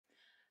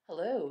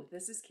Hello,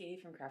 this is Katie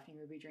from Crafting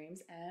Ruby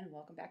Dreams and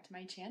welcome back to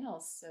my channel.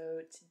 So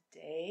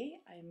today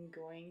I'm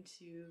going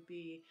to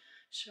be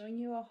showing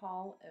you a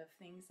haul of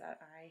things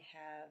that I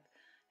have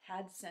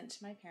had sent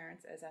to my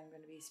parents as I'm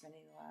going to be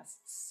spending the last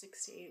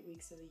 6 to 8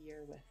 weeks of the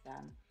year with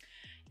them.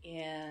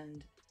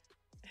 And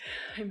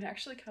I'm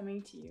actually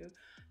coming to you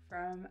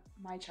from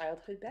my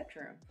childhood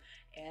bedroom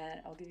and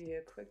I'll give you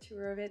a quick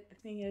tour of it. The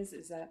thing is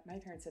that my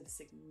parents have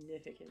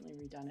significantly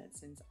redone it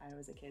since I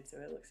was a kid, so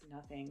it looks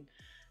nothing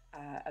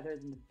other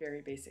than the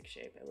very basic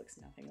shape. It looks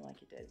nothing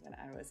like it did when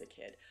I was a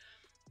kid.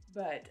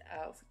 But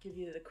I'll give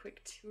you the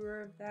quick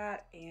tour of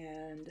that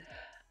and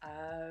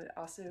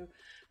also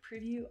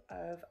preview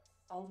of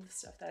all of the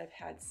stuff that I've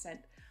had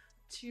sent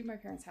to my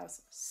parents'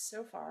 house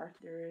so far.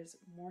 There is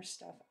more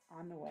stuff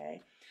on the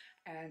way,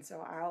 and so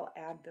I'll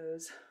add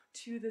those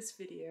to this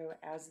video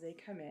as they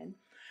come in.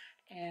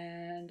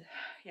 And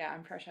yeah,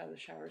 I'm fresh out of the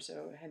shower,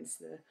 so hence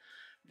the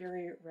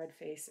very red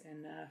face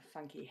and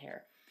funky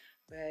hair.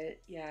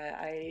 But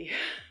yeah,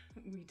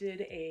 we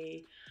did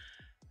a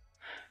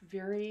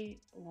very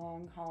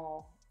long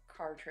haul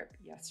car trip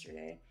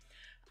yesterday.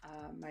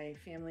 My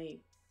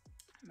family,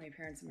 my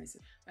parents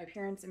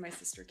and my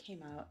sister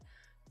came out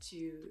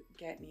to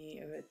get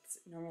me. It's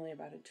normally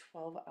about a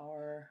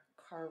 12-hour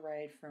car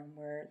ride from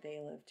where they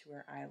live to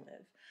where I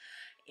live.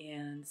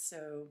 And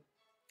so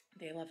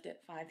they left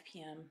at 5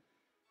 p.m.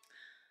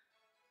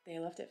 They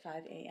left at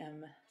 5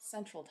 a.m.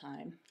 Central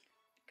Time.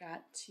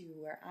 Got to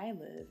where I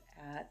live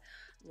at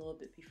a little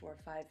bit before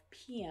 5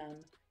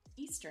 p.m.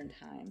 Eastern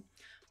Time.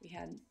 We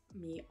had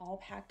me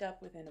all packed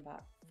up within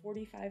about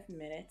 45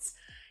 minutes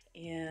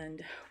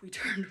and we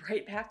turned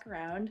right back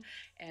around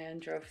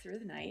and drove through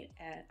the night.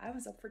 And I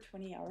was up for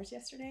 20 hours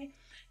yesterday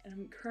and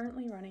I'm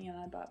currently running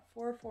on about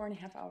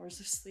 4.5 hours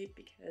of sleep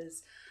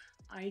because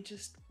I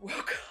just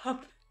woke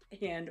up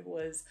and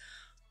was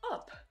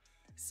up.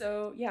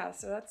 So yeah,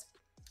 so that's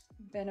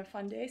been a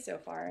fun day so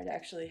far. It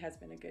actually has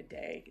been a good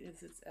day.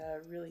 It's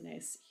really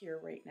nice here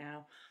right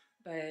now,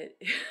 but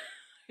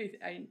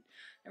I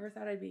never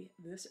thought I'd be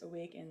this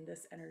awake and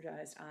this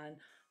energized on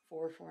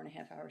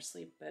 4.5 hours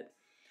sleep, but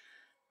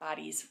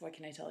bodies, what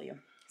can I tell you?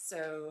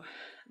 So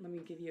let me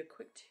give you a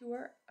quick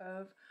tour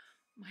of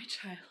my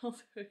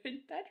childhood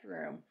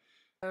bedroom.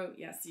 Oh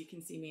yes, you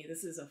can see me.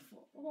 This is a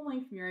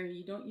full-length mirror.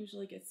 You don't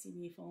usually get to see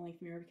me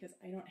full-length mirror because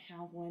I don't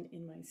have one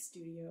in my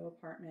studio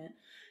apartment.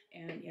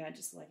 And yeah,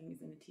 just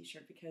leggings and a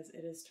t-shirt because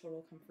it is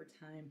total comfort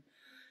time.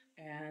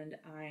 And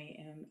I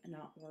am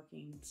not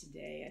working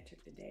today. I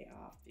took the day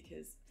off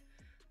because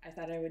I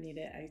thought I would need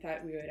it. I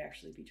thought we would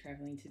actually be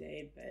traveling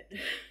today, but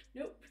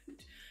nope.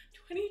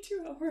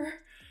 22-hour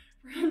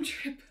round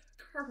trip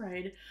car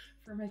ride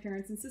for my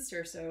parents and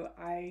sister. So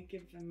I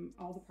give them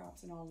all the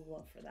props and all the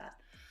love for that.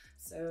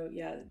 So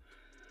yeah,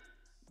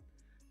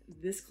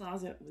 this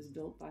closet was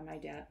built by my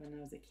dad when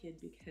I was a kid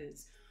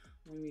because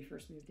when we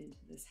first moved into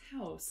this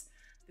house,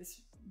 this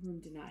room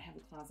did not have a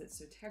closet,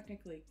 so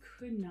technically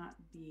could not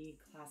be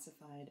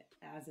classified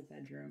as a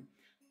bedroom,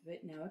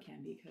 but now it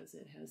can because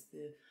it has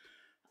the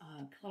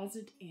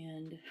closet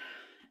and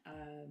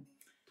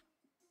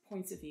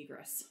points of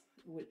egress,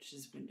 which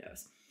is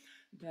windows.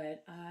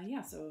 But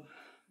yeah, so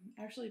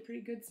actually a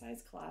pretty good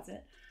sized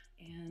closet.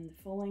 And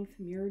full-length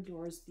mirrored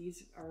doors,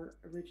 these are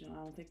original.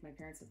 I don't think my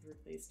parents have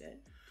replaced it.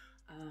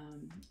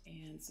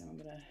 And so I'm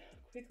gonna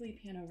quickly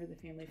pan over the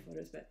family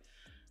photos, but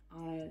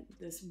on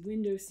this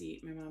window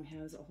seat, my mom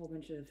has a whole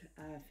bunch of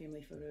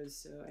family photos,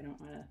 so I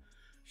don't wanna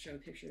show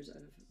pictures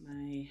of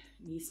my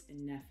niece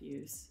and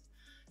nephews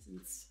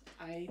since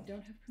I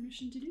don't have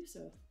permission to do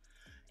so.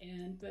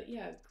 But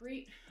yeah,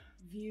 great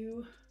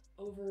view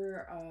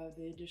over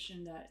the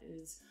addition that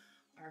is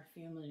our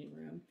family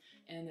room.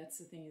 And that's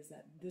the thing, is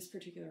that this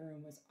particular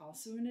room was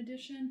also an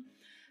addition,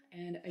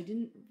 and I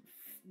didn't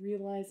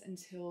realize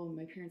until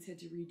my parents had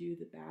to redo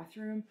the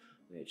bathroom,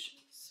 which,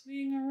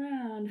 swinging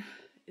around,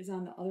 is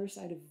on the other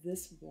side of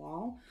this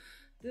wall.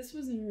 This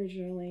was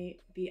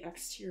originally the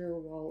exterior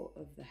wall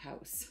of the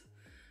house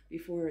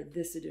before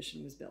this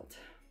addition was built.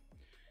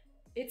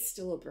 It's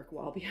still a brick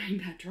wall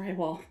behind that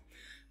drywall,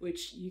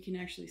 which you can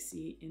actually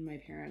see in my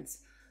parents'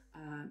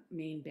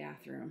 main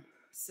bathroom.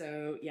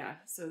 So yeah,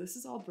 so this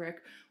is all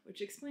brick,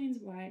 which explains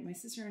why my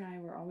sister and I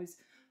were always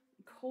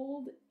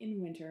cold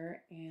in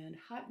winter and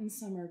hot in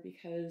summer,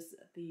 because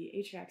the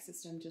HVAC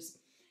system just,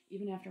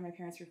 even after my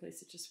parents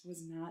replaced it, just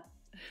was not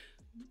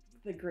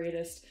the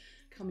greatest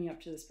coming up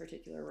to this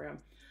particular room.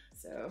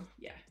 So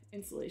yeah,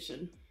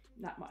 insulation,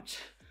 not much.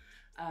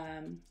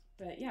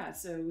 But yeah,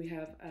 so we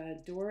have a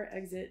door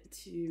exit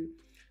to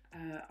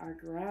our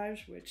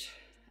garage, which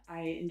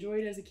I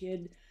enjoyed as a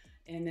kid.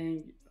 And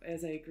then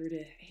as I grew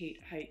to hate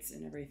heights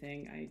and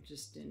everything, I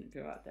just didn't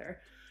go out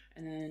there.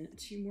 And then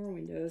 2 more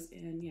windows.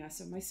 And yeah,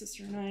 so my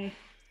sister and I,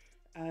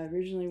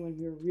 originally when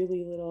we were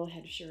really little,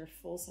 had to share a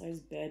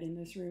full-size bed in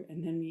this room.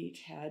 And then we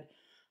each had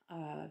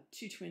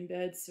 2 twin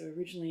beds. So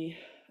originally,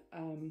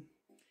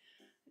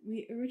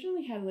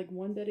 we had like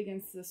 1 bed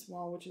against this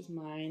wall, which is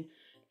mine,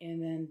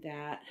 and then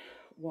that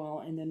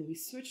wall. And then we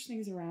switched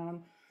things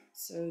around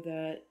so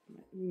that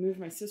we moved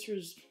my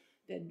sister's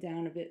bed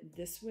down a bit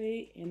this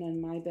way, and then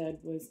my bed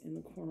was in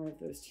the corner of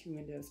those two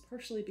windows,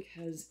 partially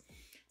because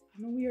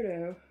I'm a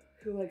weirdo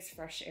who likes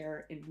fresh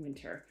air in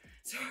winter.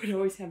 So I'd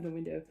always have the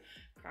window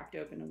cracked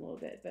open a little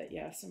bit. But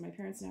yeah, so my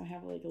parents now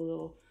have like a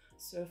little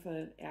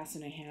sofa, ass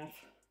and a half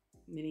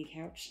mini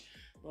couch,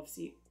 love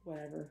seat,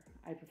 whatever.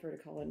 I prefer to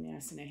call it an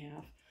ass and a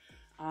half.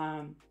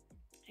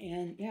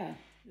 And yeah,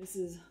 this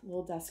is a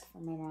little desk for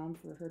my mom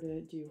for her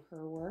to do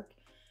her work,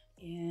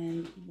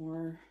 and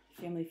more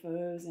family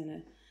photos and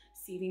a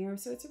seating room.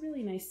 So it's a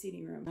really nice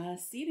seating room.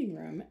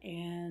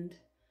 And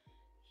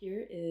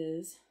here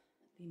is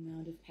the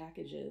amount of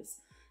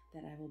packages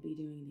that I will be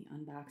doing the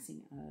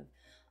unboxing of.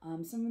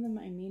 Some of them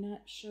I may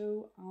not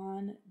show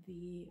on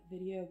the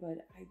video,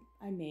 but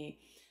I may,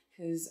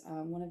 because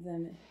one of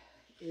them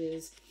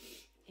is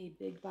a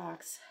big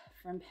box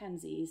from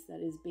Penzeys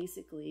that is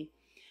basically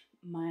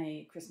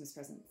my Christmas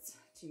presents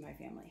to my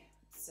family.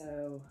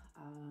 So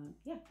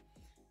yeah,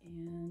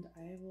 and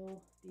I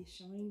will be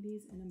showing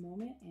these in a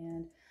moment.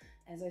 And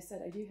as I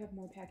said, I do have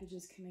more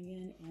packages coming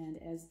in, and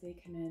as they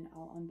come in,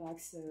 I'll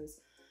unbox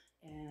those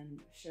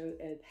and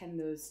append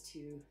those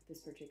to this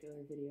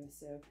particular video.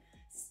 So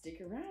stick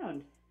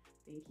around.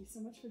 Thank you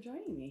so much for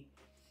joining me.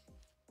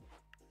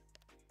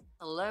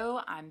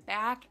 Hello, I'm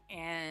back,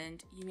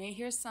 and you may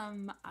hear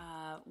some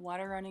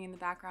water running in the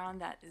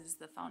background. That is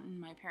the fountain in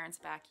my parents'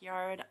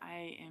 backyard.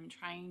 I am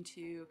trying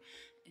to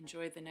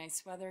enjoy the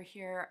nice weather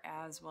here,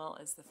 as well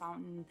as the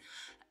fountain.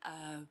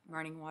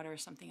 Running water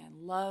is something I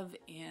love,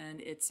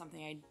 and it's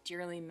something I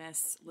dearly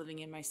miss living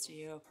in my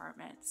studio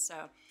apartment.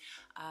 So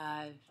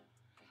I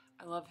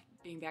love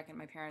being back at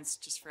my parents'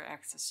 just for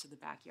access to the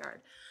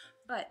backyard.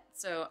 But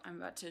so I'm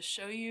about to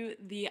show you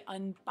the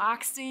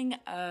unboxing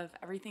of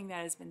everything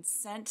that has been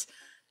sent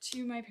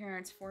to my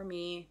parents for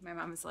me. My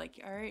mom is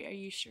like, all right, are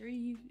you sure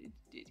you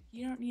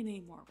don't need any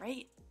more,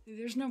 right?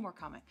 There's no more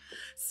coming.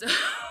 So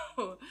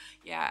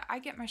yeah, I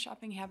get my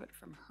shopping habit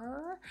from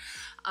her.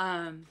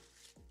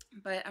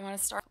 But I want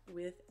to start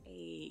with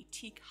a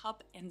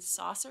teacup and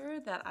saucer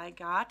that I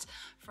got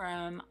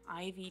from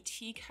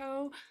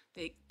TheCoffeeMonsterzCO.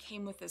 They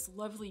came with this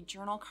lovely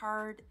journal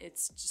card.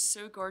 It's just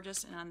so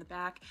gorgeous, and on the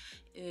back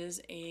is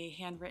a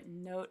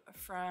handwritten note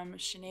from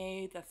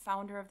Shanae, the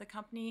founder of the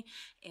company,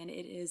 and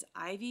it is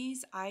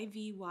Ivy's,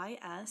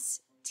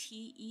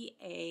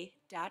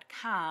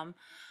 IVYSTEA.com,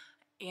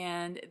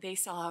 and they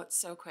sell out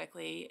so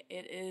quickly.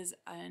 It is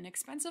an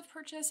expensive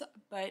purchase,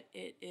 but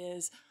it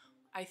is,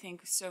 I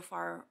think, so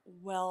far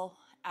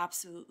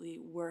absolutely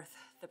worth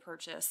the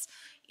purchase.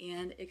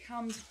 And it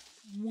comes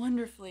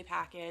wonderfully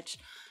packaged,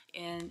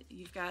 and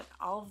you've got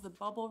all of the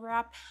bubble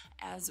wrap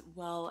as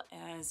well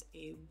as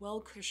a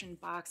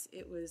well-cushioned box.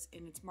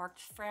 It's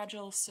marked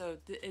fragile, so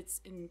it's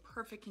in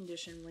perfect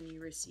condition when you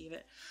receive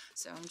it.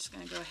 So I'm just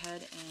going to go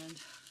ahead and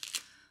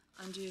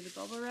undo the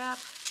bubble wrap,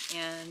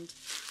 and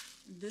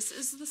this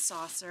is the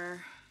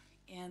saucer,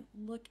 and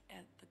look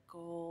at the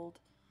gold.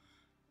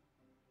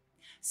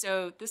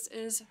 So this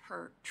is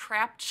her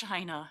Trap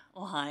China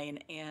line,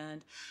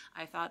 and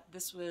I thought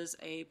this was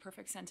a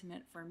perfect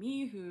sentiment for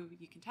me, who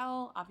you can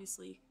tell,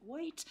 obviously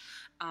white.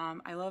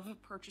 I love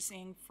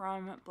purchasing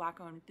from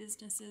Black-owned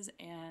businesses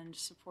and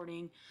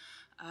supporting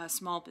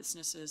small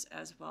businesses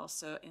as well.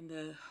 So in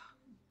the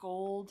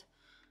gold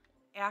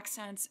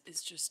accents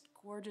is just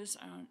gorgeous.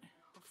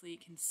 Hopefully you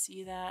can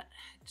see that.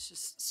 It's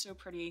just so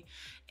pretty,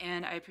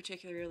 and I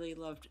particularly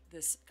loved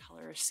this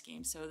color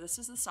scheme. So this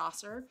is the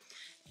saucer,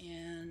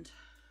 and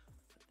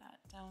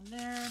down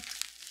there.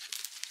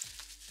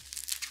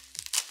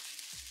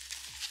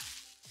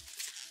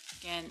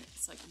 Again,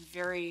 it's like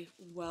very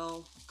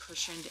well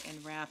cushioned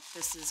and wrapped.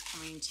 This is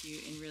coming to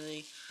you in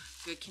really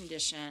good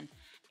condition.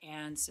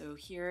 And so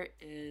here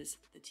is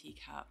the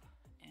teacup,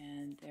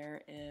 and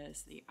there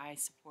is the I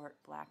support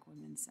Black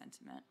women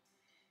sentiment.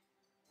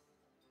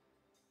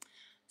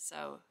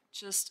 So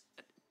just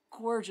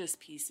gorgeous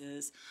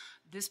pieces.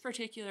 This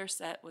particular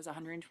set was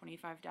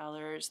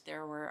 $125.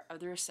 There were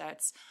other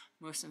sets.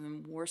 Most of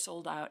them were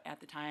sold out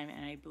at the time,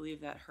 and I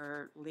believe that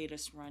her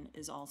latest run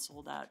is all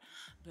sold out.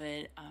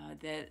 But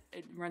that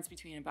it runs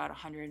between about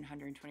 $100 and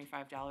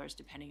 $125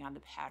 depending on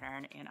the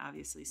pattern. And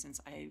obviously,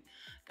 since I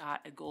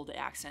got a gold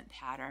accent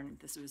pattern,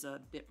 this was a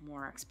bit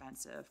more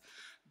expensive.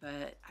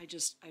 But I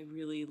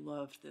really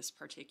loved this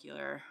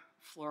particular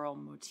floral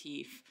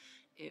motif.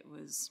 It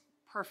was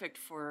perfect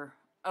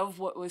of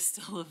what was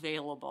still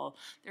available.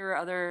 There were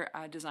other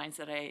designs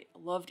that I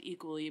loved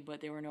equally,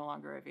 but they were no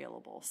longer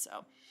available.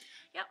 So,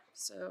 yeah,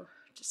 so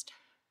just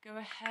go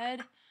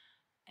ahead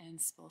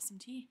and spill some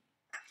tea.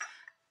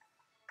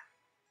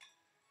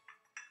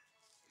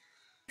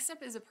 Next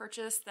up is a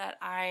purchase that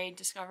I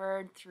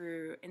discovered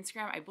through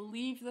Instagram. I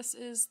believe this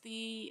is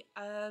the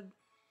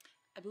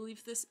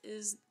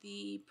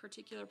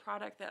particular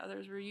product that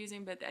others were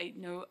using, but I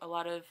know a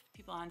lot of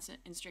people on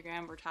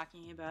Instagram were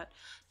talking about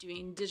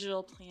doing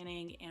digital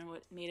planning, and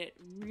what made it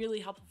really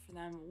helpful for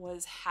them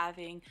was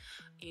having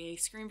a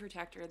screen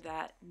protector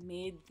that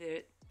made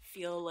the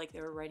feel like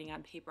they were writing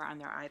on paper on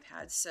their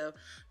iPads. So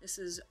this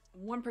is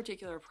one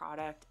particular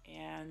product,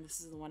 and this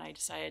is the one I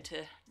decided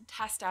to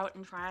test out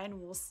and try, and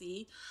we'll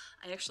see.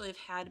 I've actually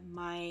had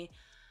my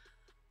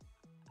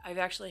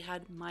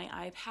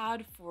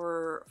iPad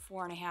for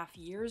 4.5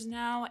 years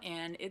now,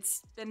 and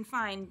it's been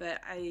fine,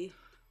 but I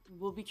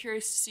will be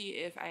curious to see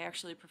if I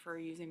actually prefer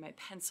using my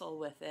pencil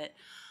with it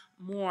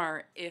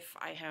more if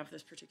I have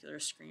this particular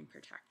screen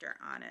protector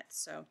on it.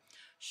 So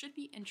should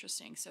be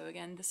interesting. So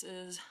again, this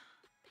is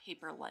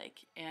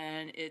Paperlike,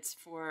 and it's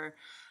for,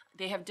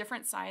 they have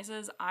different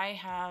sizes. I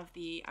have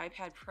the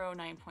iPad Pro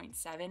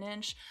 9.7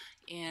 inch,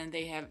 and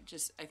they have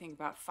just, I think,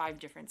 about 5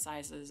 different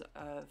sizes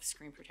of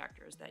screen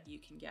protectors that you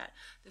can get.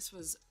 This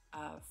was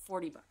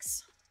 40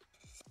 bucks.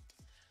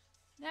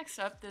 Next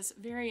up, this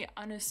very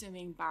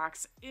unassuming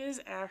box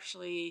is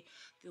actually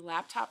the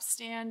laptop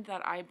stand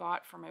that I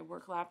bought for my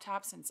work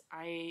laptop, since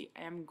I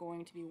am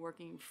going to be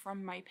working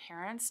from my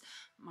parents.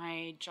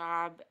 My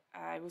job,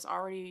 I was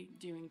already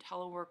doing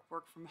telework,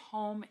 work from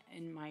home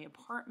in my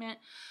apartment,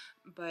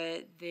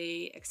 but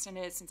they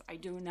extended it since I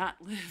do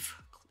not live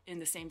in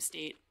the same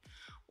state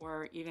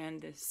or even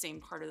the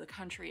same part of the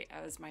country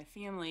as my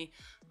family.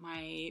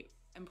 My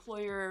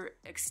employer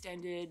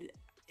extended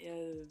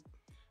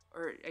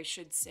or I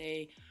should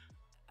say,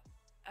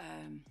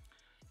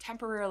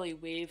 temporarily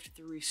waived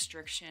the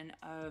restriction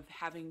of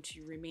having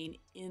to remain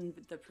in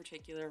the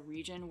particular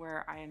region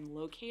where I am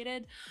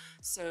located,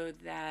 so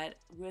that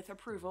with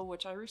approval,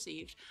 which I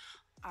received,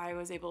 I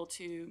was able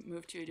to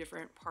move to a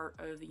different part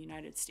of the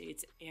United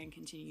States and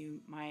continue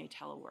my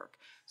telework.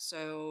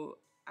 So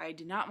I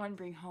did not want to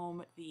bring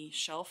home the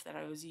shelf that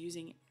I was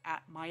using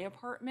at my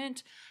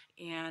apartment,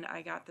 and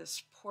I got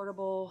this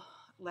portable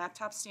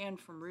laptop stand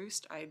from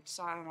Roost. I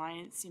saw it online,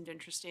 it seemed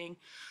interesting.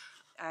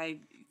 I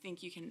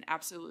think you can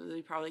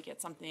absolutely probably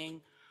get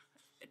something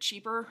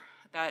cheaper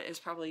that is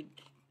probably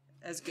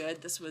as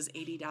good. This was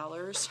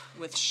 $80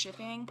 with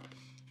shipping,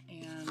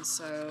 and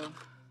so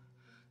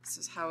this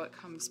is how it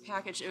comes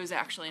packaged. It was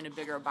actually in a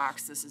bigger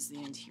box. This is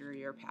the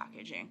interior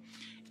packaging,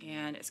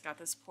 and it's got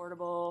this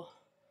portable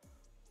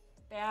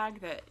bag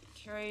that it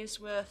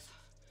carries with,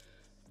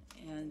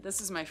 and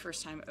this is my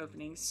first time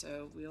opening,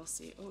 so we'll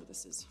see. Oh,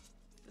 this is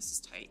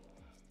tight.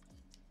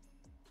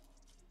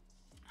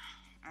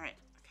 All right,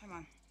 come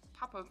on,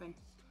 pop open,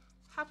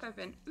 pop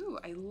open. Ooh,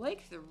 I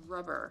like the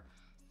rubber.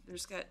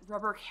 There's got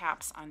rubber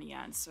caps on the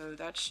end, so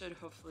that should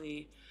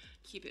hopefully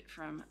keep it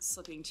from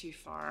slipping too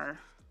far.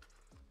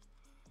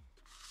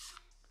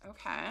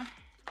 Okay,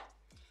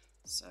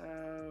 so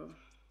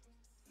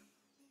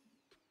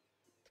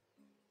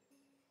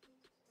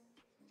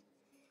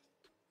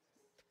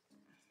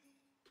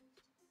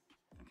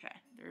okay,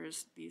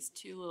 there's these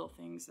 2 little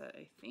things that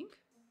I think,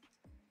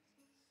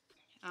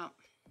 oh,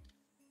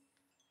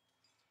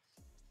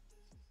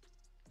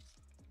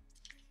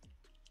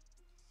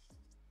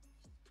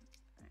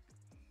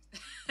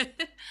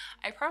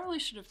 I probably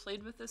should have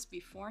played with this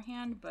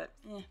beforehand, but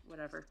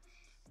whatever.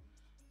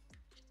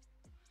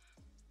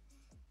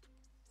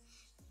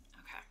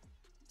 Okay,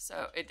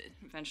 so it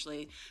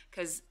eventually,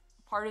 because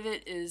part of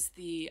it is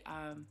the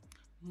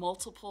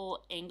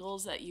multiple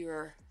angles that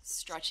you're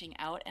stretching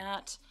out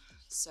at.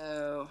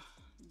 So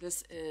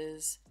this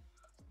is,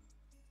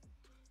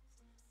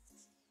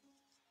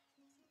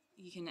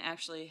 you can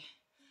actually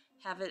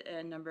have it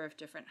at a number of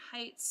different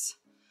heights.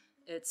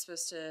 It's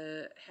supposed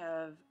to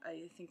have,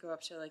 I think, go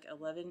up to like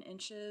 11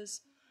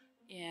 inches,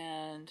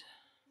 and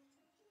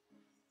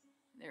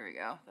there we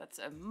go. That's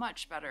a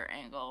much better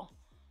angle.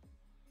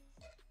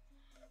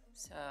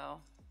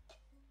 So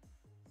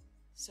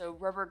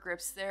rubber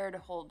grips there to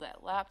hold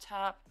that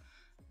laptop.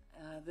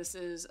 This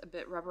is a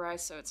bit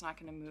rubberized, so it's not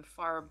going to move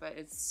far, but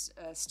it's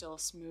still a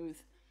smooth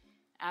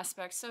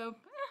aspect. So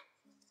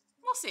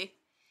we'll see.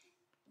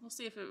 We'll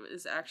see if it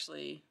is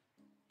actually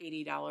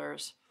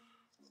 $80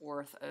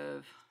 worth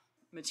of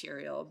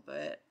material,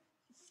 but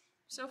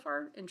so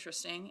far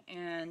interesting.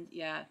 And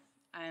yeah,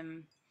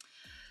 I'll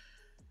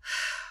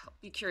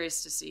be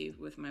curious to see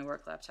with my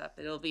work laptop.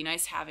 It'll be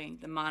nice having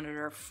the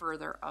monitor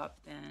further up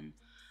than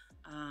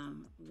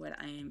what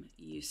I am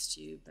used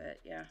to, but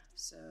yeah,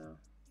 so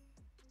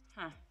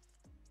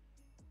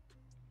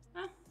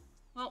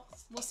well,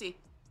 we'll see.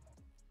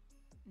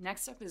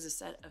 Next up is a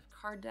set of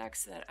card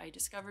decks that I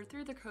discovered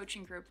through the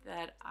coaching group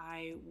that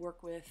I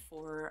work with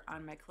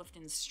on my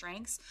Clifton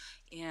Strengths,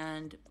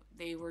 and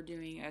they were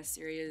doing a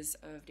series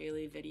of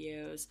daily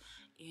videos,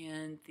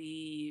 and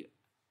the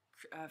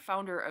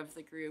founder of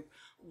the group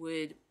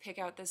would pick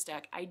out this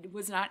deck. I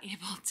was not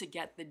able to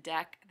get the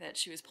deck that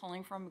she was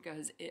pulling from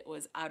because it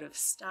was out of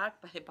stock,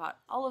 but I bought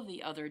all of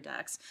the other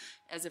decks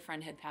as a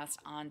friend had passed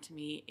on to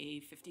me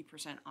a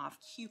 50% off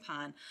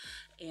coupon.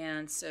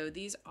 And so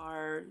these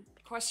are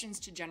questions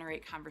to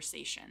generate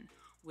conversation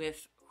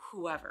with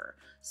whoever.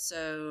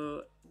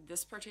 So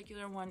this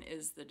particular one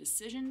is the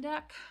decision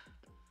deck.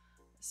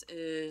 This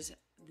is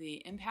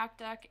the impact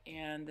deck,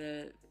 and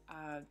the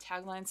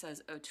tagline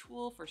says, a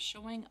tool for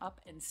showing up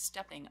and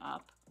stepping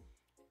up.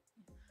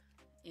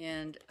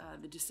 And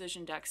the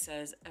decision deck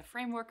says, a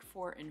framework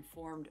for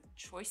informed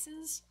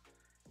choices.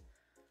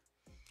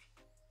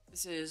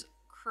 This is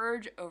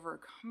courage over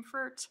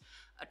comfort,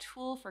 a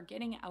tool for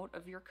getting out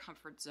of your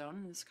comfort zone.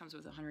 And this comes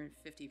with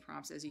 150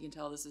 prompts. As you can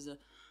tell, this is a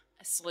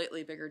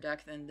slightly bigger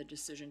deck than the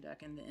decision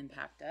deck and the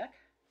impact deck.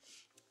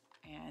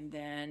 And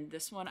then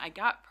this one I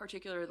got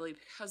particularly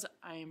because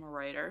I am a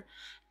writer.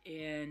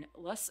 In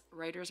Less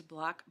Writer's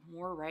Block,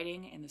 More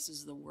Writing, and this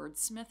is the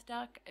Wordsmith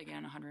deck.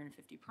 Again,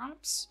 150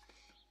 prompts.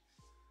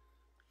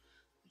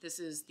 This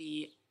is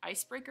the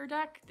Icebreaker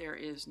deck. There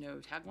is no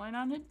tagline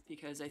on it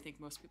because I think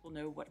most people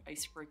know what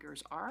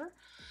icebreakers are.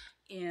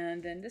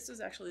 And then this is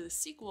actually the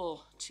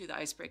sequel to the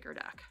Icebreaker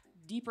deck,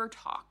 Deeper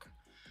Talk.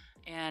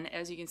 And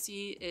as you can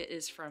see, it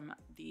is from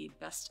the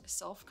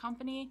BestSelf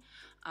company.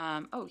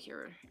 Oh,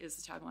 here is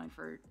the tagline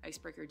for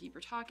Icebreaker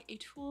Deeper Talk, a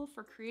tool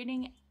for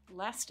creating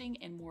lasting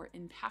and more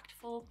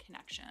impactful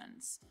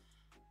connections.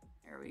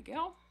 There we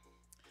go.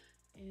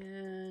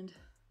 And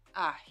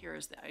here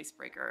is the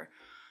Icebreaker.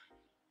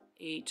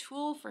 A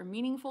tool for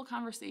meaningful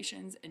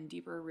conversations and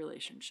deeper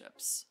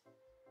relationships.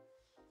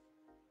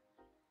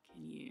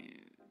 Can you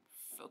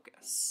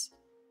focus?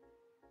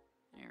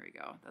 There we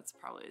go. That's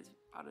probably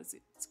about as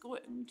it's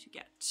going to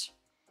get.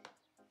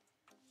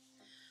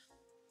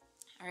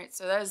 All right,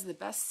 so that is the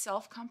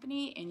BestSelf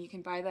company, and you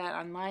can buy that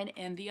online.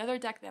 And the other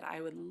deck that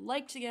I would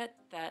like to get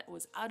that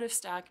was out of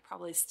stock,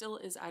 probably still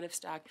is out of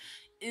stock,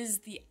 is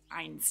the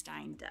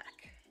Einstein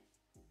deck.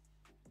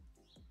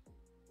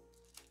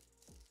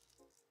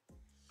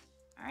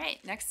 All right,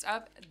 next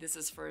up, this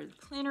is for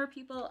planner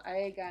people.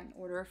 I got an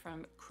order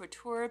from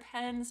Couture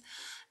pens.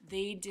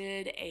 They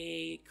did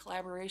a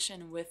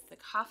collaboration with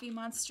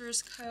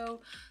TheCoffeeMonsterzCO.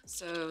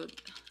 So let's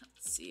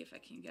see if I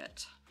can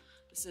get,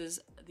 this is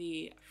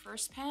the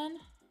first pen.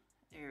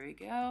 There we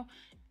go.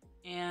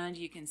 And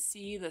you can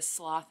see the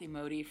sloth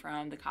emoji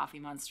from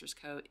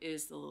TheCoffeeMonsterzCO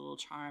is the little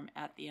charm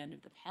at the end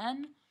of the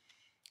pen.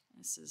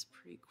 This is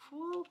pretty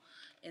cool.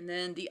 And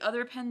then the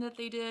other pen that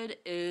they did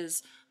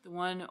is the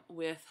one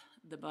with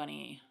the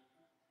bunny.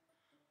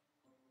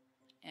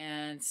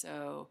 And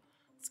so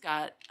it's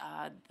got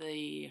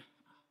the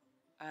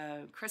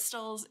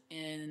crystals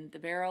in the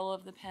barrel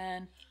of the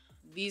pen.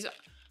 These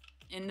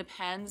in the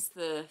pens,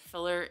 the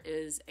filler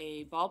is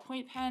a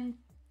ballpoint pen.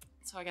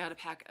 So I got a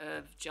pack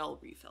of gel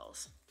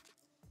refills.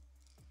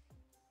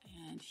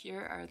 And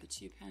here are the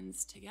two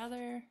pens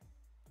together.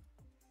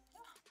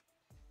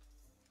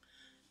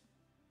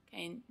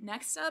 Okay,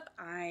 next up,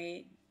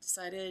 I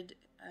decided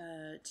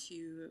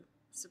to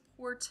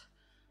support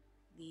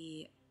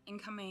the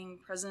incoming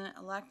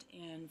president-elect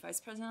and vice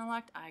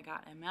president-elect. I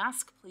got a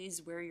mask,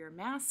 please wear your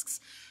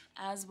masks,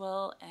 as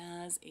well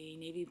as a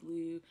navy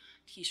blue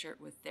t-shirt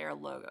with their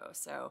logo.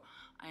 So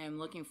I am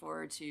looking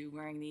forward to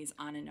wearing these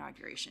on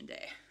Inauguration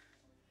Day.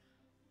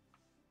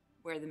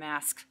 Wear the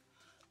mask.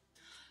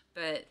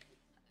 But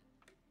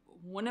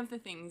one of the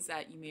things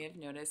that you may have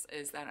noticed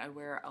is that I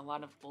wear a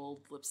lot of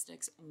bold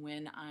lipsticks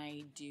when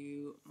I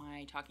do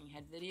my talking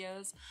head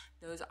videos.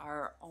 Those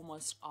are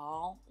almost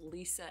all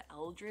Lisa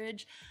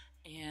Eldridge,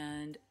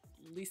 and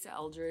Lisa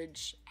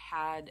Eldridge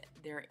had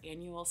their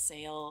annual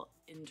sale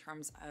in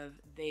terms of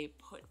they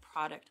put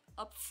product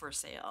up for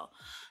sale.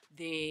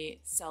 They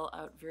sell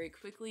out very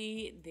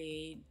quickly.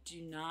 They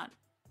do not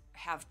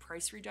have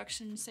price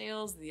reduction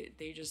sales.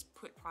 They just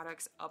put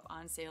products up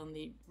on sale, and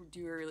they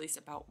do a release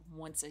about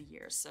once a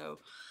year. So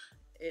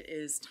it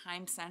is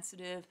time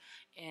sensitive,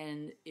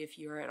 and if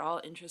you're at all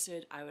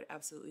interested, I would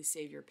absolutely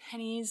save your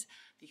pennies,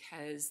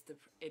 because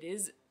it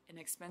is an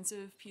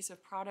expensive piece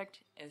of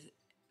product,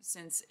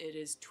 since it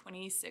is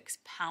 26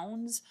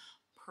 pounds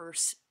per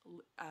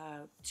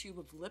tube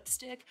of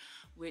lipstick,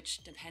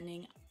 which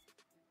depending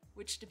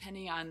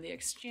on the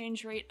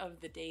exchange rate of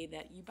the day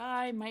that you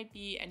buy might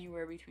be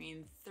anywhere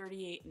between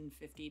 $38 and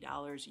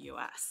 $50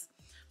 US.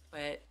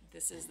 But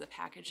this is the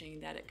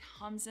packaging that it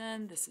comes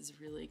in. This is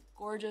really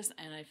gorgeous,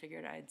 and I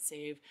figured I'd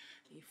save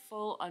the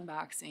full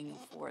unboxing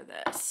for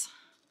this.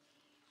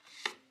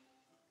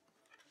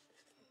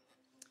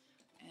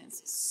 And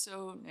it's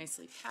so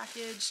nicely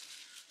packaged.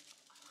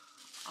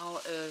 All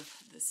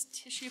of this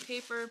tissue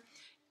paper,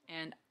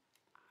 and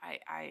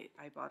I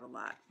bought a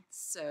lot.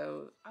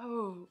 So,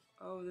 oh,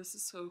 this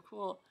is so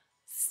cool.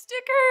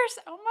 Stickers!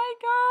 Oh my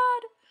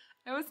god!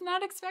 I was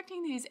not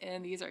expecting these,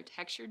 and these are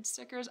textured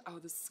stickers. Oh,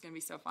 this is gonna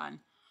be so fun.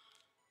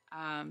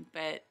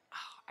 But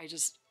I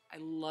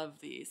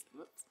love these.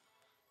 Whoops.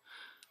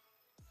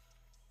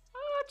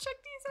 Oh, check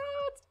these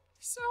out!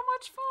 So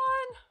much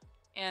fun!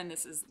 And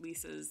this is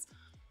Lisa's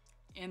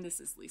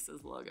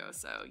logo.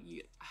 So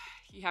you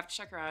have to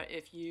check her out.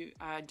 If you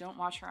don't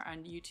watch her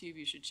on YouTube,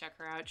 you should check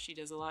her out. She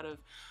does a lot of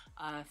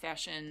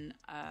fashion.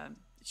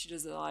 She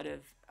does a lot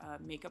of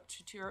makeup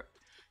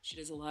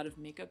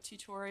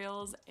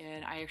tutorials,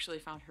 and I actually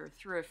found her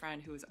through a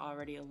friend who was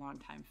already a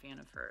longtime fan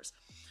of hers.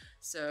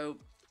 So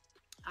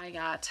I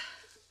got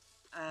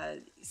a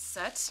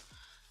set.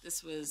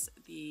 This was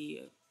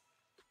the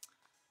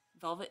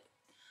velvet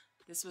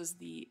This was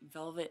the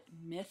Velvet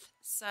Myth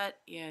set,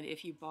 and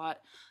if you bought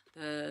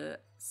the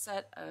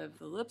set of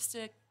the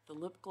lipstick, the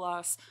lip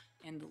gloss,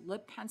 and the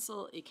lip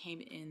pencil, it came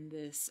in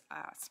this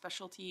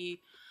specialty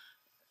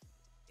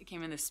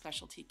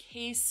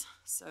case,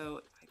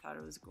 so I thought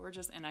it was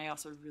gorgeous, and I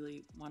also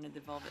really wanted the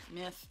Velvet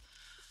Myth.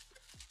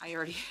 I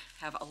already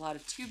have a lot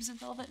of tubes of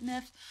Velvet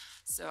Myth,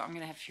 so I'm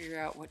gonna have to figure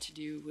out what to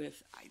do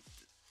with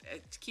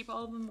to keep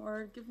all of them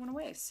or give one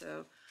away.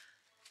 So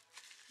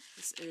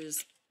this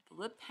is the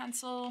lip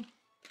pencil,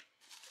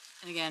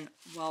 and again,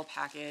 well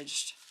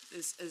packaged.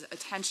 This is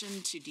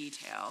attention to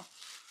detail.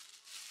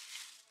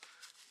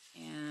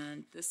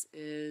 And this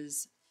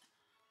is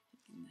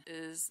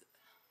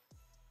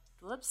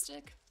the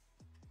lipstick.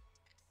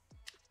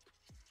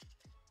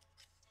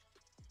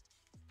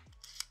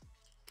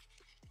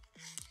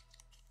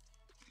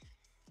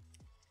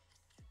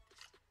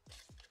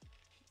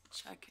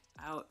 Check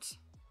out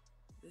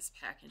this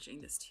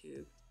packaging, this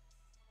tube.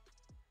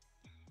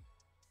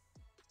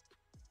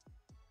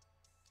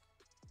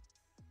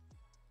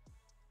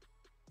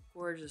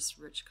 Gorgeous,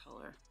 rich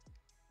color.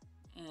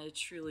 And it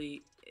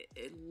truly,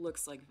 it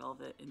looks like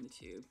velvet in the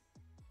tube.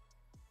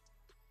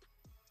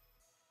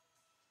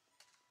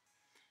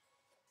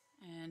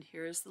 And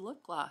here's the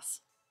lip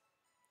gloss.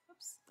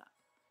 Oops, stop.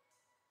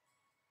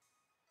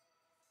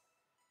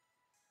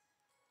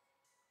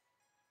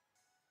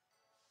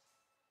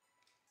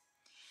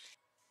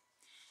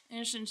 In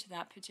addition to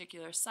that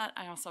particular set,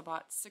 I also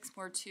bought 6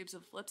 more tubes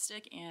of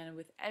lipstick, and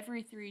with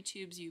every 3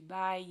 tubes you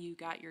buy, you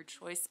got your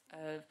choice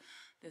of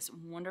this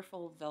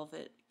wonderful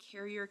velvet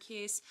carrier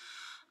case.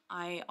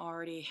 I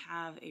already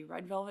have a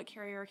red velvet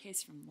carrier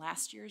case from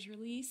last year's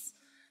release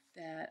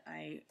that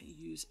I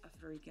use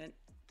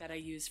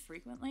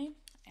frequently.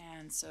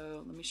 And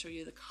so let me show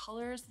you the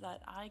colors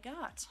that I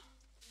got.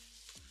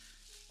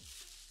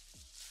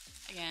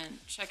 Again,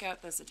 check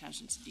out this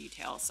attention to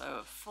detail.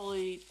 So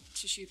fully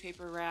tissue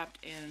paper wrapped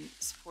and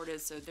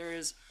supported, so there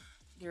is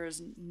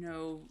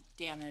no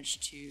damage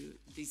to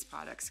these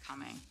products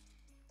coming.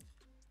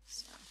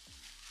 So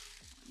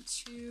 1,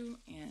 2,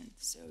 and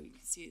so you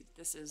can see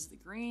this is the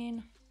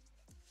green,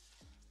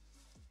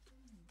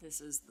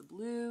 this is the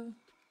blue,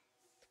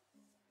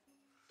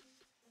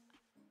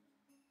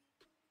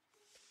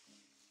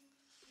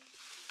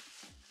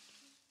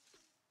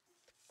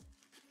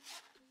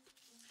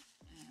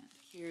 and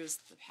here's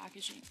the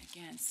packaging.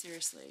 Again,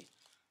 seriously,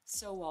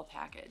 so well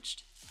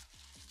packaged.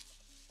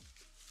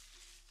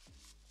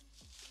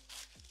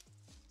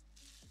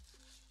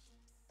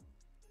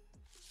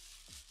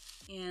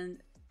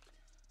 And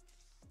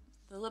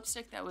the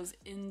lipstick that was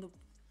in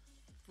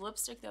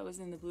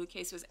the blue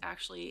case was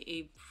actually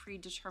a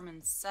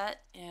predetermined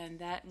set, and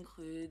that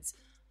includes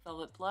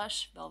Velvet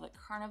Blush, Velvet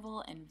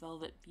Carnival, and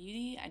Velvet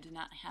Beauty. I did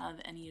not have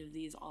any of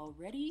these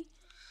already.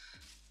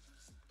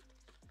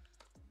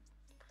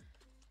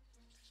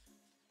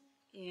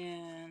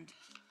 And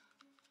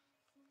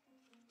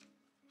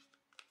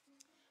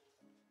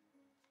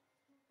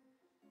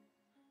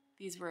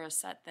these were a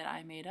set that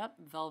I made up: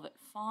 Velvet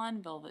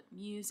Fawn, Velvet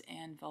Muse,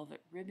 and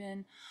Velvet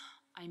Ribbon.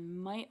 I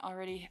might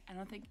already, I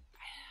don't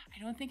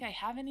think I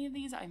have any of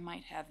these. I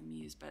might have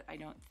Muse, but I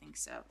don't think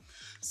so.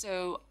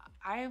 So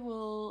I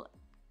will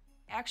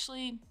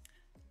actually,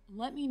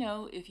 let me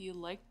know if you'd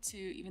like to,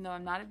 even though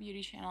I'm not a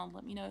beauty channel,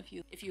 let me know if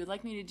you would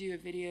like me to do a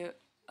video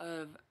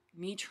of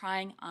me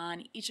trying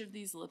on each of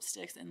these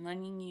lipsticks and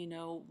letting you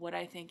know what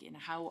I think and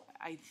how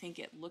I think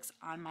it looks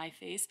on my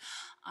face.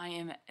 I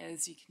am,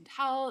 as you can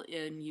tell,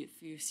 and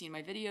if you've seen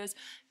my videos,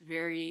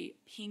 very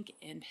pink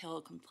and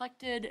pale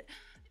complected,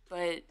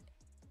 but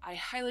I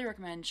highly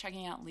recommend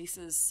checking out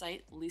Lisa's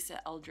site,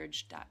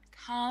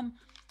 LisaEldridge.com.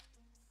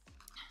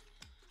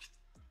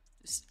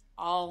 Just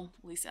all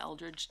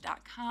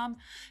LisaEldridge.com,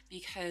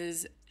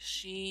 because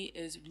she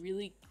is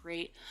really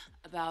great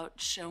about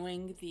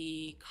showing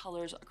the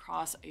colors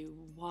across a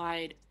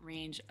wide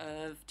range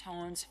of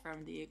tones,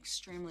 from the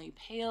extremely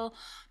pale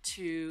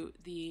to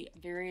the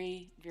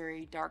very,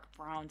 very dark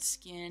brown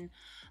skin.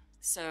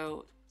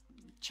 So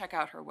check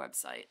out her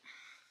website.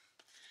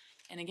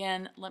 And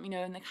again, let me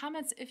know in the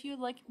comments if you'd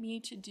like me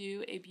to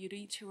do a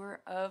beauty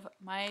tour of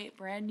my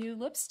brand new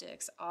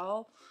lipsticks,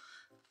 all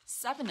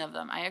 7 of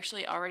them. I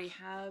actually already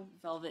have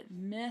Velvet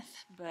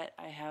Myth, but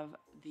I have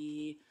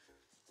the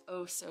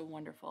oh so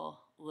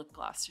wonderful lip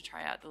gloss to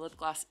try out. The lip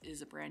gloss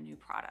is a brand new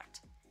product.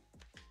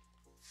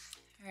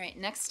 All right,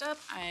 next up,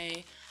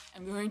 I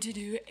am going to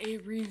do a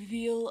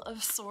reveal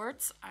of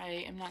sorts.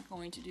 I am not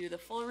going to do the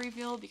full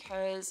reveal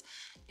because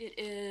it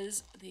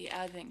is the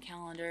advent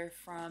calendar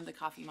from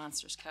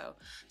TheCoffeeMonsterzCO.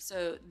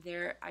 So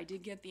there, I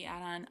did get the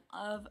add-on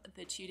of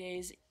the 2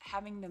 days.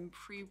 Having them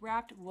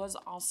pre-wrapped was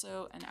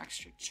also an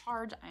extra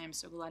charge. I am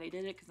so glad I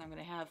did it because I'm going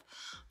to have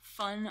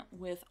fun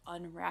with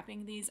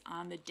unwrapping these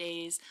on the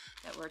days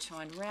that we're to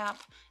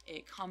unwrap.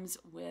 It comes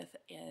with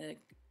an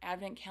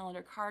advent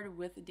calendar card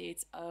with the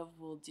dates of,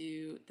 we'll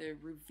do the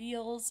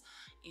reveals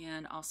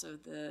and also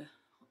the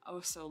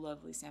oh so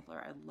lovely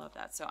sampler. I love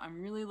that. So I'm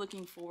really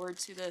looking forward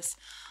to this.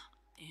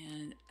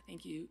 And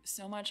thank you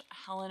so much,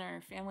 Helen, and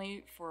her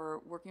family, for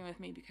working with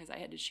me because I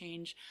had to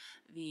change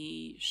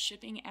the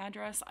shipping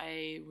address.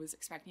 I was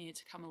expecting it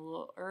to come a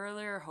little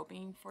earlier,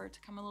 hoping for it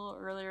to come a little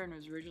earlier, and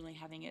was originally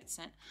having it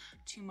sent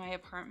to my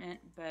apartment.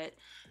 But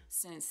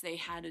since they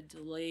had a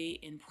delay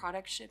in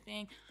product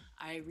shipping,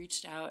 I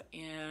reached out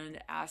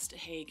and asked,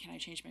 hey, can I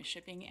change my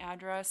shipping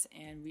address?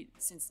 And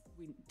since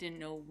we didn't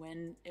know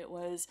when it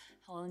was,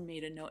 Helen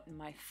made a note in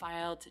my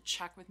file to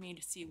check with me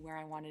to see where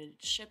I wanted it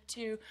shipped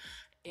to.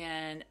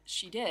 And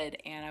she did,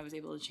 and I was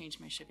able to change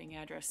my shipping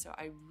address. So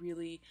I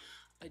really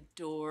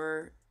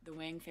adore the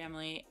Wang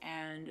family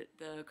and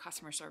the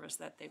customer service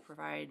that they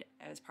provide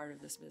as part of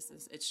this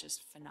business. It's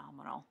just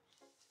phenomenal.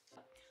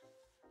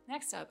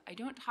 Next up, I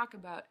don't talk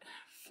about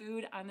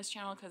food on this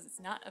channel because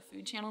it's not a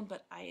food channel,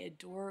 but I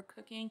adore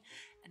cooking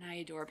and I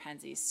adore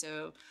Penzeys.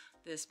 So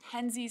this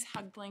Penzeys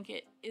Hug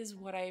Blanket is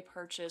what I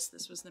purchased.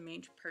 This was the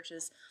main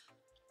purchase.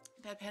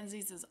 That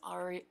Penzeys is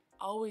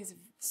always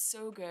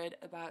so good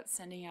about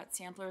sending out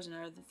samplers and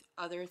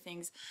other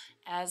things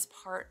as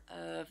part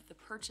of the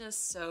purchase.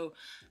 So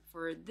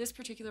for this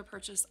particular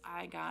purchase,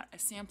 I got a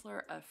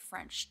sampler of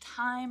French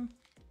thyme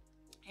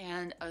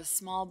and a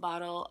small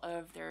bottle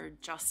of their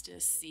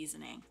Justice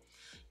seasoning.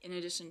 In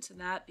addition to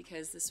that,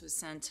 because this was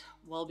sent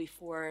well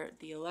before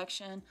the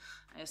election,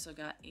 I also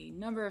got a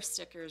number of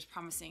stickers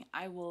promising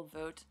I will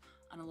vote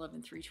on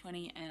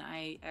 11/3/20, and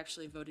I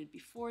actually voted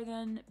before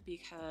then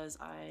because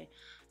I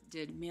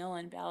did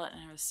mail-in ballot,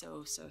 and I was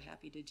so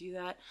happy to do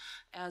that,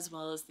 as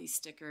well as these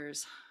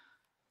stickers,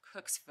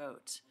 Cook's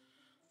Vote,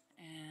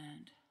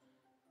 and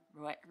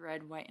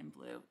red, white, and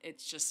blue.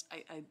 It's just,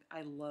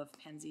 I love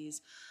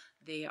Penzeys.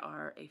 They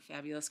are a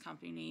fabulous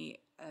company.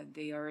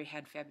 They already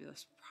had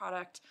fabulous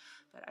product,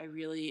 but I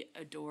really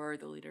adore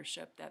the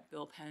leadership that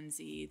Bill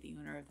Penzeys, the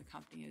owner of the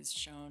company, has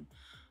shown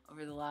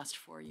over the last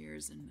 4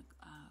 years in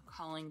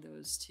calling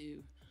those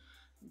to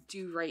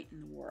do right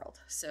in the world.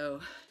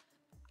 So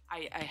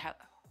I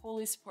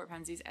wholly support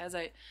Penzeys.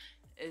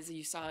 As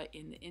you saw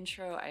in the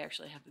intro, I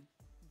actually have a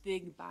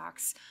big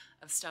box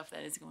of stuff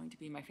that is going to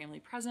be my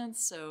family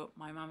presents, so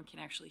my mom can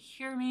actually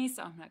hear me,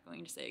 so I'm not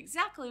going to say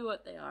exactly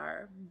what they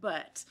are,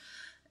 but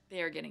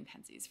they are getting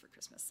Penzeys for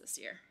Christmas this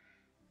year.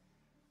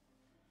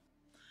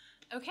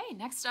 Okay,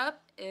 next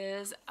up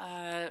is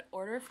an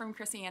order from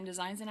Krissyanne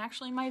Designs, and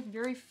actually my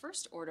very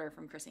first order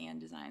from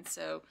Krissyanne Designs.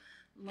 So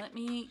let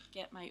me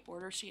get my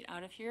order sheet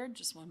out of here,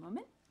 just one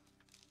moment.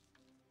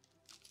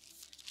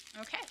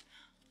 Okay.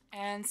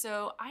 And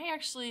so I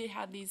actually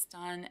had these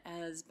done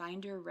as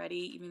binder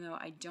ready, even though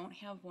I don't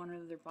have one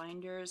of their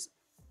binders.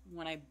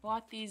 When I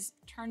bought these,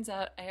 turns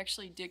out I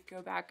actually did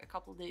go back a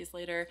couple days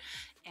later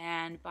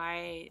and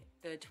buy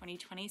the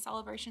 2020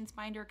 celebrations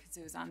binder because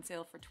it was on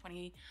sale for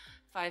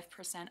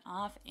 25%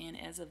 off. And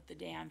as of the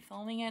day I'm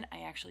filming it,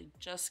 I actually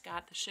just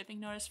got the shipping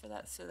notice for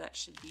that, so that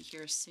should be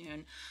here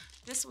soon.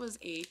 This was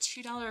a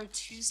 $2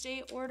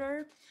 Tuesday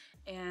order,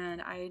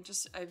 and I've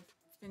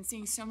been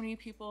seeing so many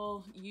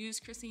people use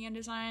Krissyanne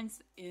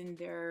Designs in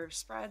their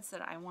spreads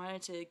that I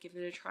wanted to give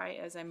it a try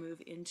as I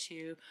move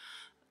into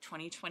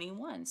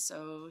 2021.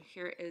 So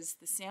here is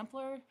the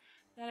sampler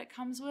that it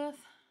comes with.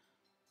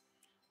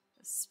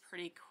 This is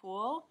pretty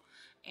cool.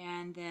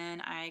 And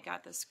then I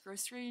got this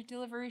grocery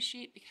delivery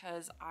sheet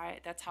because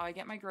that's how I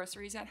get my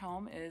groceries at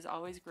home, is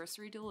always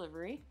grocery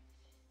delivery.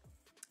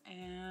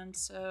 And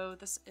so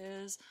this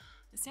is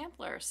the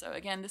sampler. So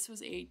again, this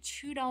was a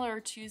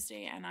 $2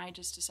 Tuesday, and I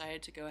just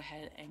decided to go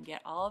ahead and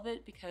get all of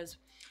it because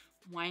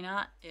why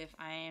not if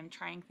I am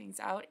trying things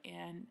out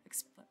and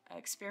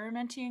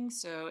experimenting.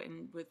 So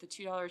with the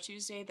 $2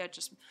 Tuesday, that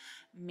just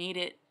made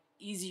it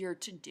easier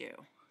to do.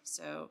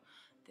 So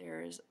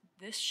there's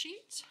this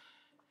sheet,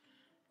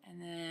 and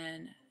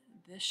then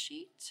this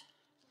sheet,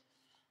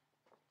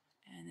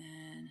 and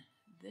then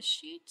this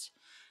sheet,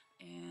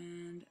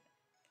 and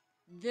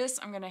this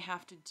I'm going to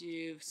have to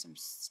do some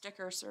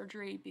sticker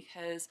surgery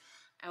because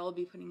I will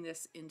be putting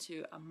this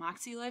into a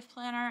MakseLife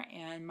planner,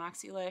 and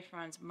MakseLife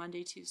runs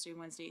Monday, Tuesday,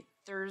 Wednesday,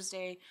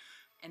 Thursday,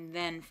 and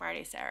then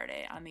Friday,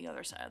 Saturday on the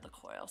other side of the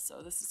coil.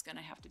 So this is going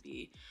to have to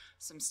be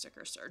some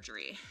sticker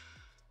surgery.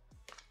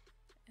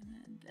 And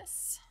then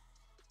this.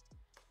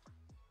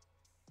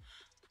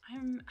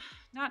 I'm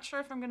not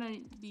sure if I'm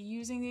going to be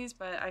using these,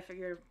 but I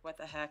figured what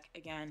the heck,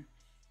 again,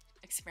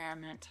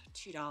 experiment,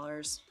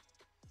 $2.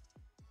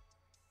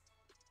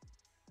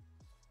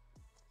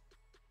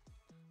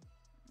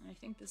 I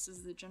think this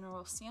is the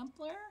general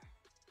sampler.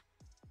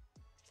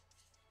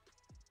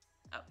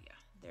 Oh yeah,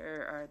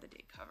 there are the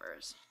date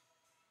covers.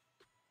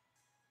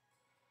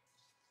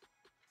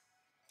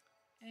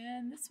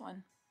 And this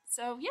one.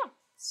 So yeah,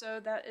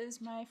 so that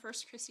is my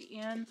first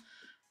Krissyanne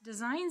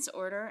Designs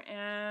order,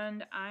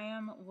 and I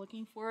am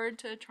looking forward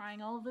to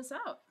trying all of this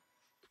out.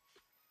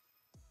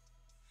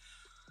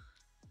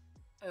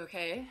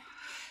 Okay,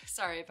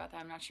 sorry about that.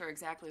 I'm not sure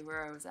exactly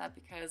where I was at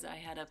because I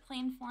had a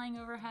plane flying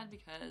overhead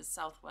because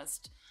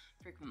Southwest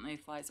frequently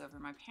flies over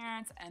my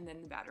parents, and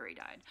then the battery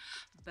died.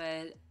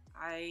 But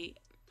I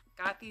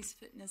got these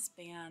fitness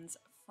bands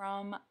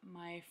from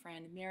my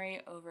friend Mary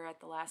over at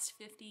The Last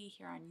 50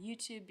 here on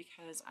YouTube,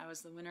 because I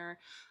was the winner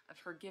of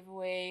her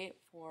giveaway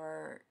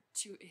for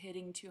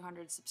hitting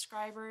 200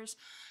 subscribers.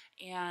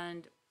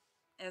 And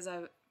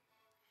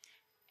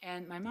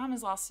my mom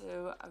is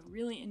also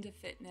really into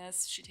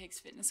fitness. She takes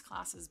fitness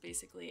classes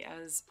basically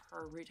as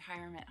her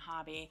retirement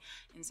hobby.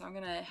 And so I'm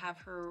gonna have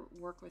her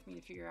work with me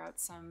to figure out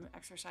some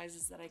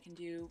exercises that I can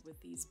do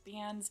with these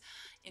bands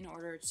in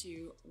order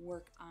to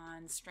work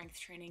on strength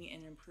training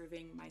and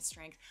improving my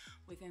strength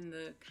within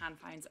the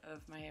confines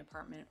of my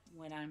apartment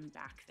when I'm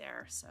back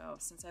there. So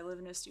since I live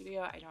in a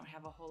studio, I don't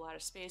have a whole lot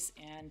of space,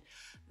 and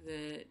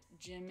the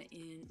gym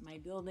in my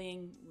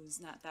building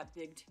was not that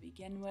big to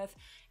begin with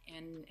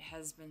and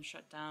has been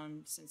shut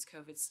down since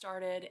COVID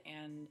started,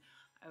 and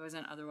I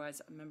wasn't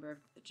otherwise a member of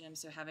the gym,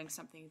 so having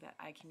something that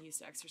I can use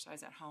to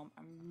exercise at home,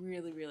 I'm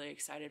really, really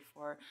excited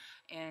for.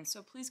 And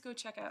so please go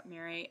check out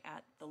Mary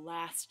at The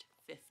Last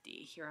 50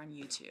 here on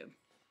YouTube.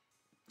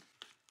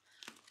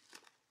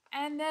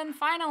 And then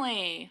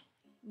finally,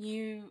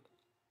 you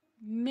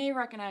may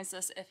recognize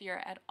this if you're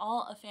at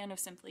all a fan of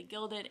Simply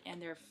Gilded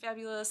and their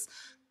fabulous,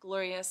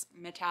 glorious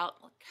metal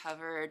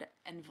covered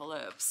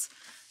envelopes.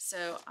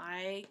 So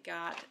I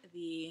got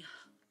the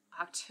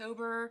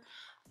October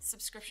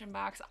subscription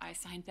box. I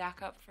signed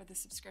back up for the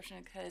subscription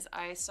because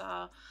I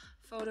saw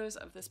photos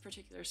of this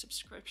particular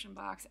subscription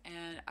box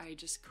and I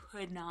just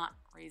could not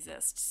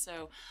resist.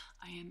 So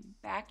I am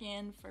back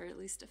in for at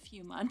least a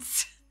few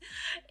months.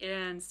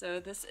 And so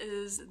this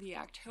is the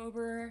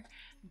October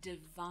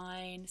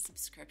Divine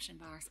subscription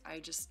box.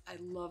 I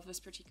love this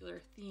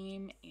particular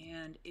theme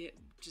and it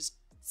just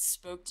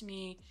spoke to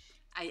me.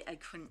 I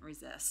couldn't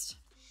resist.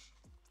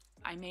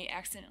 I may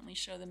accidentally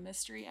show the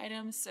mystery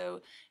items, so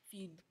if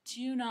you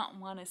do not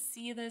want to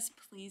see this,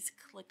 please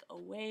click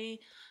away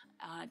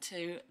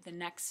to the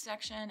next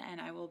section, and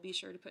I will be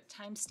sure to put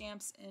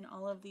timestamps in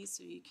all of these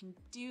so you can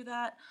do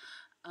that.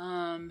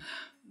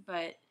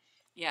 But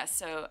yeah,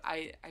 so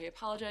I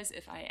apologize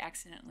if I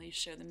accidentally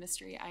show the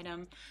mystery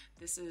item.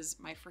 This is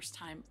my first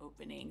time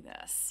opening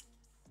this.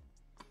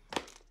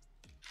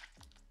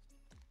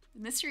 The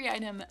mystery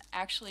item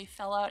actually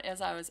fell out as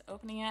I was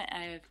opening it,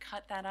 and I've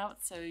cut that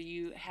out so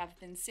you have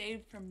been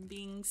saved from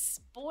being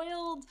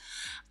spoiled.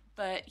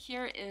 But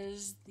here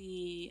is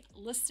the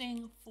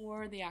listing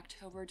for the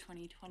October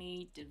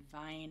 2020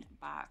 Divine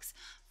box.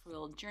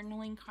 Foiled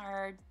journaling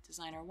card,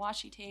 designer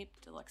washi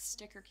tape, deluxe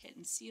sticker kit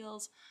and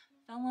seals,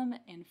 vellum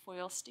and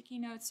foil sticky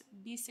notes,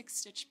 B6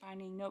 stitch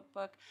binding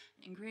notebook,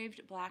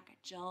 engraved black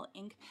gel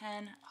ink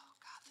pen. Oh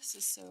God, this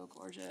is so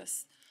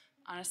gorgeous.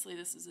 Honestly,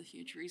 this is a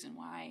huge reason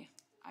why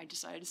I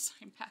decided to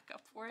sign back up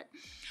for it.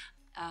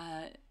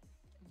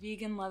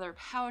 Vegan leather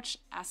pouch,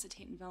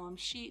 acetate and vellum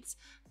sheets,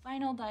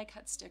 vinyl die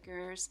cut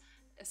stickers,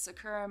 a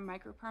Sakura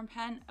microperm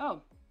pen.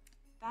 Oh,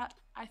 that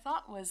I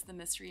thought was the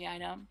mystery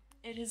item.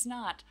 It is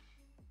not.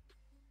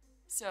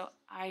 So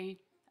I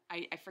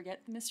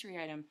forget the mystery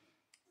item.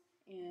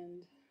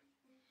 And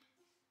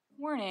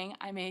warning,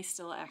 I may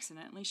still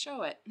accidentally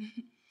show it.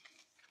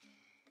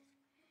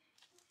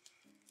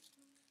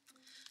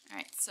 All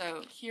right,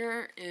 so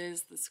here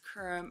is the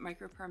Sakura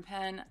microperm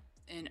pen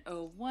in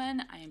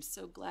 01. I am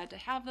so glad to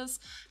have this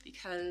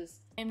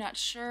because I'm not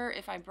sure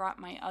if I brought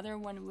my other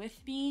one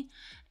with me,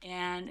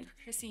 and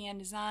Krissyanne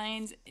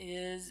Designs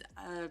is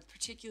a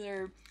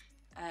particular,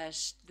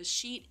 the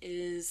sheet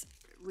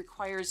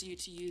requires you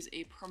to use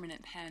a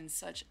permanent pen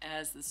such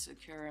as the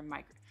Sakura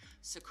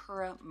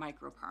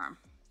microperm.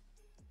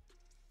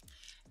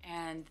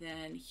 And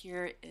then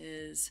here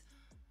is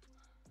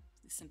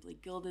Simply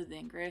Gilded, the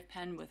engraved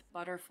pen with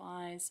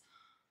butterflies.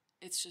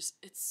 It's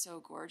so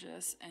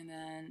gorgeous. And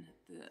then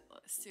the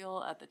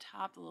seal at the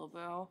top, the little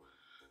bow,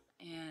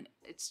 and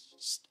it's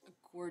just a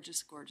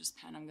gorgeous, gorgeous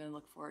pen. I'm gonna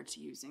look forward to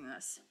using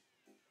this.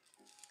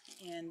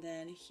 And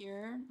then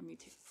here, let me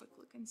take a quick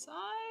look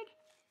inside.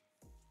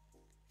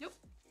 Nope.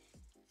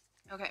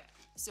 Okay,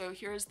 so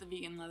here's the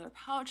vegan leather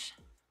pouch.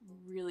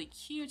 Really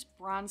cute,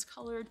 bronze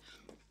colored,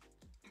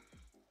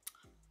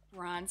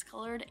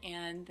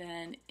 and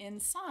then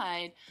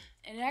inside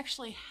it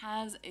actually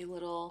has a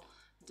little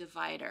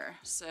divider,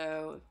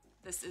 so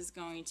this is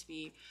going to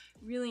be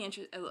really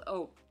interesting.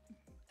 Oh,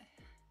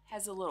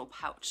 has a little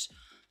pouch,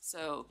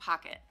 so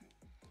pocket.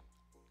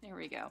 There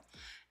we go.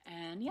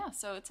 And yeah,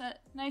 so it's a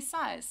nice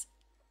size.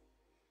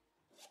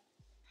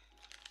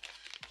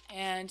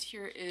 And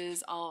here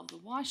is all of the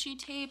washi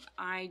tape.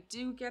 I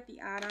do get the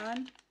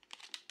add-on.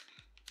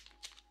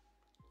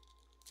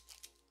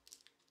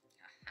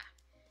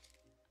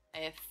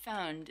 I have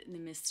found the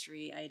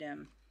mystery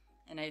item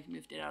and I've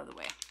moved it out of the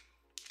way.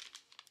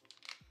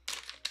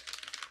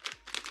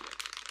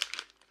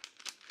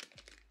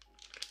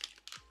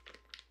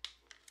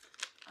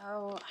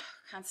 Oh,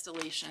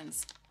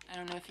 constellations. I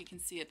don't know if you can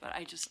see it, but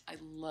I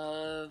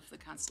love the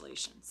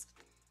constellations.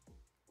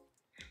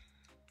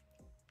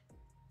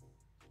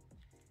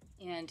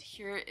 And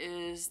here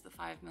is the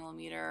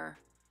 5mm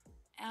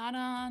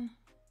add-on.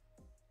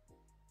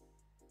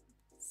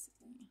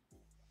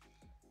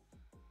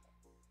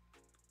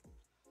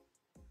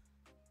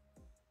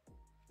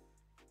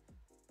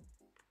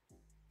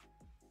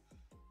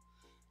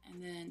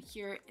 And then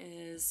here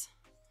is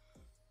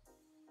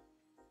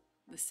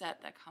the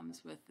set that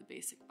comes with the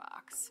basic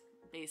box.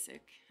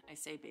 Basic, I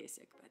say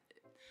basic, but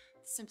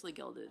Simply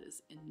Gilded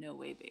is in no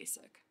way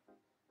basic.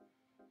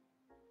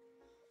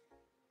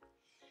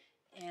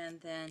 And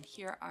then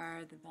here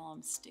are the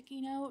vellum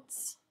sticky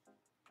notes.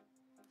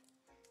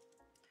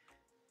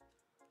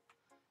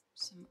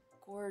 Some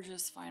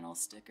gorgeous vinyl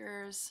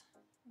stickers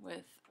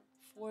with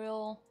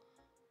foil.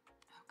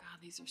 Oh God,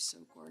 these are so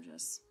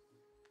gorgeous.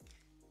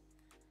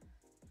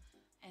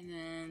 And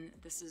then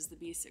this is the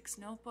B6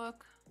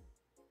 notebook.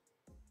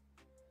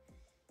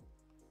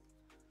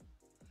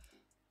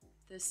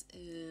 This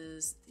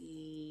is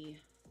the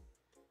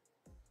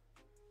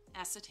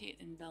acetate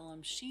and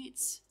vellum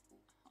sheets.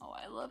 Oh,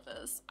 I love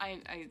this. I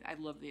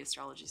love the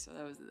astrology, so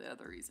that was the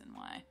other reason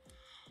why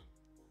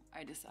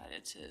I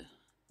decided to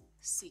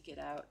seek it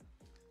out.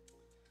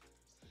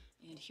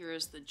 And here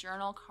is the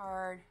journal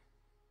card.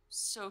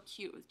 So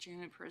cute with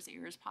Juniper's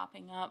ears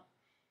popping up.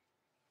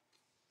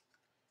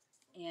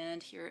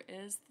 And here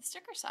is the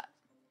sticker set.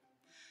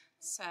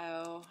 So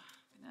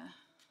I'm gonna,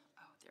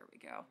 oh, there we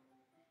go.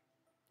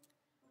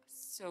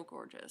 So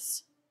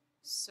gorgeous.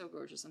 So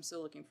gorgeous. I'm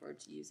so looking forward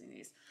to using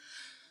these.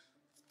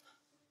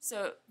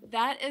 So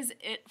that is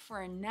it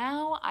for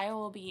now. I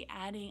will be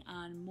adding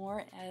on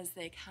more as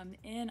they come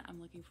in.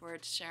 I'm looking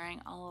forward to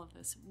sharing all of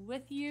this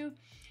with you,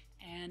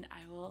 and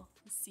I will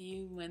see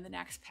you when the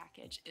next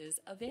package is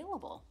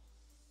available.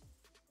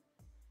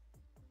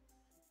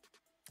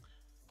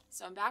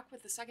 So I'm back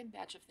with the second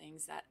batch of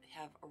things that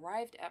have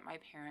arrived at my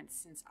parents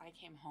since I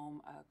came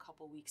home a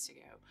couple weeks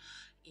ago.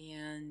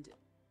 And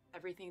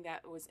everything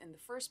that was in the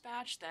first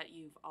batch that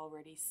you've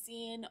already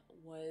seen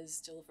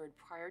was delivered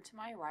prior to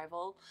my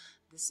arrival.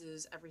 This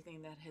is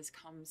everything that has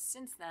come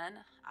since then,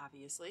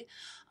 obviously.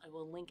 I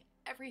will link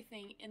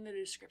everything in the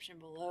description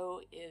below.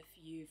 If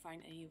you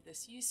find any of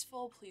this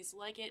useful, please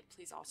like it.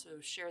 Please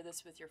also share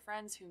this with your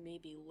friends who may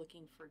be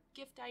looking for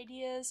gift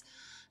ideas,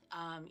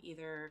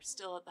 either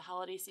still at the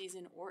holiday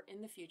season or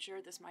in the future.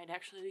 This might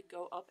actually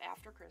go up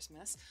after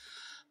Christmas.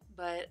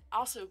 But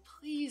also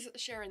please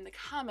share in the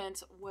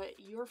comments what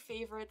your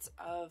favorites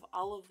of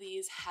all of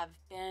these have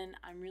been.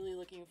 I'm really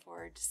looking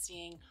forward to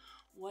seeing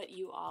what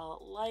you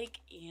all like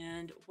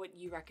and what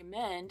you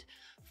recommend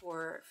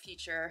for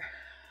future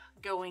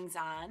goings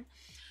on.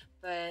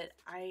 But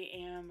I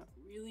am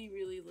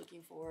really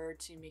looking forward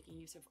to making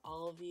use of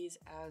all of these,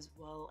 as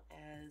well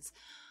as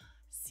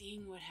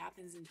seeing what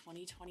happens in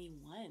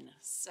 2021.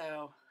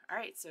 So, all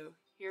right, so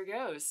here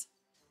goes.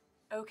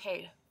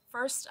 Okay,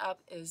 first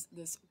up is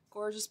this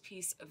gorgeous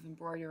piece of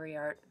embroidery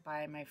art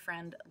by my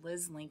friend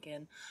Liz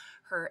Lincoln.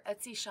 Her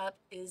Etsy shop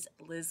is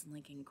Liz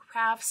Lincoln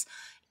Crafts,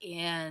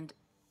 and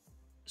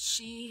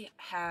she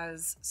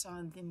has some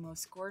of the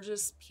most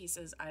gorgeous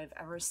pieces I've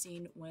ever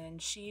seen. When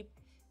she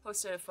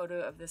posted a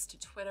photo of this to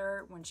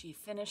Twitter when she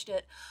finished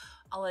it,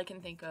 all I can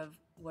think of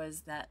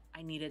was that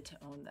I needed to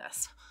own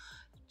this.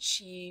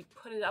 She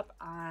put it up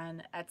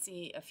on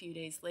Etsy a few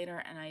days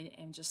later, and I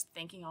am just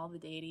thanking all the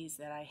deities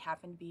that I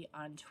happened to be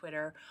on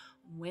Twitter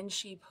when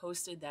she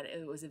posted that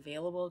it was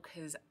available,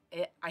 because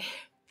I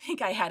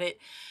think I had it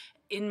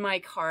in my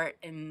cart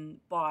and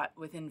bought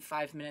within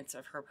 5 minutes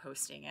of her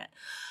posting it.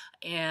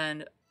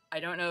 And I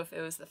don't know if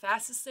it was the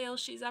fastest sale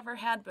she's ever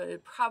had, but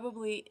it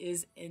probably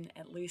is in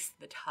at least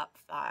the top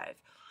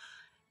 5.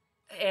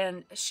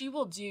 And she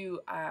will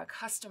do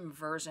custom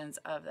versions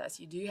of this.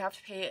 You do have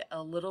to pay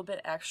a little bit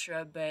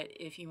extra, but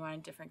if you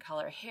want different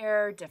color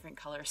hair, different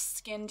color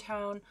skin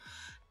tone,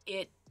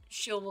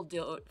 she will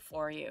do it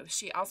for you.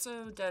 She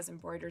also does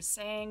embroidered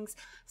sayings,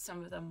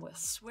 some of them with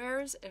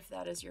swears. If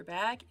that is your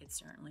bag, it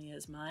certainly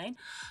is mine.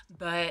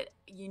 But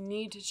you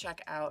need to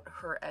check out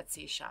her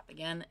Etsy shop.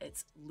 Again,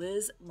 it's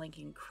Liz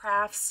Lincoln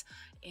Crafts.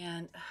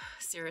 And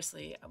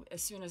seriously,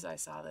 as soon as I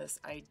saw this,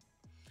 I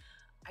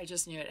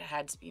just knew it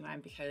had to be mine,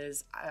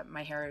 because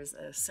my hair is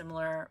a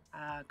similar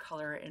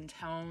color and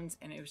tones,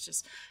 and it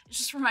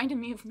just reminded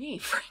me of me,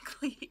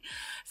 frankly.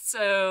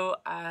 So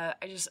I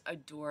just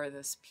adore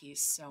this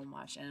piece so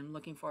much, and I'm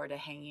looking forward to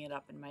hanging it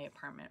up in my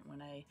apartment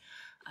when I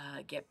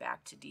get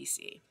back to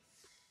DC.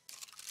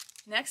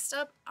 Next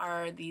up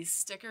are these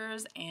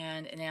stickers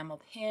and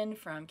enamel pin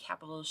from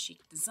Capital Chic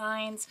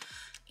Designs,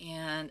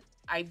 and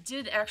I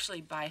did actually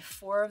buy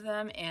 4 of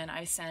them, and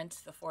I sent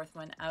the 4th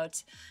one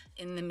out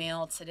in the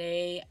mail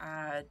today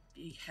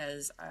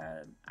because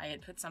I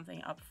had put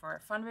something up for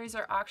a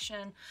fundraiser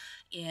auction,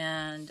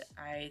 and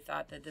I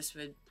thought that this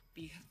would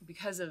be,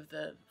 because of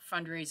the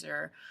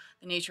fundraiser,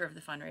 the nature of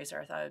the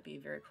fundraiser, I thought it would be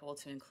very cool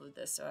to include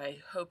this. So I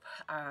hope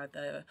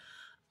the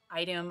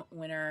item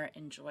winner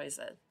enjoys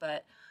it.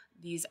 But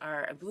these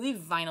are, I believe,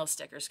 vinyl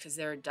stickers, because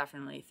they're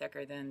definitely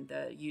thicker than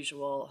the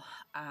usual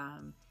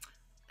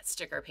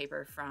sticker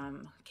paper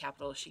from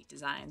Capital Chic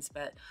Designs.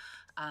 But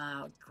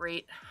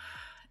great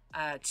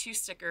 2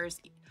 stickers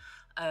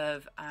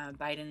of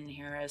Biden and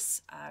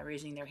Harris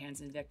raising their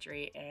hands in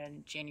victory,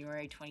 and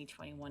January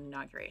 2021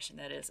 inauguration.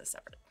 That is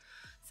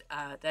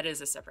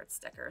a separate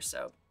sticker.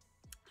 So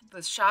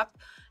the shop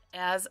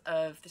As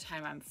of the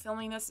time I'm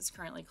filming this, it's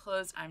currently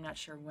closed. I'm not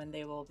sure when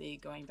they will be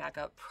going back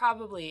up,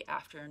 probably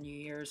after New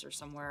Year's or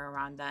somewhere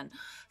around then.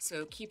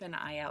 So keep an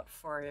eye out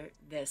for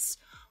this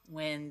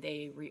when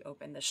they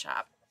reopen the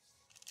shop.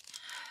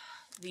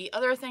 The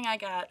other thing I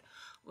got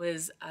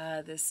was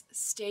this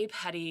Stay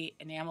Petty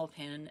enamel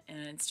pin, and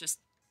it's just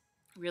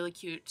really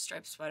cute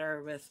striped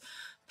sweater with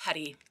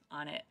Petty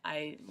on it.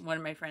 One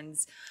of my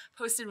friends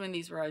posted when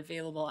these were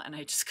available, and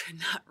I just could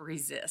not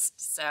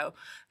resist. So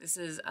this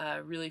is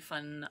a really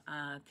fun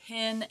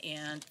pin,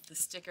 and the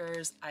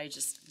stickers, I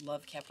just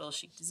love Capital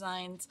Chic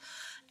Designs,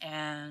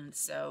 and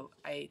so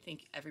I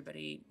think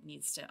everybody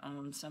needs to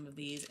own some of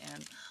these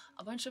and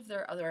a bunch of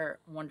their other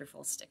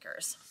wonderful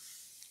stickers.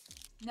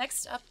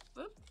 Next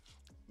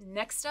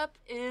up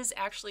is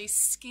actually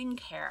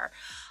skincare.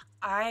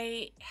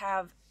 I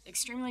have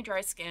extremely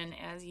dry skin,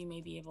 as you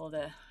may be able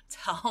to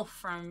tell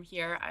from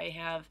here. I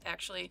have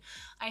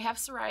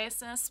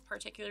psoriasis,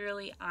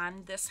 particularly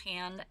on this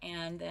hand,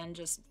 and then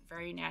just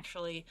very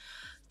naturally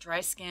dry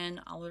skin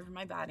all over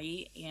my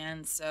body.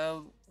 And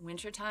so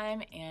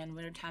wintertime in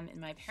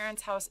my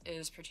parents' house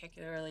is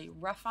particularly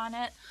rough on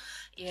it.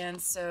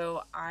 And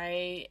so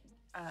I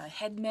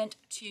had meant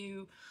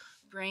to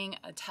bring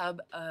a tub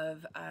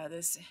of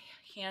this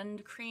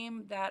hand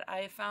cream that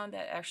I found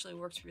that actually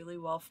works really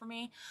well for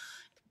me.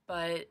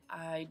 But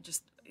I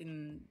just,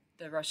 in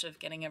the rush of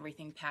getting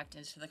everything packed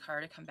into the car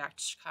to come back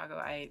to Chicago,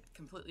 I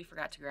completely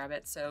forgot to grab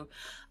it. So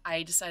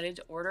I decided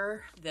to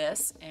order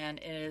this, and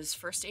it is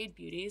First Aid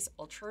Beauty's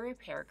Ultra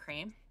Repair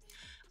Cream.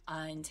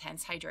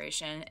 Intense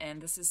hydration,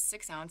 and this is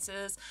 6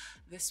 ounces.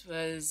 This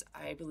was,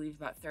 I believe,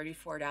 about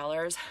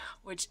 $34,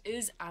 which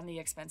is on the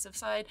expensive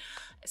side,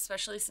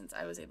 especially since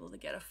I was able to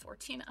get a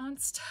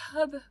 14-ounce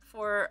tub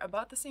for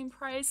about the same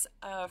price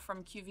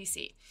from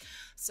QVC.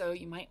 So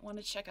you might want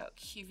to check out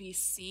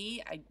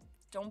QVC. I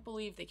don't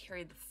believe they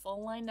carry the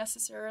full line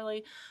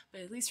necessarily,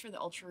 but at least for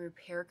the Ultra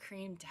Repair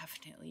Cream,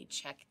 definitely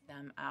check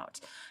them out.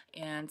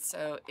 And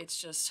so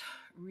it's just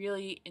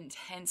really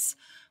intense,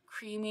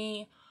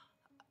 creamy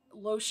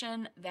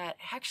lotion that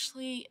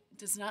actually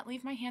does not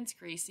leave my hands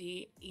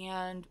greasy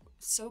and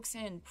soaks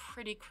in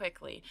pretty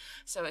quickly.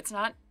 So it's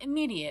not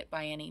immediate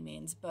by any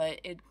means,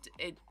 but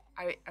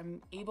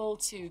I'm able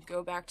to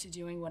go back to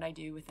doing what I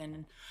do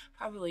within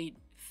probably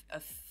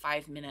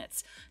 5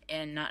 minutes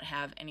and not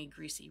have any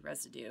greasy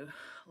residue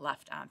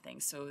left on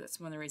things. So that's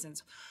one of the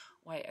reasons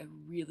why I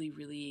really,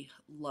 really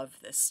love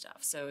this stuff.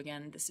 So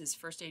again, this is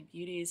First Aid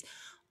Beauty's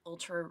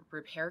Ultra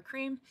Repair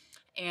Cream.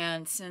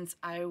 And since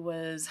I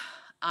was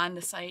on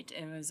the site,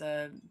 it was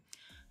a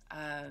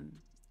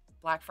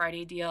Black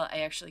Friday deal, I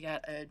actually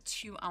got a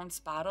 2-ounce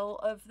bottle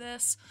of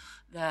this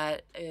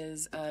that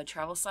is a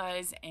travel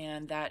size,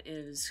 and that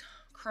is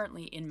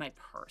currently in my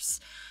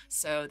purse.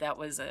 So that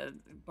was a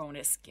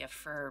bonus gift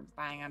for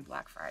buying on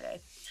Black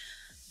Friday.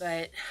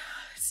 But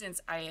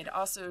since I had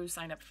also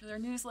signed up for their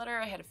newsletter,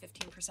 I had a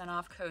 15%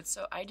 off code,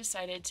 so I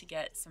decided to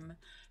get some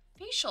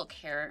facial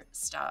care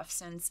stuff,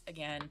 since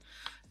again,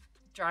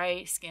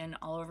 dry skin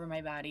all over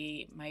my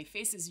body. My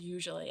face is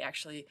usually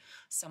actually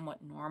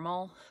somewhat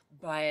normal,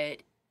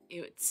 but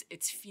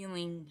it's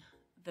feeling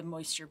the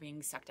moisture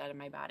being sucked out of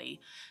my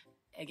body.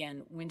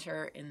 Again,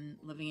 winter and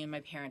living in my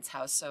parents'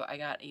 house, so I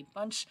got a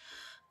bunch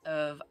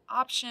of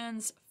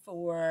options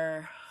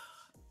for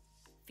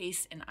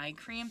face and eye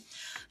cream.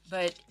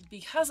 But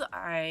because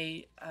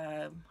I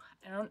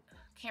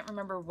can't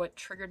remember what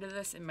triggered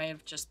this, it might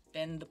have just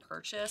been the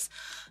purchase,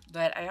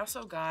 but I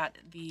also got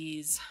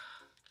these.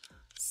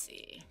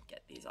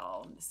 Get these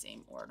all in the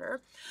same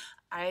order.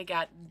 I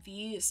got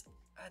these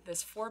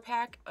this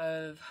 4-pack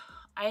of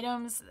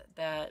items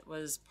that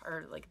was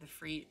part of like the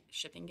free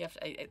shipping gift.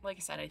 Like I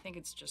said, I think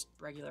it's just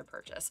regular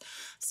purchase.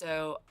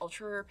 So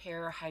Ultra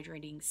Repair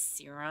Hydrating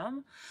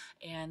Serum,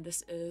 and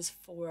this is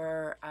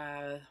for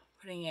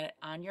putting it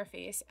on your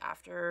face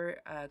after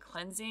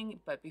cleansing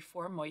but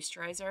before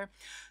moisturizer.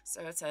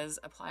 So it says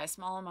apply a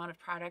small amount of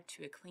product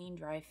to a clean,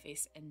 dry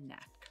face and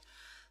neck.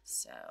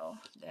 So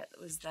that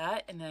was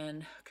that. And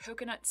then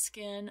Coconut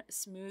Skin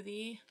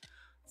Smoothie.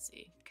 Let's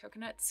see,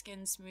 Coconut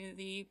Skin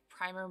Smoothie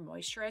Primer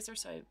Moisturizer.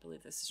 So I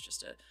believe this is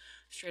just a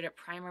straight up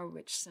primer,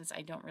 which since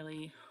I don't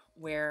really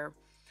wear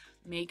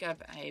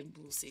makeup, I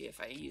will see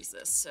if I use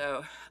this.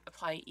 So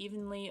apply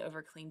evenly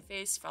over clean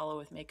face, follow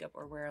with makeup,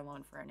 or wear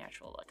alone for a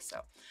natural look.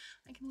 So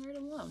I can wear it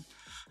alone.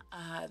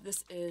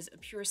 This is a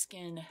Pure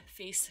Skin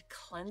Face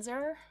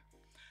Cleanser.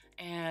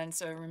 And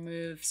so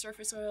remove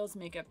surface oils,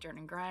 makeup, dirt,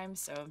 and grime.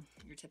 So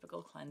your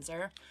typical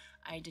cleanser.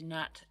 I did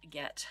not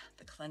get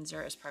the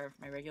cleanser as part of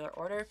my regular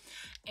order.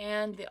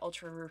 And the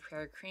Ultra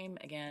Repair Cream,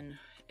 again,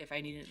 if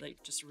I needed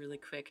like just really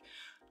quick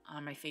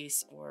on my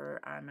face or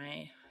on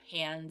my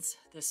hands,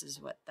 this is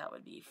what that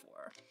would be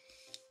for.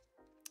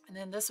 And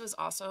then this was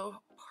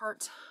also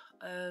part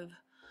of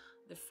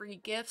the free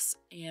gifts,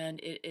 and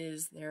it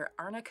is their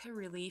Arnica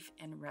Relief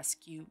and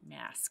Rescue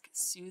Mask,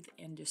 Soothe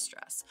and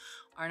Distress.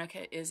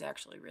 Arnica is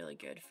actually really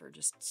good for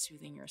just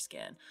soothing your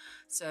skin.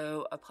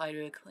 So apply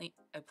to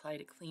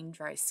clean,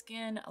 dry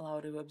skin, allow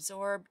it to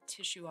absorb,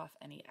 tissue off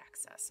any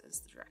excess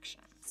is the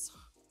directions.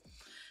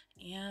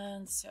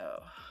 And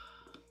so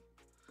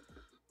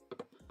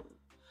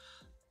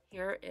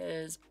here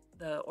is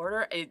the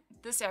order.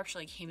 This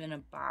actually came in a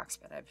box,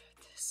 but I've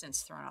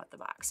since thrown out the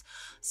box.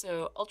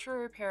 So Ultra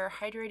Repair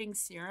Hydrating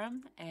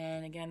Serum,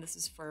 and again, this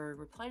is for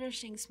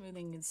replenishing,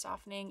 smoothing, and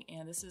softening,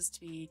 and this is to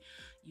be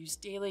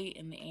used daily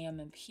in the AM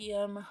and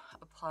PM.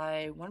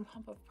 Apply 1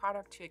 pump of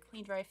product to a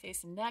clean, dry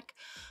face and neck.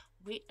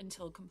 Wait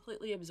until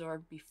completely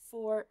absorbed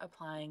before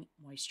applying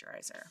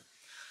moisturizer.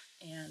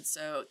 And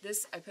so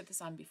I put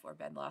this on before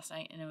bed last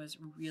night, and it was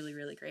really,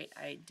 really great.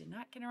 I did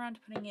not get around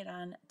to putting it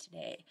on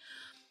today.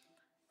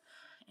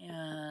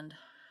 And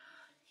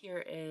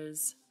here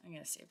is, I'm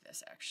going to save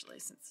this actually,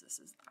 since this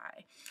is the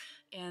eye.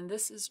 And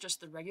this is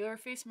just the regular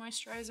face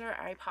moisturizer.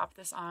 I popped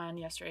this on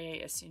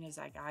yesterday as soon as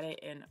I got it,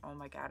 and oh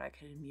my god, I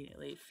could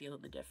immediately feel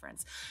the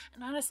difference.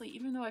 And honestly,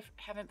 even though I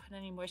haven't put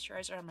any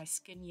moisturizer on my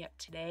skin yet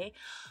today,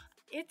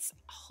 it's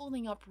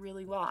holding up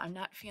really well. I'm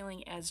not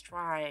feeling as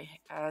dry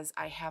as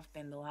I have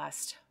been the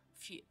last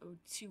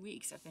 2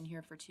 weeks. I've been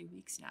here for 2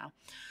 weeks now.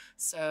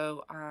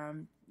 So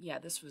yeah,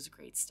 this was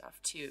great stuff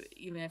too,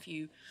 even if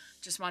you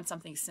just want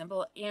something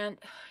simple. And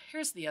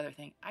here's the other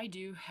thing. I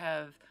do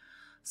have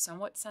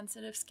somewhat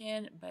sensitive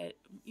skin, but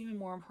even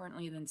more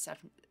importantly than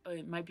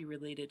it might be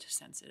related to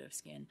sensitive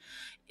skin,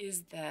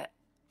 is that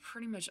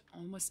pretty much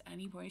almost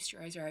any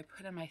moisturizer I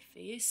put on my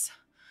face,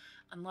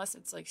 unless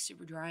it's like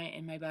super dry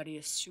and my body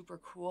is super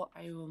cool,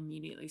 I will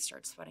immediately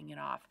start sweating it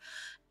off.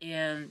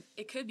 And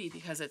it could be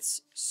because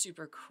it's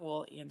super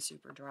cool and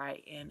super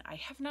dry, and I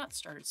have not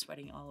started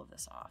sweating all of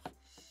this off.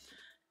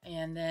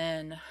 And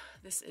then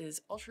this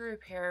is Ultra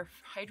Repair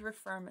Hydra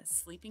Firm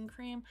Sleeping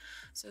Cream.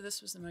 So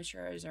this was the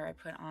moisturizer I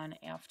put on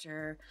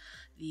after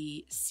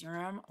the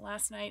serum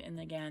last night. And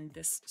again,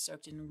 this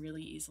soaked in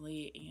really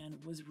easily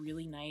and was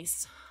really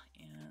nice.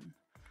 And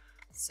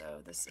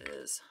so this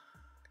is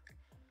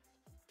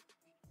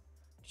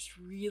just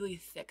really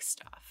thick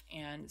stuff.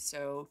 And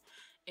so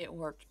it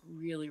worked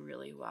really,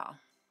 really well.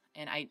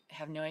 And I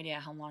have no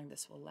idea how long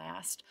this will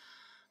last,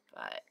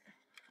 but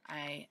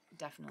I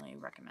definitely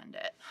recommend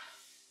it,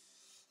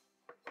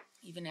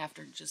 even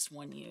after just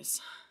one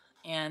use.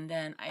 And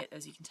then,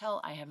 as you can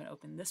tell, I haven't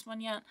opened this one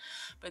yet,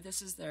 but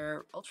this is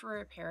their Ultra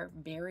Repair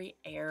Berry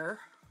Air.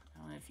 I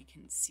don't know if you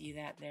can see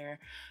that there.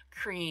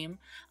 Cream.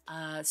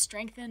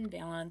 Strengthen,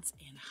 balance,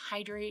 and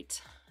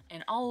hydrate.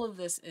 And all of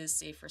this is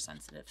safe for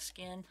sensitive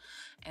skin.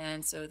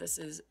 And so this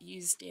is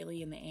used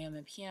daily in the AM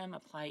and PM.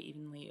 Apply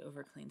evenly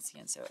over clean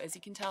skin. So as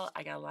you can tell,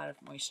 I got a lot of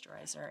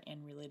moisturizer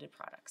and related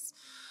products.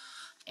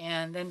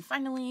 And then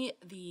finally,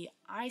 the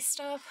eye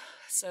stuff.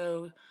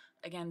 So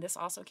again, this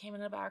also came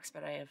in a box,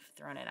 but I have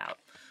thrown it out.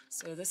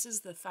 So this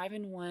is the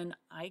 5-in-1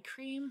 eye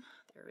cream.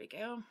 There we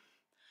go.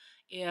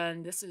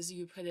 And this is,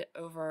 you put it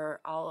over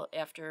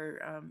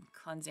after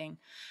cleansing,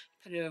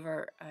 put it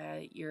over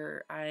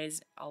your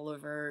eyes all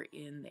over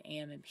in the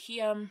AM and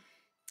PM.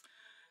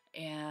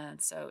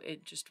 And so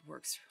it just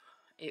works.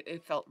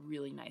 It felt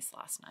really nice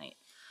last night.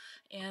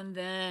 And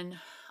then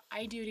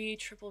Eye Duty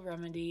Triple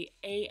Remedy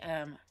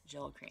AM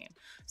Gel Cream.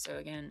 So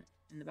again,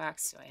 in the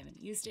box, so I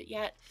haven't used it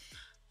yet.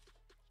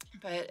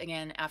 But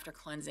again, after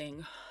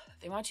cleansing,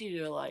 they want you to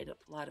do a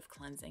lot of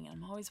cleansing.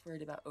 I'm always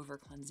worried about over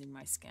cleansing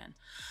my skin.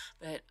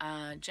 But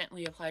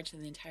gently apply to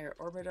the entire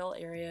orbital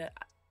area,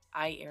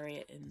 eye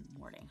area in the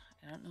morning.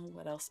 I don't know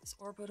what else is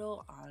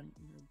orbital on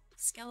your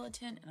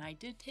skeleton, and I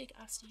did take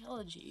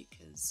osteology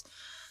because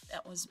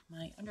that was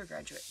my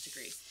undergraduate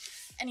degree.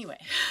 Anyway,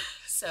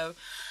 so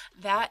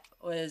that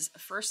was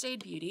First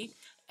Aid Beauty,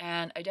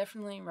 and I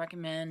definitely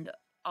recommend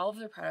all of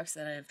the products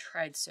that I have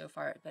tried so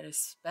far, but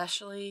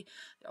especially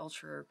the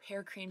Ultra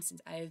Repair Cream,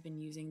 since I have been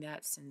using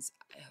that since,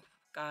 oh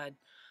God,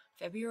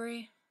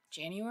 February,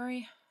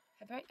 January.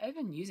 I've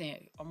been using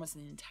it almost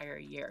an entire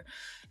year,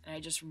 and I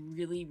just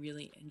really,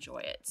 really enjoy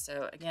it.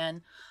 So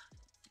again,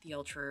 the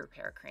Ultra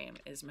Repair Cream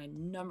is my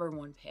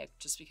 #1 pick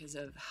just because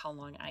of how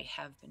long I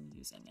have been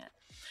using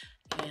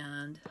it.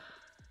 And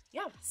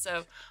yeah,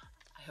 so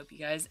I hope you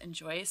guys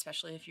enjoy,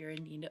 especially if you're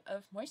in need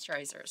of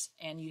moisturizers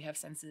and you have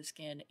sensitive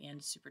skin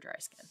and super dry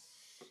skin.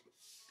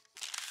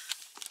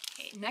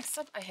 Okay, next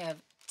up, I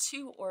have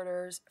 2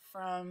 orders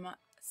from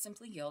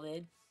Simply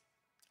Gilded.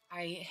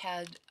 I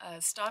had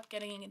stopped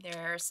getting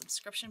their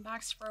subscription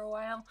box for a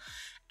while,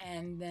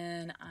 and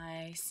then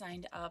I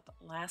signed up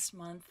last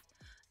month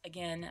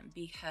again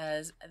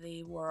because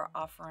they were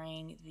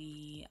offering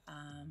the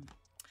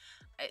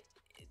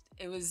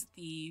it was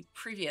the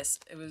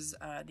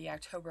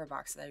October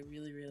box that I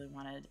really, really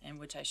wanted, and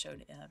which I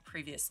showed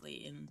previously,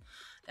 in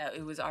that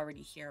it was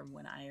already here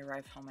when I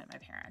arrived home at my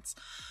parents'.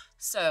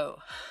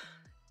 So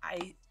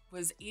I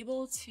was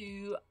able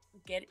to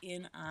get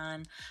in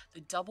on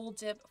the double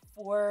dip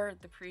for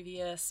the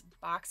previous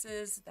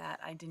boxes that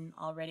I didn't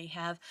already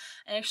have.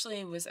 I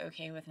actually was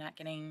okay with not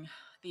getting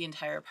the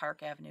entire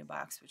Park Avenue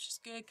box, which is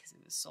good because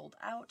it was sold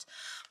out.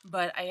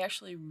 But I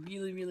actually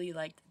really, really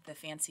liked the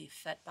Fancy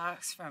Fete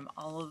box from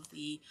all of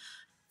the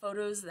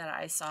photos that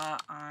I saw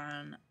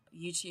on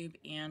YouTube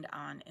and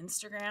on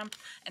Instagram.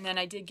 And then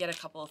I did get a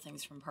couple of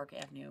things from Park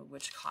Avenue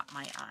which caught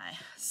my eye.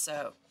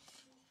 So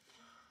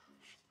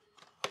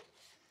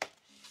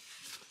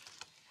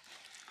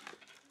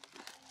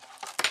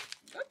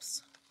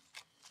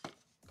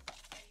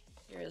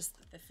here's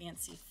the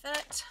Fancy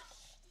Fet.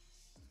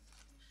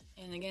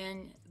 And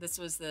again, this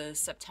was the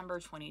September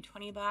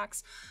 2020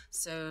 box.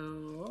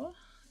 So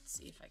let's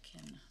see if I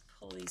can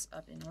pull these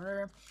up in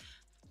order.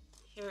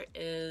 Here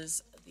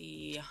is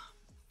the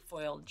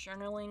foiled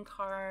journaling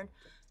card.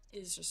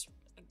 It is just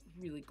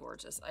really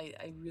gorgeous.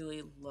 I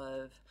really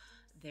love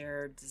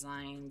their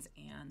designs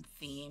and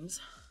themes.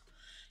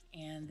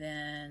 And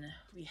then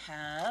we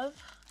have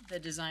the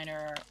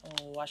designer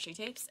washi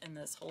tapes in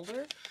this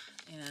holder,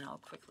 and I'll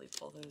quickly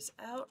pull those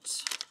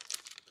out.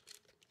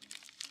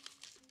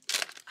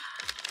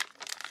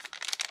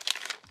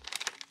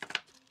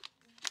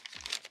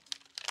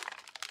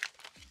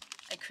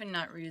 I could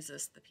not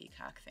resist the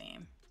peacock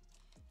theme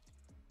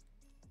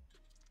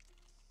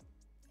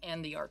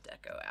and the Art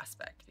Deco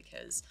aspect,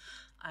 because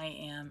I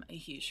am a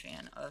huge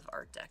fan of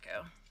Art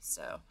Deco.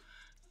 So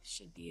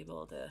should be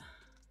able to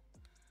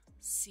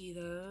see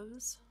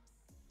those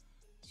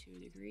to a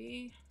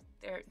degree.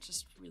 They're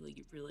just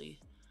really, really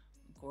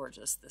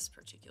gorgeous, this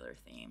particular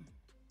theme.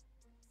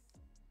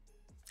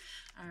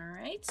 All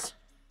right.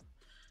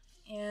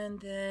 And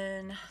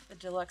then the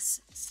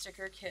deluxe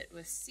sticker kit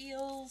with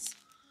seals.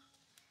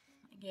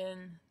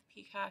 Again,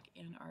 peacock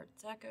and Art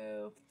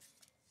Deco.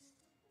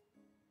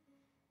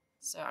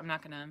 So I'm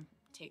not going to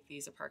take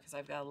these apart because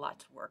I've got a lot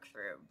to work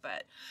through.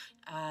 But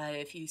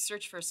if you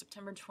search for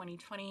September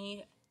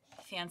 2020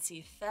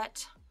 Fancy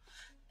Fet,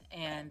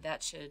 and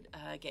that should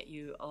get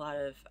you a lot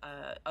of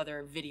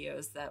other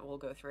videos that we'll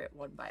go through it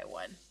one by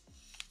one.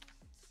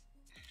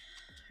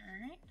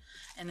 All right,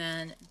 and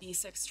then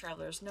B6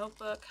 Traveler's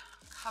Notebook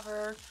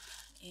cover,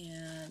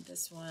 and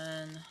this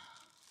one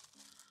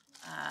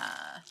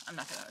I'm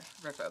not going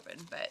to rip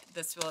open, but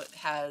this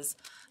has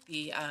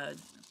the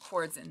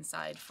cords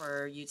inside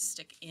for you to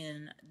stick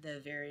in the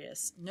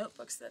various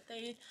notebooks that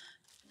they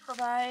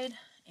provide.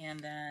 And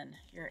then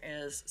here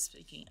is,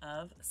 speaking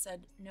of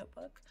said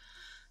notebook,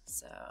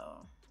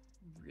 so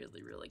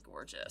really, really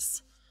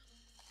gorgeous.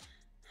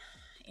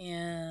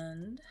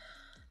 And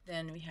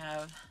then we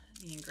have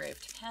the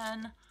engraved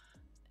pen.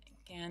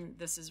 Again,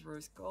 this is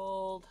rose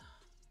gold.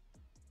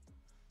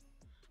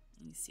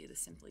 You see the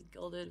Simply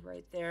Gilded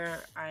right there.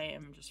 I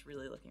am just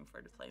really looking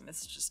forward to playing.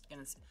 This is just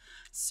gonna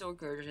so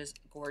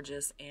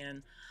gorgeous,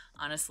 and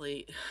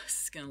honestly,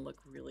 this is gonna look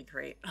really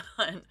great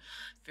on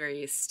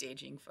various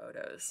staging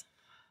photos.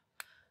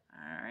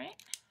 All right,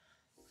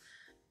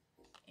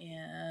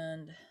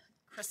 and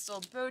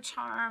crystal bow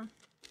charm.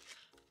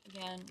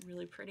 Again,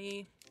 really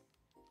pretty.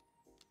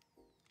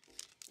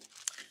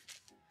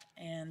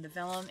 And the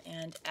vellum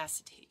and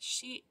acetate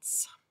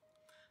sheets.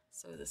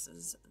 So this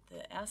is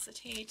the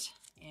acetate,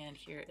 and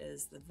here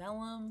is the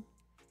vellum.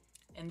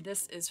 And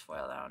this is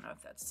foiled. I don't know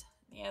if that's,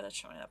 yeah, that's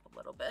showing up a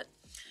little bit.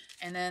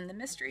 And then the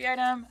mystery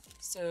item.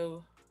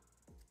 So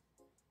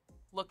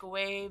look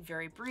away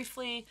very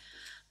briefly,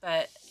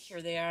 but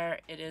here they are.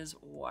 It is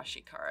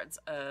washi cards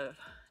of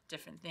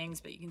different things,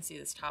 but you can see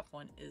this top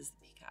one is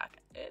the peacock.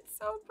 It's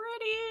so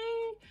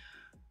pretty.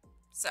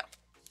 So,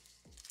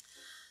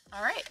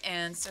 all right,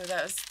 and so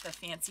that was the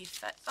Fancy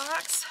Fet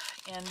box.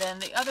 And then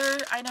the other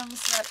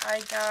items that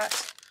I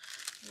got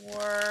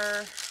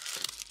were,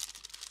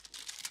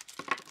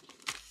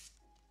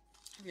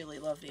 I really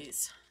love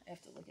these. I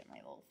have to look at my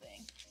little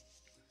thing.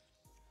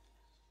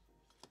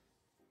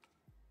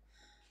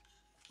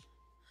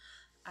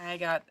 I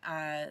got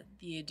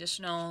the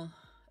additional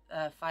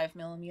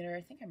 5mm.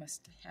 I think I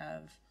must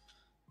have,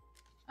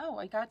 oh,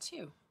 I got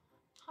two.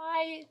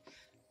 I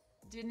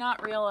did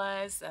not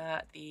realize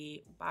that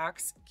the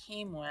box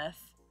came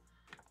with,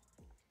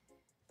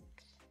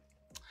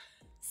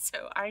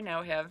 so I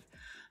now have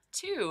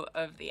two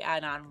of the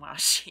add-on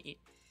washi.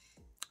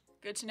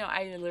 Good to know.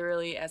 I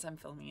literally, as I'm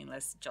filming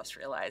this, just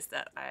realized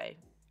that I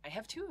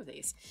have two of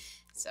these.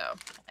 So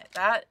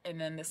that,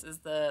 and then this is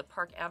the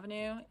Park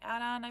Avenue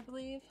add-on, I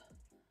believe.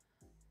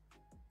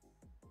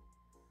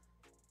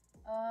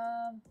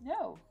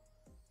 No.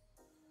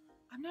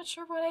 I'm not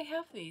sure why I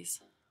have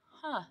these.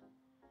 Huh.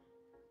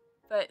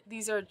 But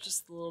these are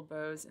just the little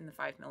bows in the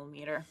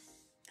 5mm.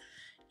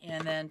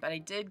 And then, but I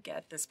did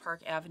get this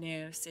Park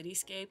Avenue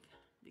cityscape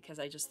because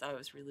I just thought it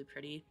was really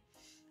pretty.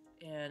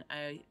 And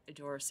I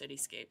adore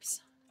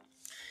cityscapes.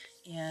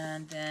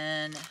 And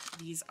then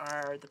these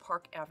are the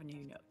Park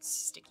Avenue notes,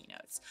 sticky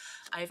notes.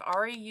 I've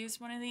already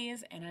used one of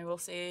these, and I will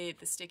say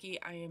the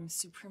sticky, I am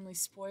supremely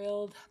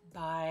spoiled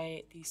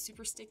by the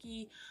super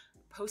sticky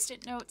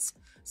Post-it notes.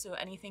 So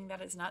anything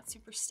that is not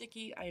super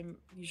sticky, I'm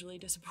usually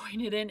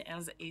disappointed in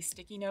as a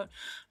sticky note,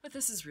 but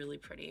this is really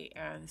pretty.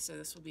 And so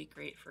this will be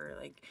great for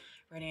like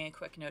writing a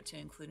quick note to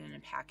include in a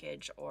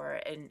package,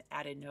 or an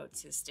added note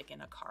to stick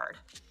in a card.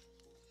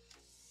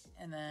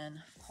 And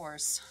then, of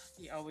course,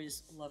 the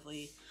always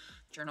lovely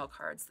journal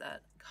cards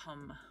that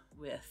come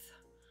with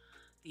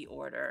the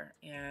order.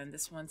 And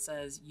this one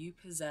says, "You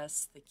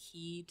possess the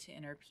key to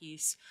inner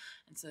peace."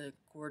 It's a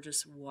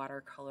gorgeous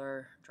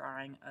watercolor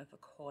drawing of a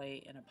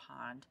koi in a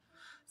pond.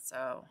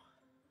 So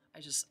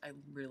I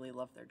really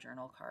love their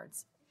journal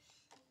cards.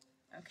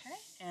 Okay,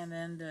 and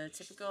then the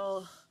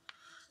typical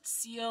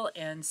seal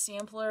and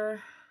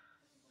sampler.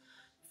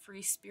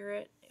 free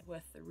spirit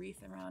with the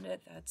wreath around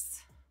it.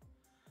 That's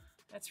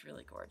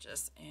really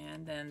gorgeous.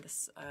 And then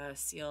this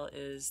seal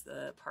is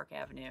the Park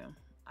Avenue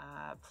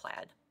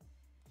plaid.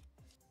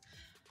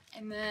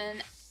 And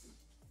then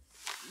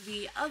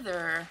the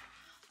other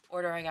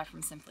order I got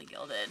from Simply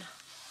Gilded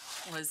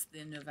was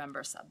the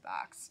November sub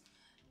box.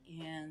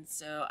 And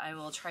so I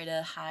will try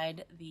to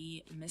hide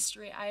the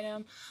mystery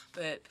item,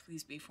 but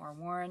please be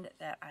forewarned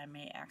that I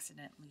may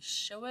accidentally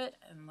show it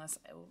unless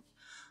I will.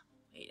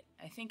 Wait,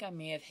 I think I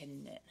may have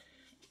hidden it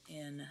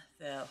in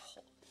the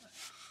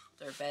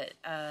holder,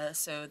 but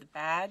so the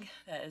bag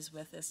that is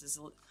with this is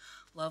a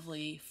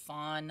lovely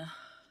fawn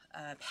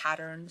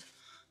patterned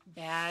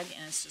bag,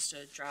 and it's just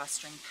a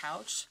drawstring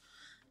pouch,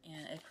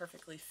 and it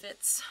perfectly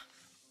fits.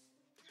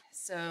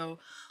 So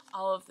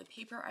all of the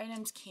paper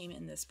items came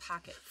in this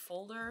pocket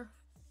folder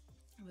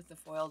with the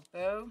foiled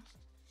bow.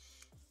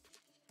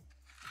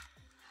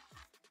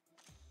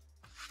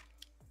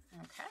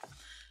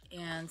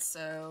 Okay, and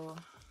so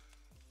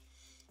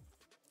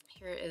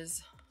here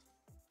is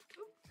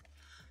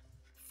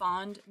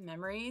fond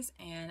memories,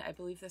 and I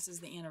believe this is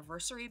the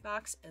anniversary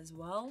box as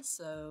well.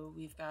 So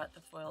we've got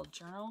the foiled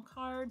journal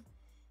card.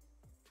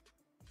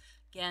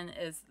 Again,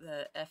 is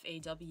the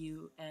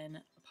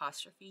FAWN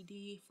apostrophe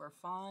D for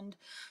fond,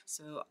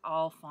 so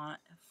all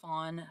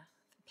fawn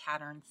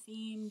pattern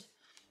themed.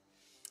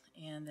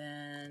 And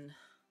then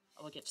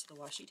we'll get to the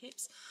washi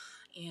tapes.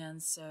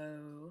 And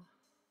so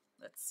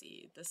let's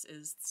see, this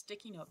is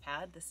sticky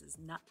notepad. This is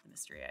not the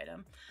mystery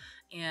item,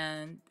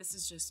 and this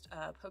is just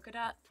a polka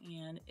dot,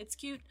 and it's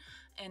cute.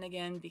 And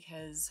again,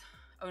 because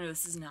oh no,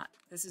 this is not,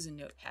 this is a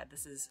notepad. It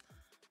says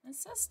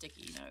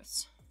sticky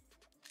notes.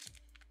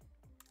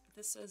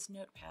 This says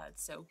notepad,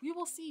 so we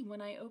will see when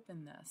I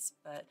open this.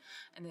 But,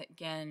 and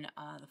again,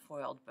 the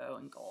foiled bow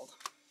in gold.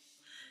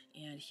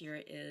 And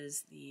here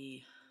is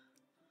the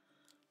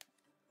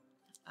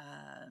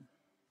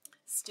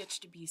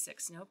stitched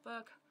B6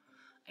 notebook.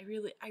 I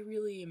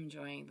really am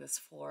enjoying this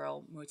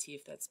floral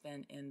motif that's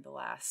been in the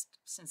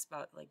since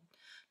about like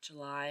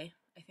July.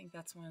 I think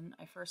that's when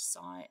I first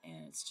saw it,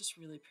 and it's just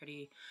really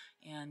pretty.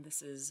 And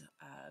this is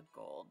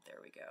gold. There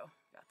we go.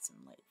 Got some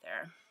light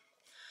there.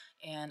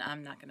 And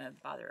I'm not going to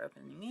bother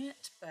opening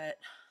it, but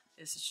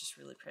this is just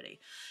really pretty.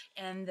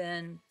 And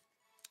then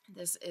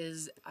this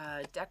is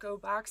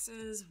deco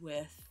boxes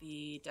with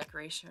the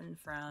decoration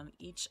from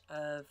each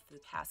of the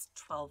past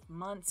 12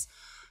 months.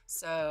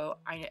 So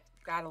I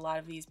got a lot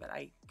of these, but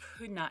I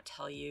could not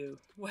tell you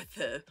what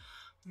the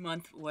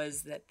month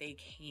was that they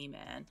came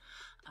in.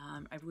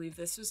 I believe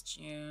this was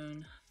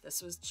June,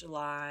 this was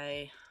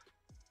July.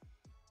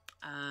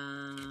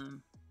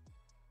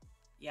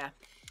 Yeah,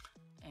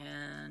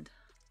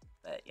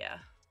 but yeah,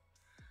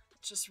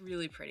 it's just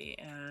really pretty,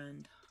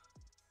 and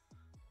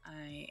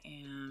I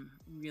am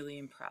really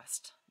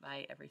impressed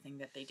by everything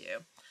that they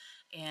do.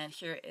 And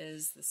here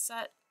is the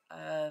set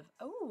of,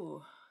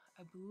 oh,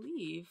 I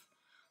believe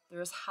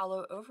there's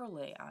hollow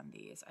overlay on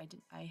these.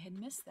 I had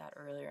missed that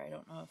earlier. I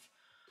don't know if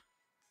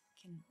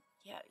you can,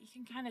 yeah,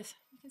 you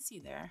can see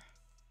there.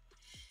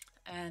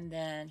 And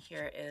then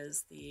here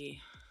is the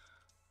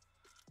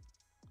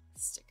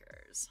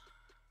stickers.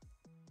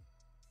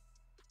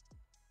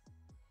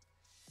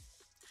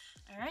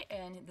 All right,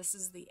 and this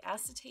is the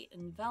acetate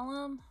and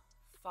vellum,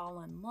 Fall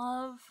in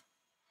Love,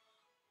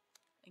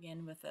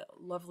 again with a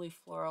lovely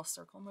floral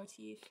circle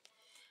motif,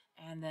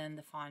 and then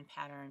the fawn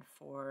pattern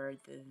for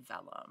the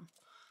vellum.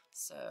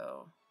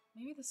 So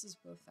maybe this is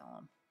both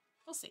vellum,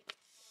 we'll see.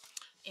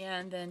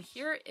 And then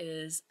here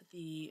is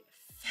the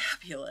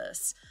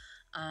fabulous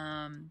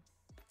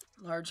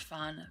large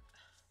fawn.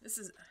 This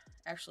is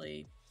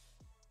actually,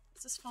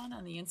 is this fawn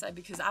on the inside?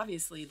 Because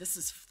obviously this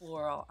is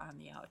floral on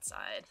the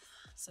outside.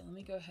 So let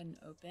me go ahead and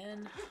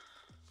open.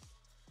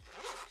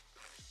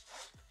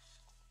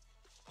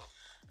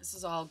 This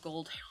is all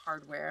gold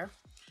hardware.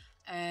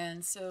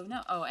 And so,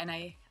 no, oh, and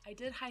I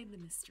did hide the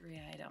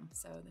mystery item.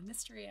 So the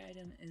mystery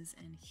item is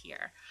in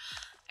here.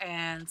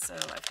 And so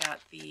I've got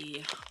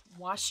the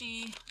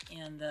washi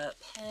and the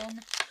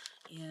pen.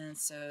 And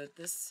so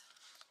this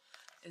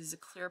is a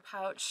clear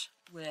pouch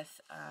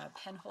with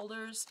pen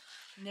holders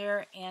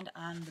there and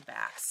on the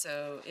back.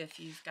 So if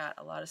you've got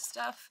a lot of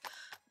stuff,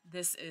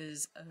 this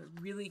is a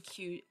really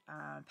cute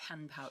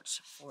pen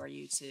pouch for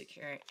you to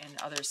carry, and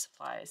other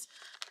supplies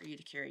for you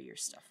to carry your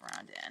stuff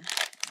around in.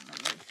 And let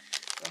me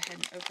go ahead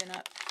and open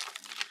up.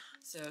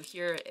 So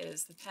here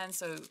is the pen.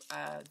 So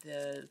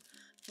the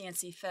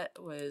Fancy Fet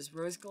was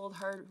rose gold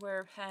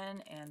hardware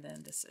pen, and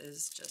then this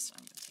is just,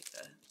 I'm going to take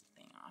the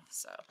thing off.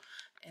 So,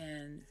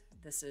 and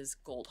this is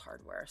gold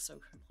hardware, so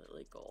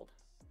completely gold,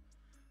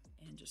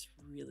 and just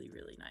really,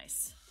 really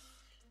nice.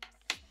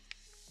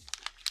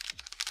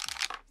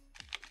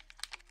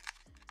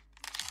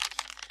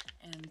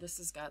 And this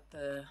has got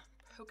the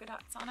polka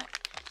dots on it.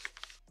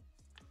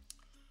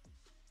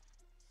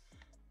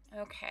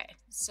 Okay,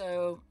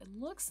 so it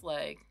looks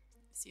like,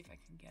 let's see if I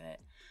can get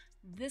it.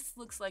 This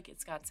looks like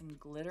it's got some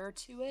glitter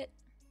to it.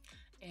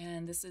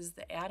 And this is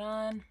the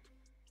add-on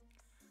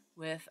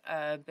with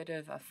a bit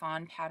of a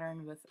fawn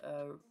pattern with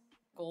a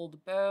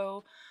gold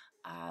bow,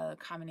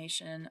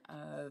 combination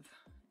of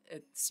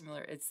it's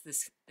similar. It's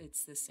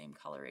the same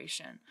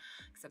coloration,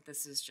 except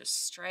this is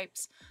just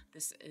stripes.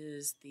 This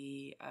is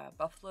the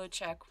buffalo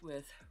check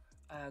with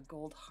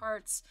gold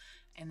hearts,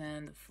 and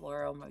then the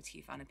floral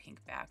motif on a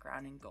pink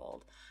background in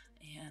gold.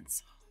 And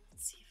so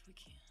let's see if we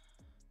can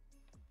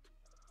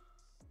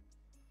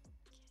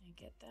I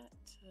get that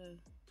to.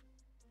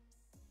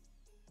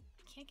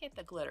 I can't get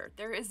the glitter.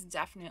 There is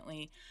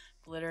definitely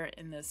glitter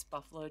in this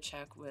buffalo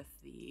check with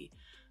the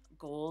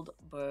gold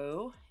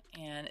bow,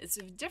 and it's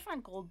a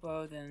different gold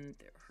bow than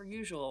her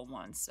usual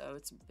one, so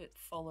it's a bit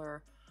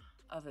fuller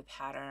of a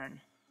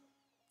pattern.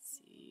 Let's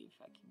see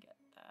if I can get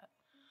that.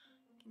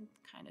 I can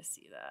kind of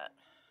see that.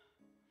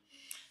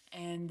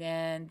 And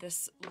then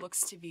this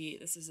looks to be,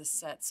 this is a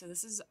set, so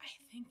this is, I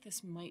think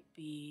this might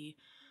be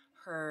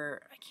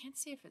her, I can't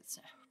see if it's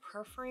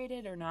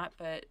perforated or not,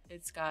 but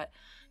it's got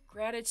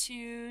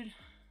gratitude.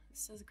 This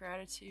says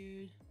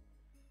gratitude,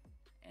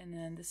 and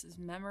then this is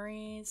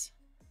memories.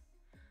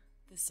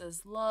 This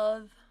says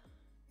love.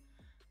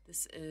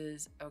 This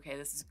is, okay,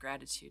 this is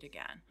gratitude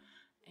again.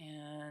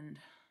 And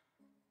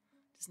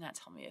it does not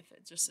tell me if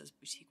it just says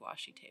boutique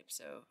washi tape,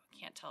 so I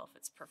can't tell if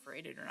it's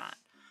perforated or not.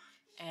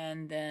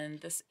 And then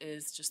this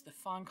is just the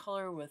fawn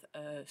color with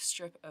a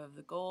strip of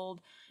the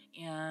gold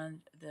and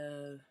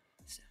the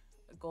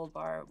gold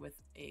bar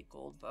with a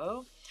gold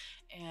bow.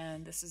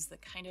 And this is the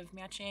kind of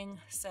matching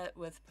set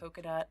with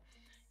polka dot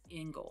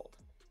in gold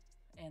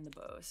and the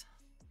bows.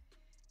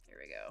 There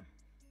we go.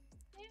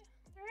 Yeah,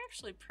 they're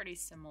actually pretty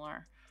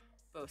similar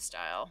bow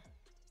style.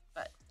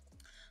 But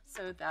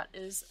so that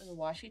is the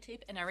washi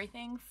tape and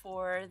everything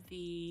for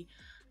the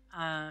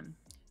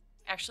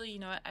actually, you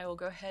know what, I will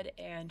go ahead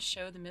and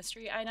show the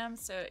mystery item.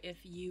 So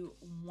if you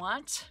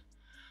want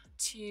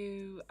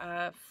to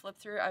flip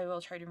through, I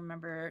will try to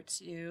remember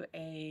to do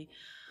a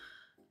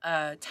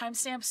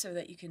timestamp so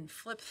that you can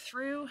flip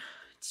through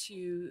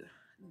to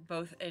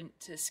both and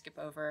to skip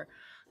over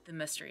the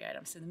mystery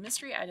item. So the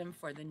mystery item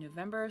for the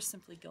November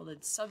Simply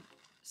Gilded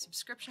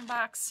subscription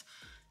box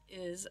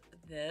is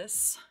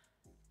this.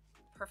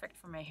 Perfect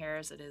for my hair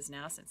as it is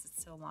now, since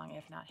it's so long I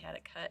have not had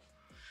it cut.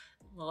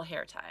 Little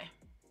hair tie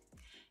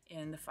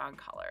in the fawn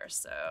color.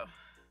 So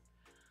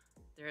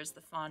there's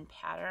the fawn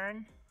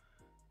pattern,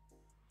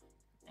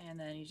 and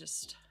then you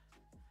just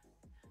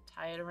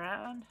tie it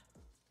around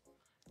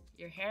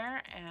your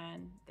hair,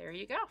 and there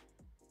you go.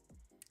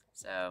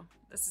 So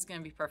this is going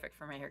to be perfect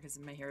for my hair because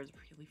my hair is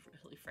really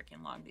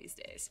freaking long these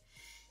days.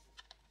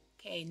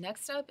 Okay,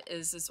 next up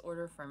is this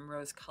order from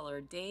Rose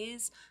Colored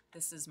Days.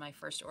 This is my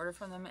first order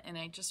from them, and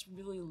I just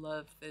really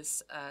love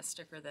this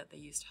sticker that they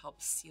used to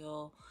help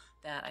seal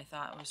that. I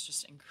thought was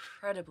just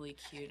incredibly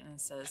cute, and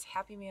it says,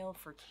 "Happy Mail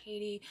for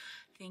Katie.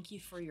 Thank you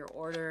for your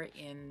order,"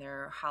 in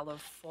their hollow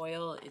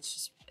foil.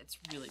 It's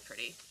really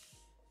pretty.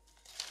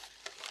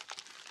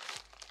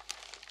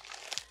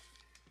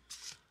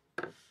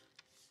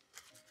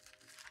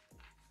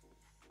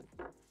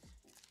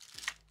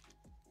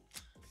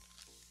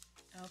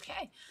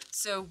 Okay,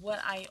 so what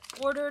I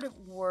ordered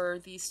were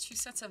these 2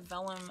 sets of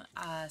vellum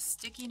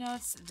sticky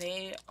notes.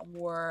 They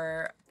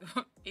were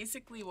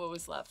basically what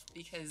was left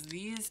because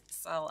these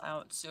sell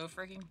out so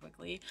freaking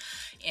quickly.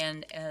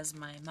 And as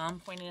my mom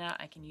pointed out,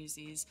 I can use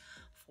these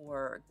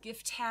for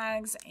gift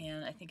tags,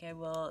 and I think I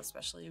will,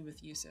 especially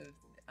with use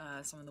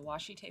of some of the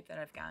washi tape that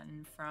I've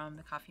gotten from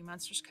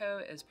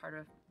TheCoffeeMonsterzCO as part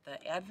of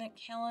the Advent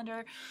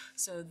calendar.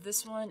 So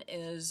this one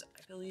is,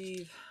 I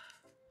believe,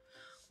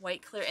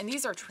 white clear, and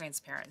these are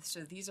transparent,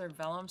 so these are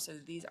vellum, so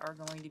these are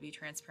going to be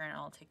transparent.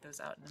 I'll take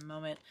those out in a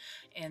moment.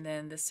 And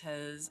then this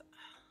has,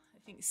 I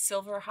think,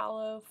 silver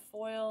hollow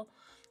foil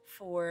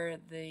for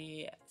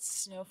the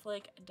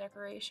snowflake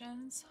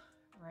decorations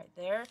right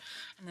there.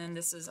 And then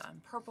this is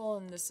purple,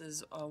 and this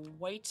is a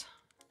white,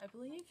 I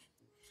believe,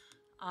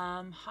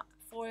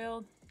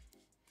 foil,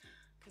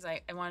 because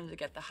I wanted to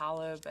get the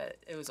hollow, but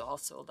it was all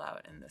sold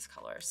out in this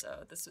color.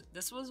 So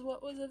this was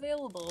what was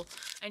available.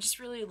 I just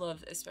really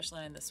love,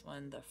 especially on this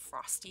one, the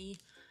frosty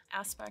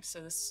aspect. So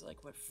this is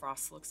like what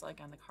frost looks like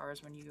on the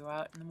cars when you go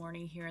out in the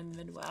morning here in the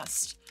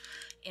Midwest.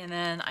 And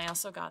then I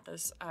also got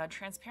this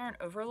transparent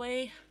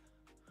overlay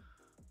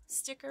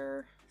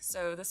sticker.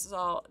 So this is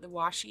all the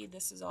washi.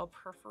 This is all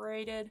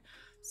perforated.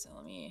 So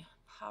let me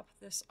pop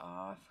this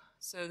off.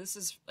 So this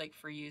is like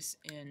for use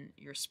in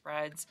your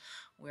spreads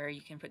where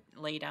you can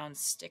lay down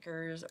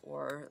stickers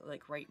or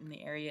like right in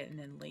the area and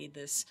then lay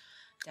this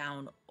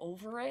down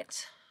over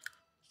it.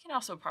 You can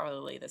also probably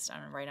lay this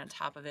down right on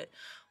top of it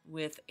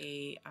with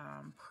a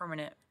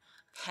permanent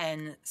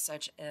pen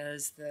such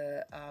as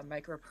the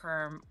Micro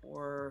Perm,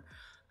 or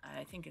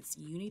I think it's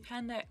Uni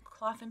Pen that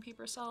Cloth and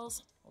Paper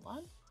sells. Hold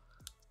on.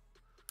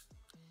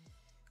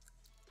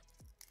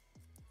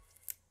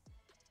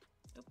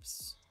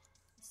 Oops.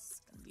 This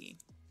is going to be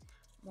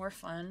more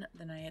fun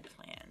than I had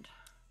planned.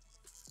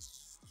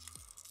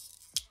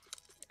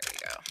 There we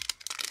go.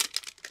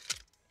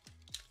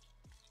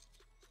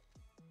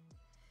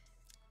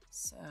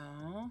 So,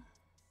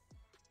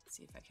 let's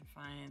see if I can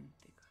find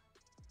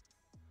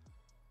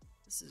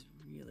This is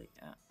really,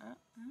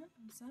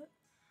 is that?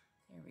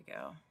 There we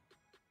go.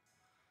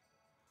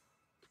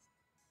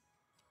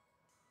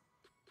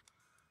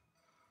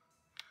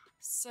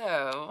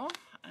 So,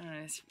 I don't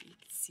know if you can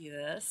see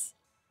this.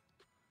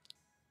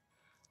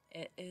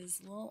 It is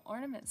little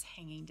ornaments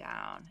hanging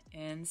down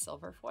in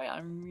silver foil.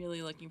 I'm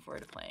really looking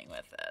forward to playing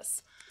with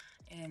this.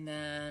 And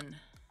then,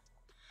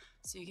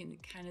 so you can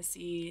kind of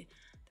see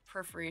the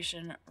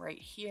perforation right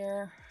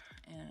here.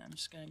 And I'm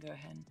just gonna go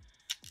ahead and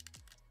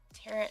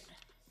tear it.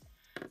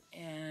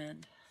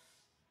 And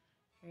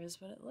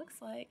here's what it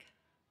looks like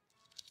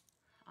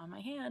on my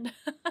hand.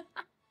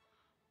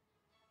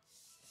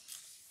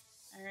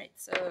 All right,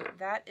 so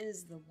that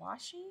is the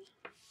washi.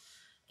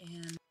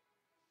 And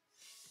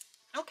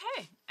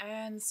okay,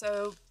 and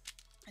so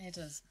I had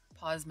to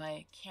pause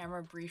my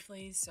camera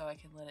briefly so I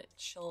could let it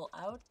chill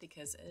out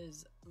because it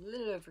is a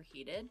little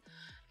overheated.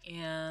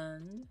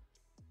 And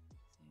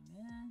zoom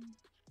in.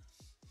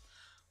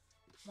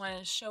 Want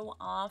to show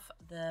off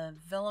the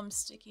vellum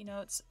sticky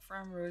notes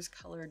from Rose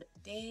Colored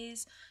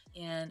Days,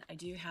 and I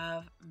do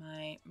have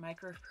my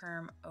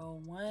Microperm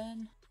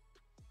 01.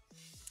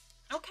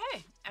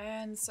 Okay,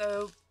 and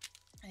so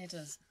I had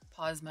to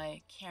pause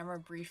my camera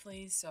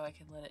briefly so I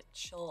could let it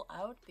chill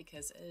out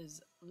because it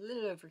is a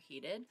little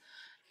overheated.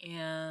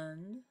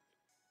 And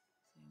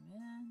zoom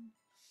in.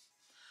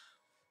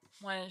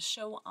 Want to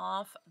show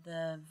off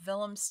the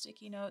vellum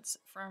sticky notes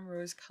from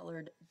Rose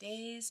Colored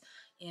Days,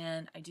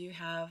 and I do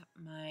have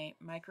my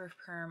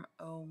Microperm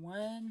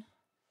 01.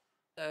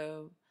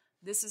 So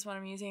this is what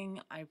I'm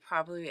using. I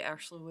probably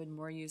actually would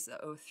more use the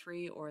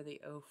 03 or the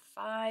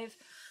 05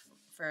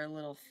 for a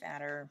little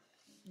fatter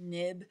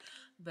nib,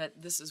 but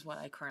this is what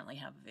I currently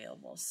have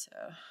available. So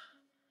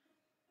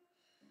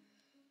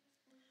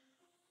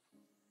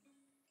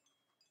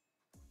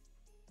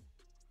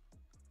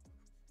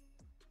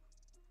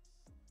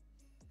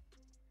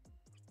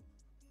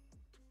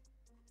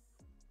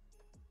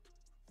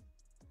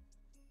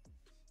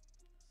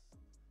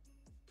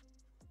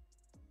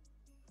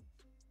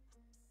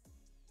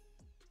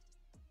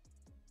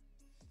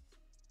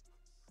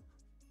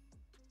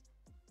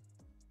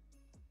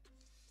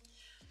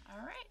all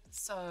right,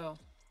 so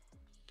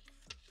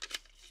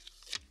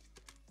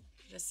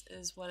this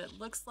is what it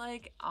looks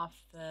like off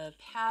the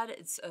pad.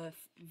 It's a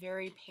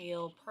very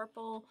pale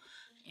purple,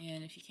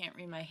 and if you can't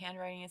read my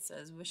handwriting, it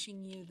says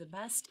wishing you the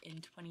best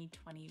in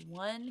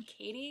 2021,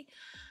 Katie.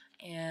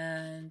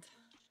 And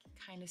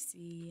kind of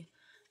see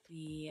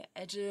the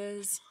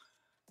edges.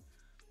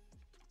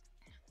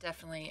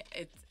 Definitely,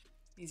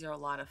 these are a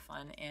lot of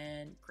fun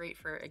and great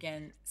for,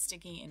 again,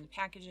 sticking in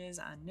packages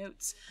on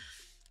notes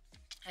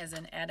as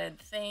an added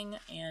thing,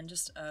 and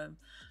just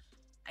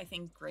I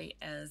think great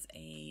as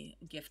a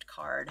gift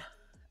card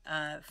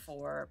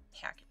for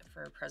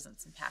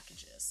presents and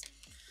packages.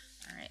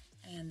 All right,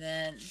 and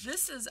then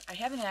this is, I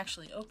haven't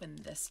actually opened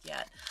this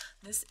yet.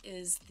 This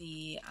is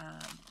the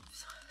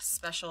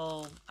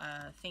special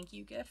thank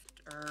you gift,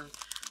 or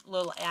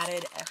little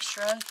added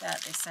extra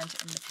that they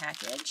sent in the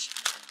package,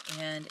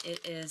 and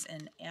it is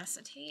an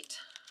acetate.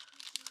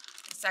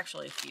 It's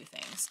actually a few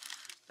things,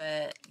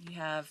 but you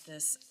have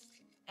this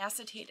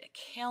acetate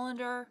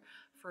calendar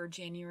for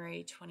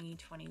January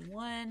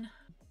 2021.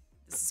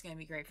 This is going to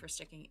be great for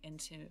sticking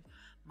into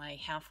my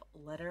half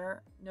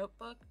letter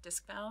notebook,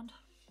 disc bound.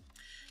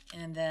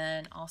 And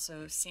then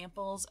also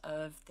samples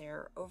of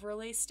their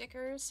overlay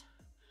stickers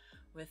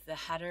with the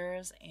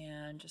headers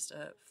and just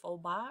a full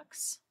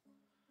box.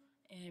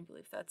 And I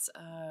believe that's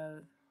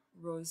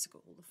rose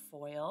gold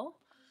foil.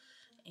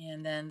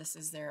 And then this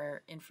is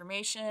their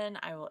information.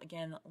 I will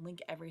again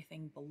link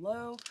everything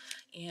below.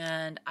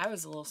 And I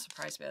was a little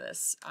surprised by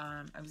this.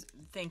 I was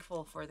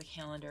thankful for the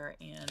calendar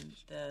and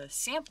the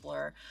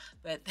sampler,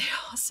 but they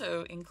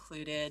also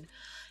included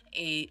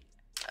a,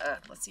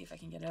 let's see if I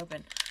can get it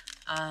open,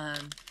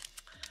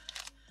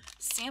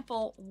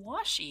 sample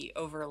washi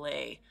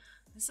overlay.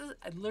 This is,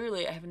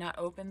 I have not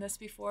opened this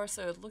before,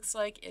 so it looks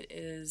like it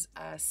is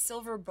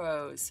silver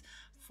bows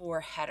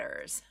for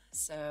headers,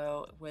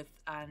 so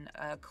on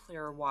a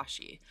clear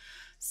washi.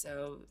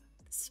 So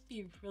this would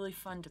be really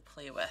fun to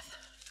play with.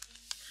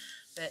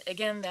 But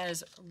again, that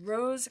is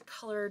Rose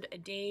Colored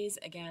Days.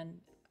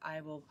 Again,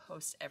 I will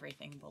post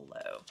everything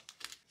below.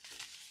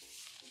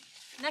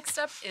 Next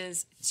up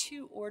is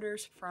 2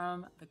 orders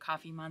from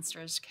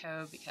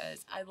TheCoffeeMonsterzCO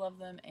because I love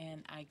them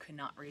and I could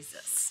not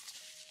resist.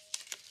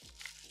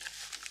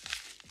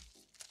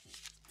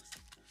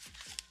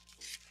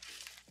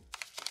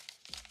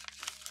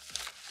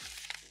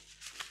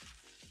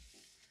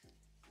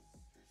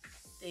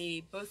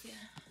 They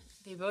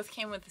both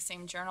came with the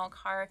same journal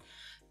card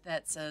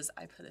that says,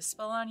 I put a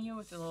spell on you,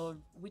 with a little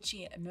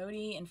witchy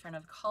emoji in front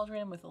of a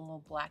cauldron with a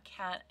little black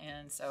cat.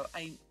 And so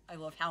I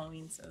love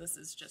Halloween, so this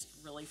is just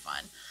really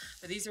fun.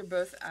 But these are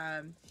both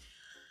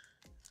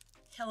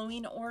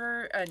Halloween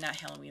order, not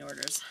Halloween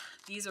orders.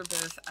 These are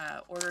both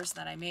orders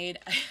that I made.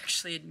 I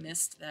actually had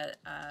missed that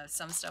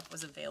some stuff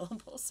was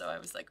available, so I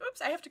was like,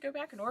 oops, I have to go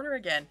back and order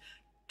again.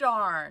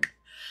 Darn.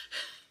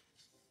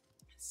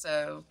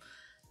 So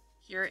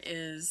here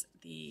is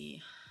the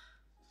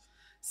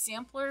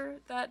sampler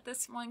that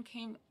this one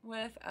came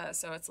with.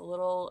 So it's a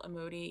little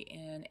emoji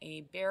in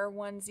a bear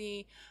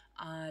onesie,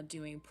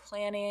 doing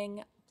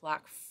planning,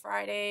 Black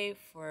Friday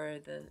for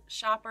the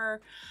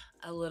shopper,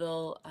 a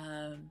little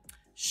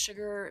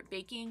sugar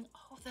baking.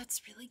 Oh,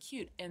 that's really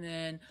cute. And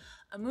then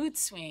a mood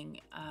swing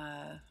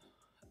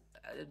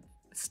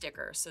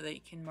sticker so that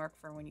you can mark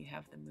for when you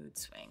have the mood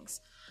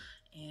swings.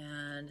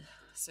 And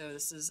so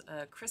this is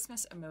a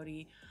Christmas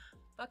emoji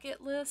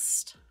bucket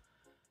list.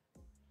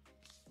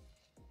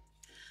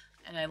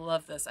 And I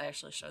love this. I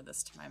actually showed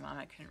this to my mom.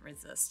 I couldn't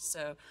resist.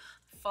 So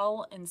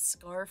fall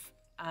scarf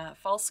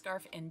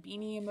and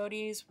beanie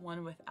emojis,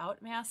 one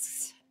without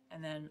masks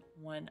and then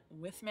one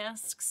with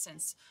masks,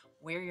 since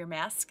wear your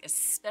mask,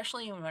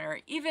 especially in winter.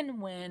 Even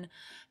when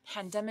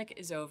pandemic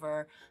is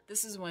over,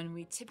 this is when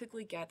we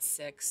typically get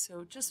sick,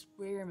 so just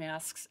wear your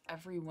masks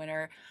every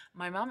winter.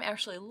 My mom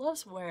actually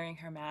loves wearing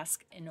her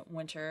mask in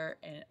winter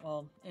and,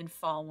 well, in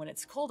fall when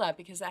it's cold out,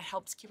 because that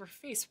helps keep her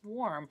face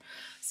warm.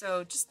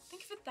 So just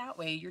think of it that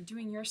way. You're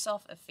doing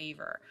yourself a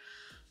favor.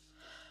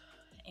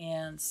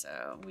 And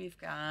so we've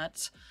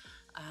got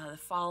the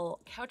fall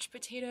couch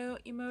potato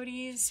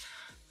emojis,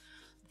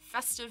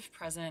 festive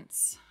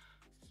presents,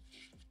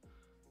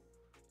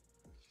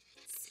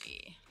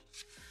 the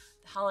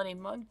holiday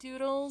mug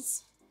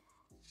doodles,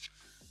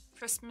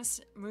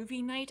 Christmas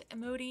movie night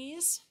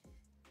emojis,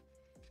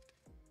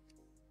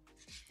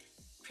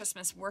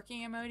 Christmas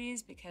working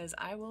emojis, because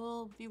I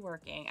will be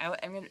working. I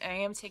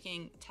am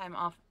taking time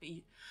off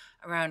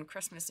around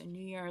Christmas and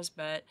New Year's,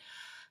 but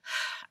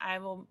I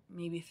will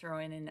maybe throw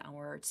in an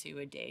hour or two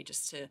a day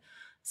just to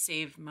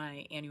save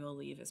my annual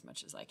leave as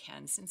much as I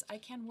can, since I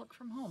can work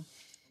from home.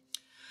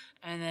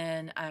 And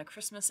then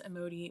Christmas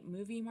emoji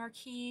movie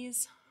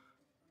marquees.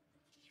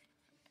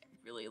 I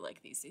really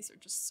like these. These are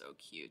just so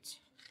cute.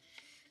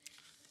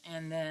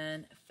 And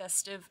then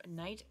festive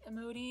night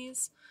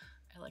emojis.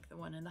 I like the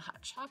one in the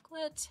hot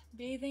chocolate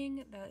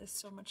bathing. That is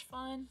so much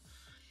fun.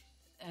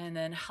 And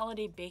then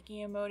holiday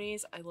baking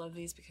emojis. I love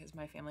these because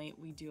my family,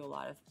 we do a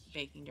lot of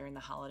baking during the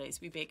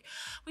holidays. We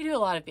do a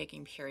lot of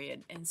baking,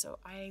 period. And so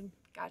I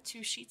got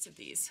 2 sheets of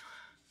these.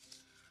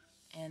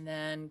 And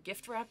then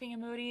gift wrapping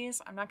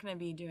emojis. I'm not going to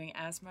be doing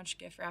as much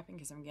gift wrapping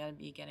because I'm going to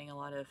be getting a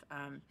lot of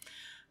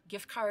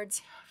gift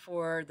cards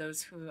for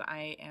those who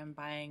I am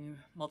buying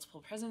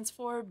multiple presents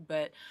for,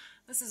 but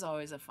this is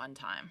always a fun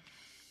time.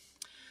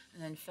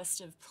 And then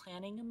festive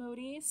planning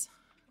emojis.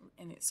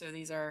 And so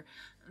these are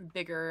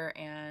bigger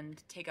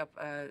and take up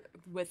a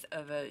width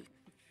of a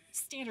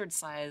standard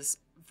size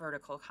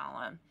vertical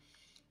column.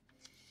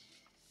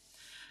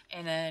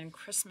 And then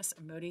Christmas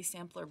emoji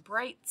sampler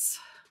brights.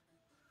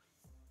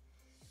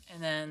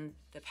 And then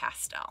the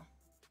pastel.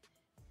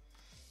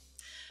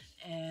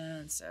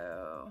 And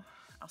so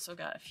also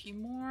got a few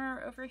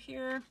more over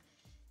here.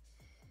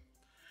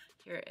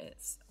 Here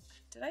is,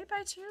 did I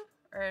buy 2?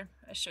 Or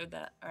I showed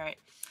that, all right.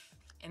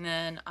 And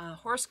then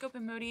horoscope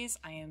emojis.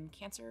 I am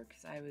Cancer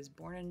because I was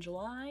born in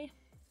July.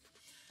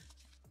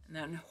 And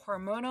then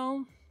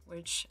hormonal,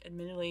 which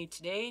admittedly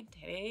today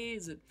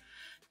is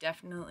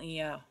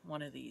definitely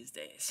one of these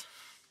days.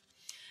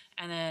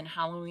 And then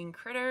Halloween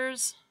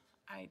critters.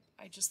 I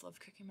just love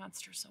Cookie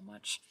Monster so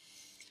much.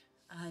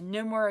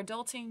 No more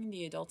adulting,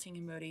 the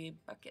adulting emoji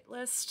bucket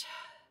list.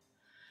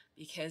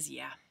 Because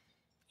yeah.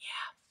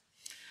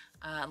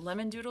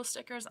 Lemon doodle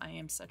stickers. I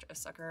am such a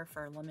sucker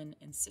for lemon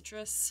and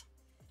citrus.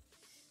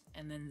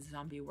 And then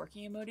zombie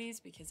working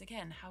emojis, because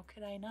again, how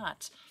could I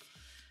not?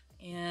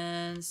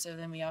 And so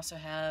then we also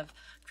have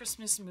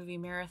Christmas movie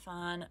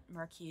marathon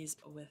marquees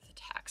with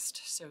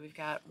text. So we've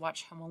got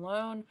watch Home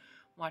Alone,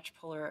 watch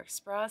Polar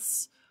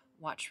Express,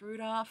 watch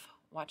Rudolph,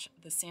 watch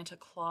the Santa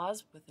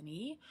Claus with an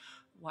E,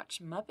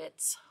 watch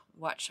Muppets,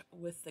 watch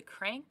With the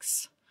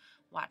Cranks,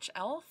 watch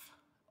Elf,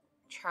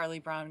 Charlie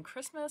Brown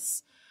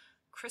Christmas,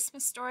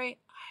 Christmas Story.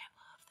 I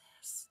love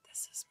this.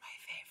 This is my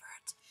favorite.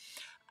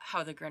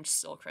 How the Grinch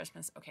Stole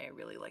Christmas. Okay, I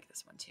really like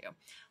this one too.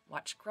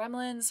 Watch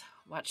Gremlins,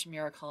 watch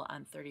Miracle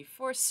on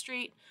 34th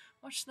Street,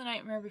 watch The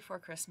Nightmare Before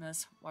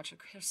Christmas, watch A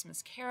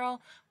Christmas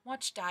Carol,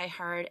 watch Die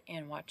Hard,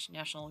 and watch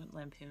National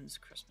Lampoon's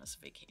Christmas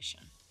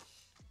Vacation.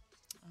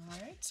 All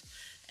right,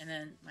 and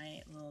then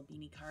my little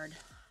beanie card.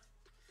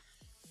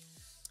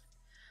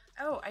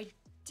 Oh, I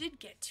did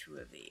get 2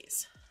 of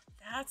these.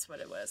 That's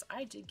what it was.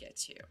 I did get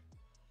 2.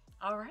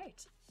 All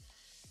right.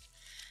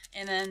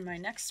 And then my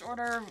next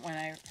order, when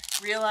I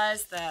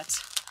realized that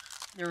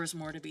there was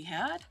more to be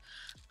had,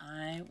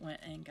 I went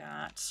and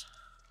got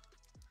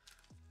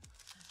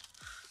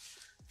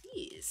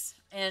these.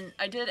 And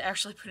I did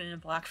actually put in a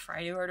Black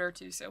Friday order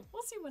too, so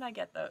we'll see when I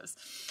get those.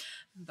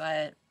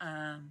 But,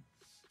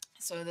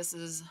 so this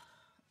is,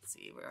 let's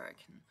see where I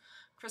can,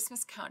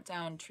 Christmas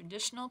Countdown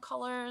traditional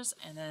colors,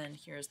 and then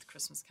here's the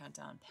Christmas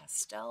Countdown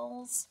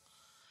pastels,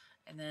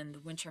 and then the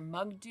winter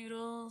mug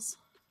doodles,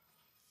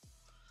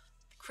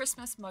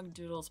 Christmas mug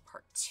doodles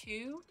part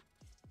 2,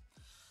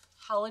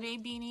 holiday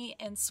beanie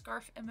and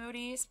scarf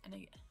emojis, and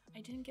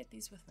I didn't get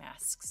these with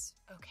masks.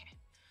 Okay,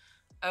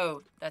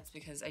 Oh, that's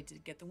because I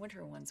did get the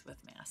winter ones with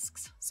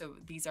masks. So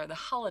these are the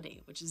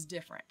holiday, which is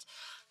different.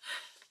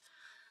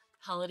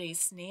 Holiday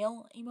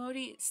snail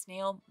emoji,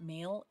 snail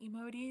mail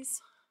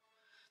emojis,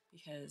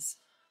 because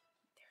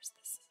there's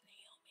the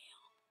snail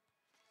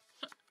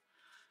mail.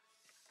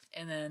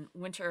 And then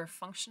winter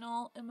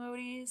functional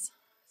emojis.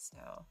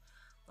 So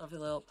lovely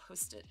little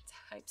post-it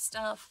type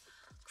stuff.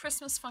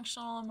 Christmas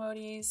functional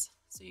emojis,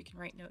 so you can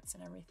write notes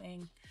and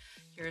everything.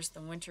 Here's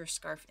the winter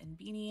scarf and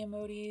beanie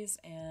emojis,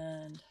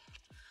 and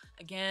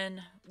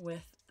again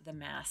with the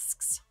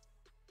masks.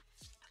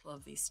 I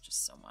love these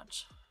just so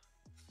much.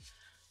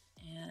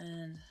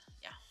 And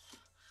yeah,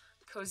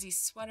 cozy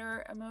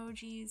sweater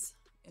emojis,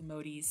 not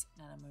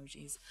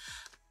emojis.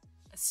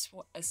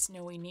 A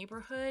snowy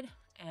neighborhood,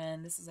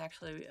 and this is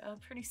actually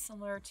pretty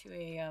similar to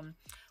a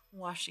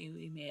washi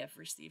we may have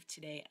received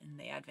today in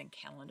the advent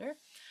calendar.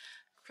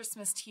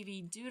 Christmas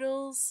TV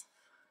doodles,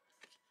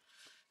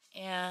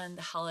 and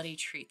the holiday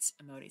treats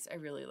emojis. I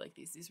really like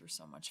these. These were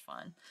so much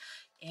fun.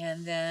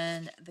 And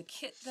then the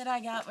kit that I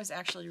got was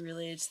actually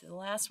related to the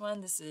last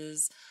one. This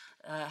is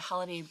a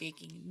holiday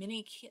baking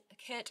mini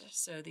kit.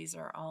 So these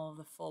are all of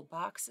the full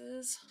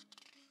boxes.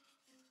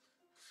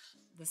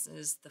 This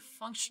is the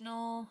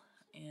functional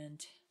and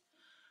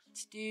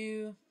to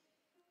do.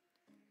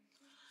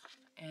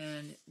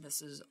 And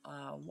this is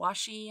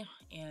washi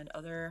and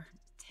other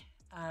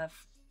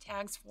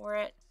tags for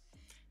it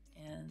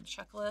and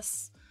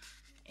checklists.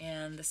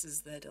 And this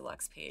is the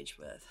deluxe page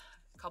with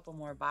a couple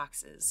more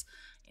boxes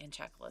and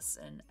checklists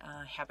and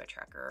habit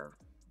tracker,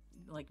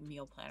 like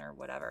meal planner,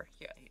 whatever.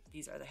 Here,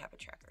 these are the habit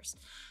trackers.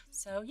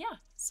 So yeah,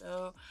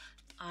 so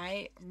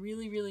I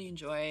really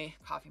enjoy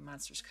Coffee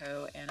Monsters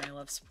Co. and I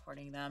love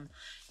supporting them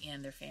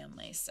and their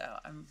families. So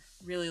I'm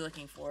really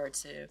looking forward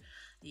to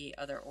the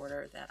other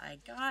order that I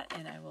got,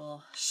 and I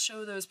will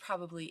show those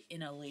probably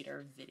in a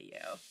later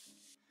video.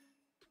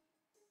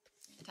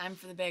 Time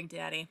for the big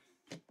daddy,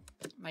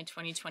 my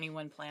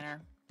 2021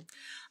 planner.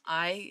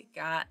 I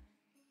got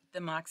the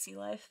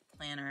MakseLife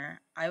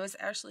planner. I was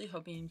actually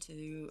hoping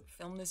to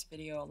film this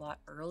video a lot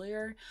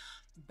earlier,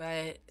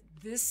 but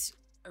this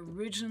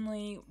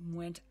originally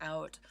went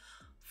out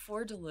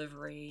for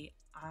delivery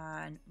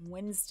on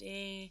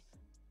Wednesday,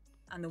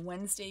 on the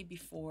Wednesday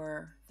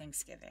before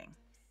Thanksgiving.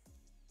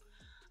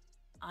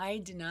 I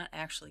did not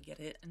actually get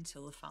it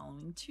until the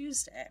following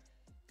Tuesday.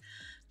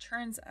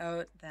 Turns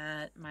out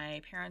that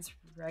my parents'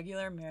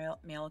 regular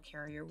mail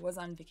carrier was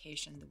on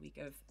vacation the week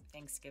of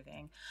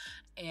Thanksgiving,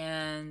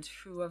 and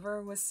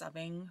whoever was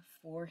subbing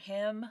for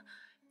him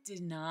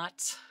did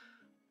not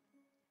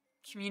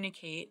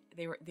communicate.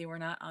 They were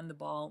not on the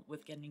ball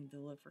with getting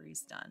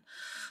deliveries done.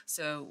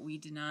 So we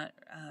did not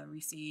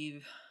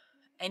receive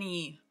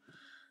any.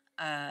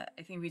 I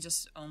think we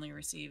just only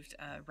received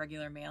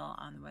regular mail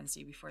on the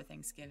Wednesday before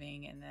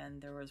Thanksgiving, and then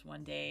there was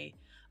one day,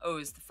 it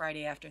was the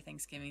Friday after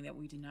Thanksgiving, that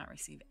we did not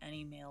receive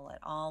any mail at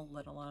all,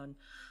 let alone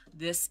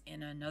this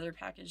in another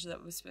package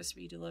that was supposed to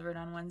be delivered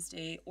on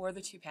Wednesday, or the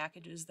two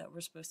packages that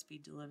were supposed to be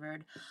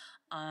delivered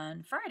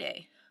on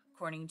Friday,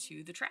 according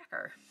to the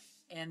tracker.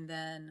 And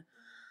then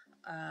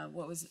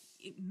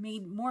it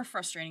made more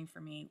frustrating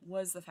for me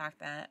was the fact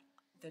that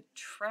the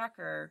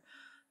tracker,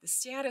 the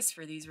status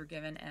for these were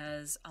given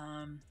as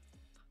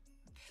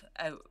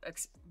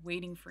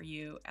waiting for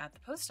you at the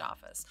post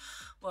office.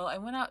 Well, I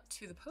went out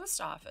to the post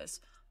office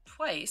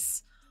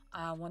twice,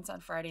 once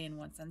on Friday and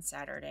once on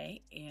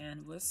Saturday,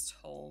 and was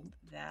told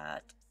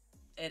that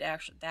it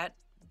actually that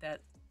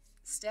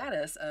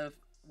status of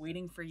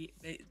waiting for you,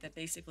 that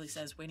basically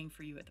says waiting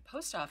for you at the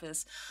post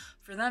office,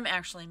 for them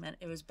actually meant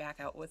it was back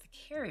out with the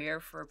carrier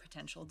for a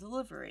potential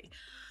delivery.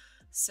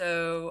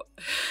 So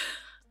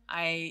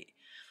I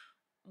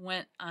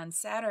went on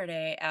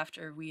Saturday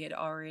after we had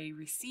already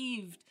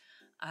received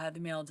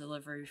the mail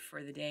delivery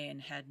for the day and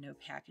had no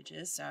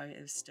packages, so I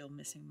was still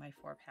missing my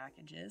 4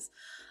 packages.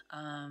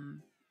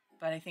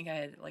 But I think I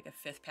had like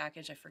a 5th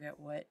package. I forget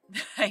what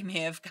I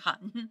may have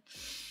gotten.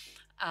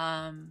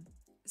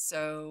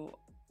 So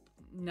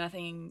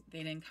nothing, they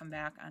didn't come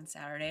back on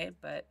Saturday,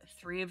 but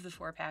 3 of the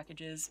 4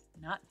 packages,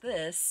 not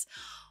this,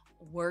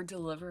 were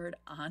delivered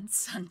on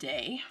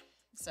Sunday.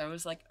 So I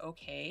was like,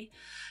 okay.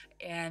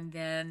 And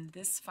then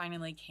this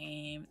finally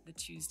came the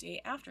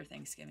Tuesday after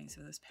Thanksgiving,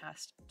 so this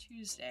past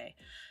Tuesday.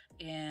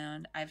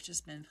 And I've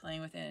just been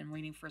playing with it and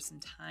waiting for some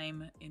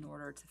time in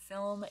order to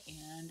film,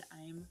 and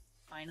I'm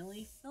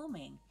finally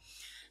filming.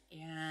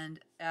 And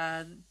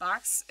the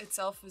box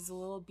itself was a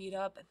little beat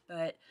up,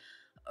 but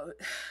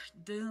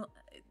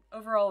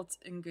overall it's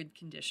in good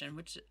condition,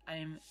 which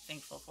I'm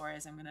thankful for,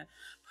 as I'm going to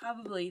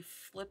probably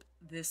flip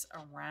this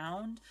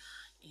around.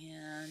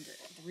 And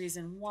the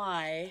reason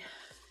why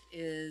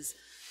is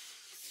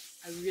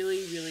I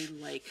really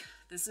like,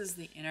 this is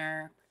the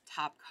inner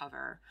top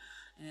cover,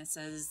 and it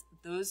says,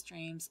 "Those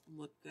dreams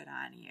look good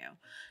on you."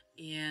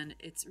 And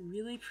it's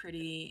really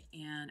pretty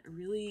and a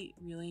really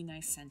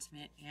nice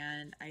sentiment,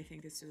 and I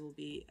think this will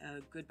be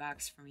a good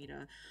box for me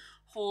to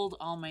hold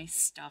all my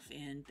stuff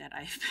in that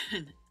I've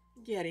been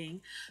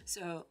getting.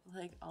 So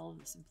like all of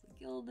the Simply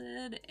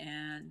Gilded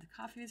and the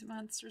Coffee's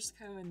Monsters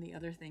Co. and the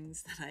other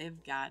things that I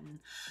have gotten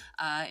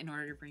in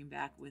order to bring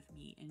back with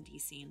me in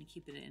DC and to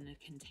keep it in a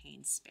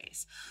contained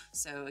space.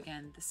 So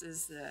again, this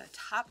is the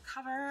top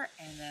cover,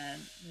 and then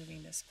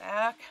moving this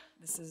back,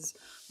 this is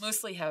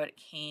mostly how it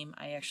came.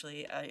 I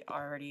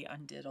already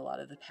undid a lot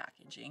of the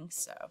packaging,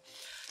 so,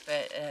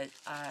 but it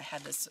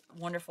had this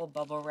wonderful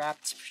bubble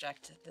wrap to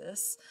protect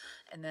this.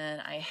 And then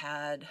I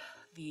had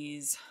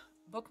these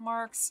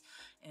bookmarks,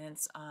 and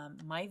it's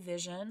my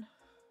vision.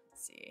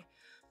 Let's see,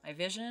 my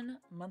vision,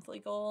 monthly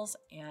goals,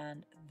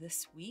 and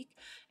this week.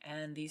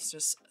 And these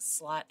just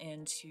slot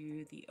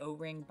into the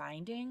O-ring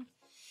binding.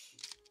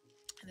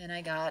 And then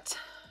I got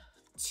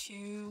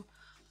two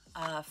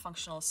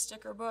functional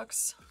sticker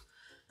books.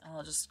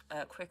 I'll just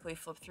quickly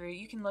flip through.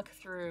 You can look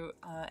through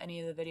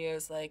any of the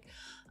videos like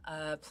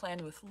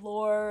Plan with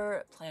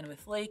Lore, Plan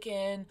with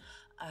Lakin,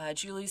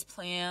 Julie's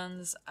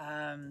Plans.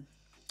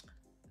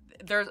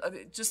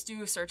 Just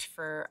do a search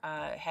for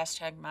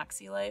hashtag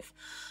MakseLife,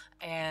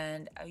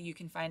 and you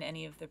can find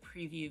any of the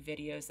preview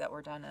videos that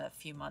were done a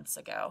few months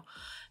ago.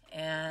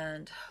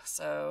 And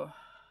so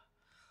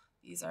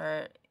these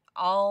are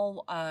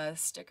all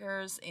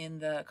stickers in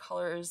the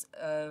colors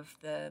of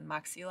the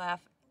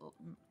MakseLife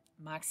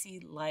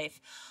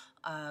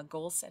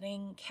goal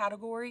setting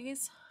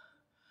categories.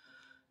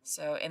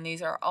 So, and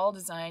these are all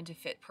designed to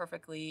fit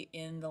perfectly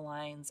in the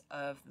lines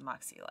of the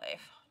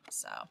MakseLife.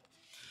 So,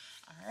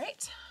 all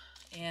right.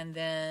 And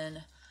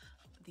then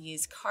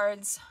these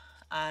cards,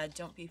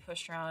 don't be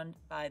pushed around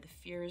by the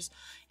fears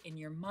in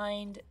your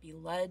mind, be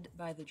led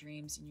by the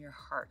dreams in your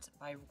heart,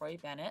 by Roy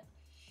Bennett.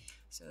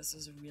 So this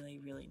is a really,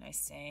 really nice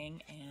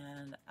saying,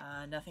 and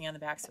nothing on the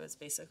back, so it's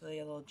basically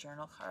a little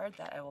journal card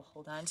that I will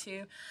hold on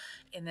to.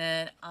 And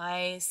then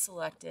I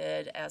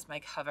selected as my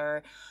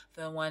cover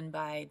the one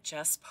by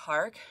Jess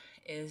Park.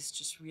 Is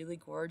just really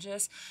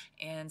gorgeous,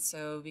 and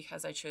so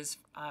because I chose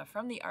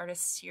from the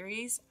artist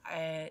series,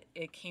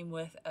 it came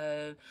with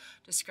a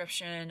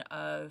description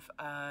of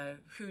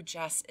who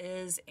Jess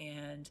is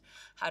and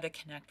how to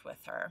connect with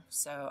her.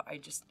 So I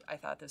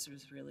thought this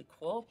was really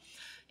cool.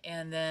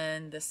 And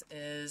then this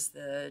is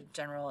the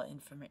general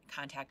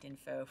contact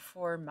info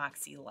for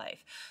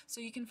MakseLife.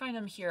 So you can find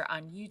them here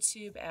on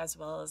YouTube as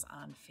well as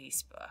on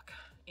Facebook.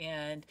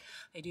 And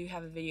they do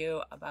have a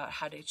video about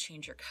how to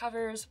change your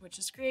covers, which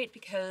is great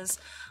because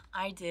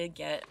I did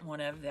get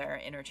one of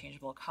their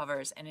interchangeable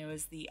covers, and it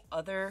was the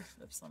other,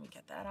 oops, let me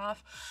get that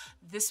off.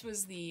 This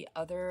was the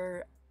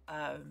other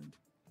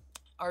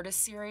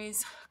artist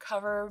series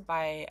cover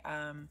by,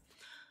 I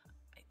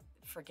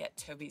forget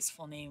Toby's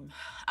full name,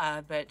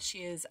 but she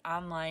is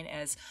online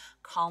as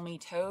Call Me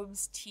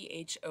Tobes,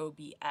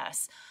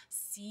 THOBS,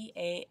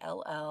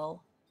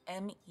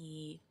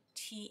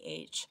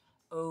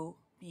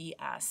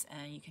 CALLMETHOBS,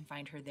 and you can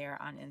find her there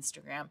on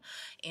Instagram.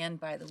 And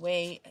by the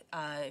way,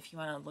 if you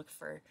want to look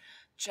for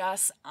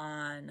Jess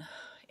on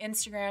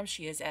Instagram,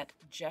 she is at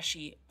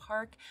Jeshy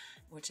Park,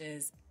 which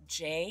is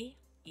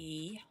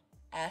JESHYPARK.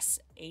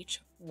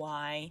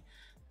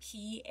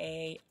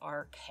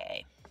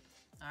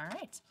 All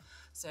right.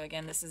 So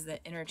again, this is the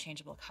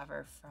interchangeable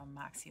cover from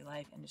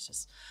MakseLife, and it's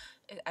just,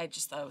 I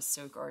just thought it was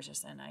so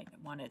gorgeous, and I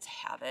wanted to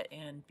have it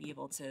and be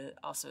able to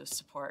also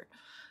support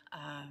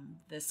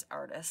this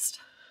artist.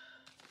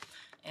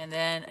 And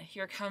then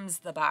here comes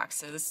the box.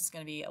 So this is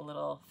going to be a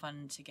little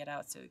fun to get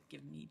out, so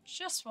give me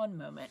just one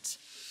moment.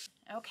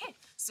 Okay,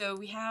 so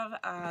we have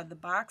the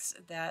box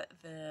that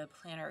the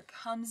planner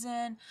comes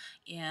in,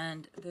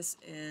 and this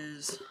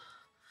is,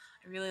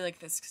 I really like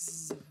this because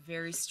this is a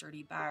very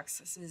sturdy box.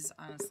 This is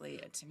honestly,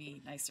 to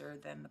me, nicer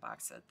than the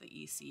box that the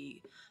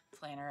EC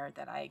planner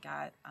that I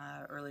got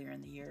earlier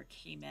in the year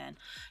came in.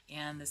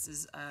 And this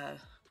is a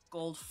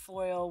gold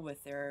foil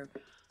with their,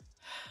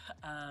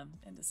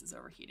 and this is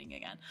overheating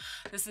again.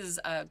 This is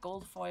a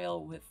gold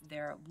foil with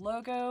their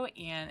logo,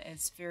 and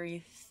it's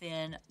very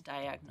thin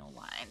diagonal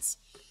lines.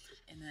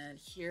 And then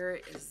here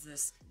is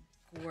this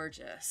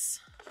gorgeous,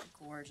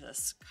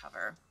 gorgeous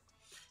cover.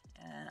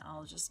 And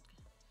I'll just,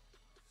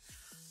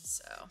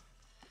 so,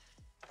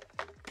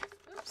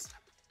 oops.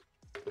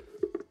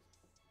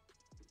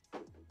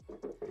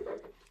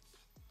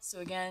 So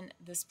again,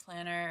 this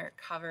planner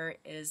cover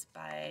is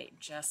by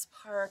Jess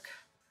Park,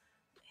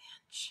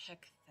 and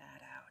check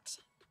that out.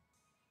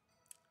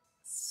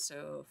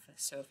 So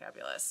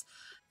fabulous.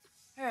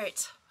 All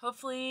right,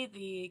 hopefully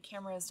the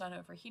camera is done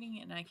overheating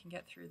and I can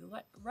get through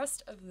the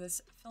rest of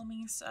this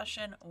filming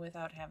session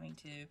without having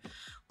to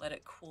let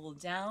it cool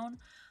down.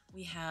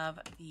 We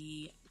have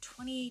the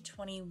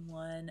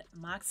 2021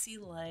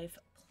 MakseLife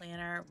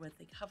planner with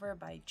the cover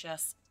by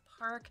Jess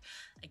Park.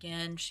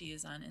 Again, she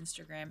is on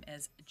Instagram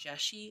as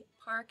Jeshy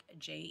Park,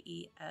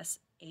 JESHYPARK,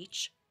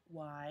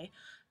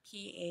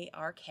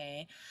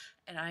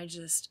 and I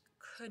just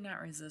could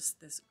not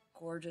resist this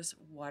gorgeous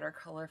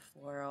watercolor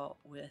floral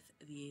with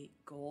the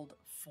gold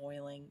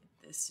foiling.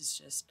 This is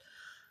just,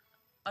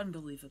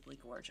 unbelievably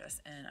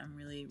gorgeous, and I'm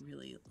really,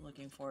 really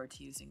looking forward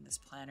to using this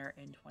planner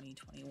in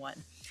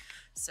 2021.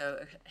 So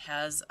it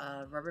has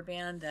a rubber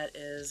band that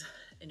is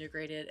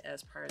integrated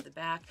as part of the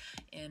back,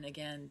 and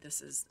again,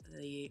 this is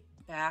the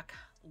back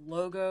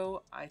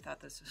logo. I thought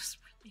this was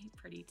really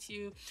pretty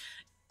too.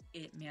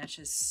 It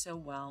matches so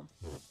well.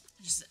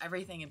 Just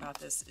everything about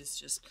this is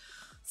just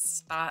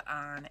spot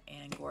on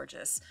and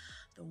gorgeous.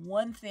 The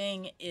one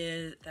thing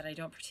is that I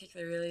don't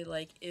particularly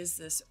like is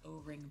this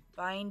O-ring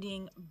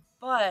binding,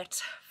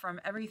 but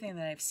from everything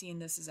that I've seen,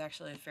 this is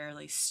actually a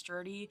fairly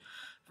sturdy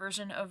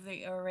version of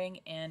the O-ring,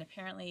 and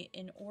apparently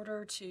in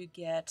order to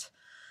get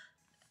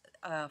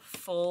a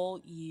full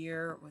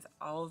year with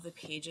all of the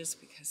pages,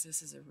 because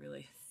this is a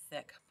really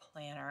thick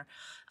planner,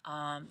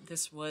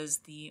 this was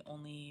the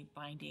only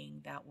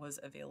binding that was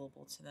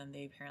available to them.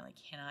 They apparently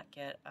cannot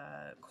get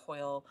a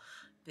coil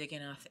big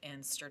enough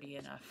and sturdy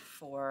enough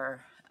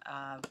for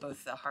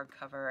both the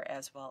hardcover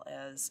as well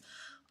as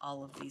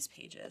all of these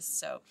pages.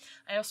 So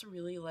I also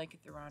really like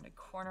the rounded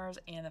corners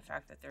and the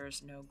fact that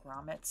there's no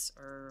grommets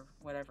or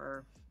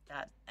whatever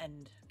that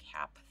end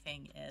cap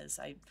thing is.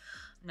 I'm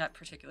not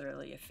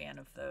particularly a fan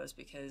of those,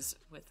 because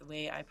with the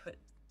way I put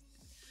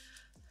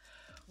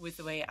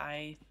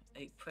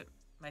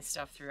my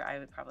stuff through, I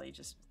would probably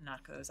just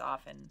knock those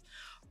off and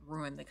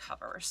ruin the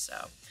cover. So,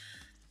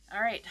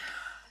 all right.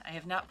 I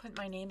have not put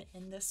my name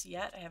in this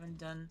yet. I haven't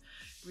done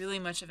really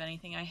much of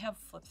anything. I have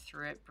flipped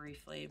through it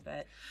briefly,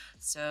 but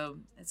so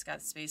it's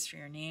got space for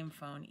your name,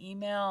 phone,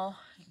 email,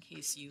 in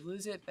case you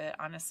lose it. But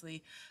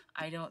honestly,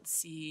 I don't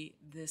see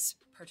this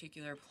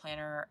particular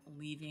planner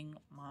leaving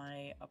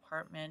my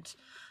apartment.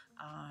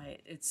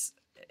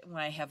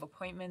 When I have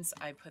appointments,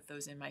 I put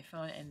those in my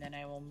phone and then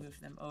I will move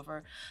them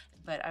over.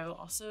 But I will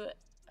also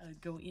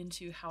go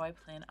into how I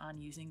plan on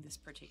using this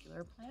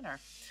particular planner.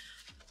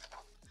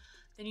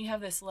 Then you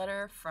have this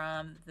letter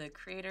from the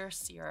creator,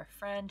 Sierra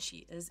Friend.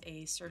 She is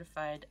a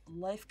certified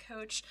life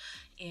coach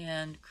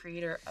and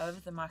creator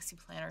of the Moxie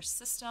Planner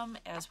system,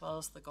 as well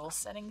as the goal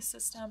setting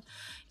system.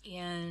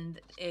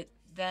 And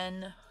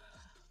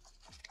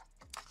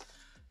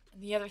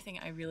the other thing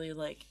I really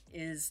like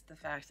is the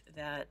fact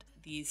that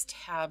these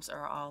tabs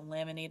are all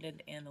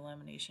laminated and the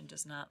lamination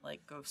does not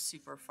like go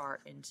super far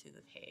into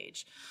the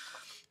page.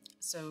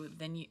 So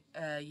then you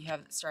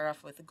start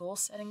off with the goal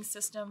setting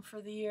system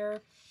for the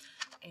year,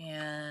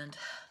 and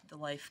the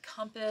life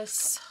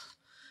compass,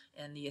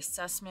 and the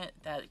assessment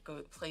that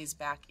plays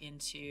back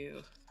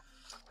into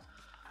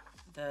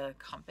the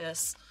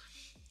compass,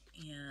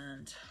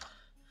 and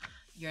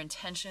your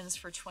intentions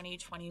for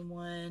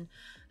 2021,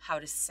 how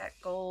to set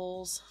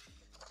goals,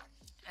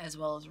 as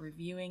well as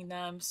reviewing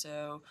them.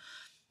 So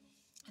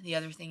the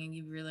other thing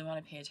you really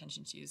want to pay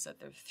attention to is that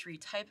there are 3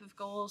 types of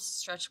goals: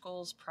 stretch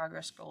goals,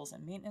 progress goals,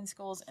 and maintenance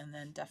goals, and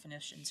then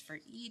definitions for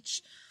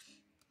each.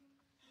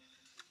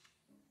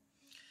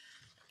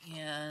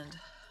 And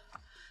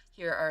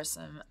here are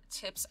some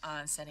tips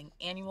on setting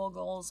annual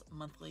goals,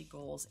 monthly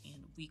goals,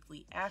 and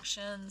weekly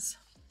actions.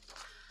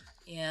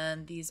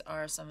 And these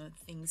are some of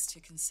the things to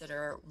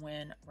consider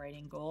when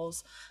writing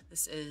goals.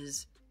 This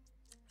is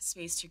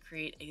space to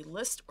create a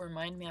list or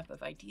mind map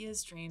of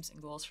ideas, dreams,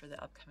 and goals for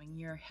the upcoming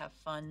year. Have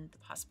fun. The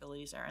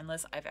possibilities are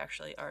endless. I've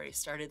actually already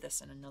started this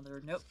in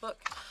another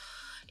notebook.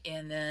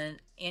 And then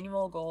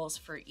annual goals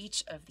for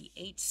each of the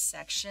 8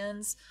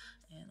 sections.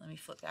 And let me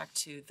flip back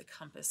to the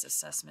compass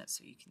assessment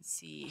so you can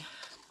see.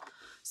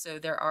 So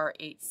there are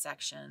 8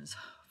 sections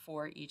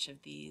for each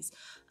of these: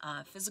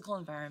 physical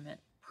environment,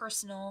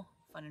 personal,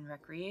 fun and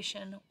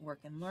recreation,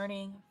 work and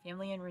learning,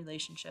 family and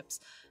relationships,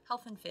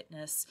 health and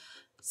fitness,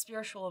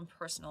 spiritual and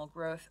personal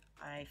growth.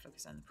 I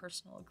focus on the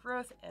personal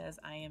growth as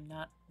I am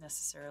not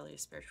necessarily a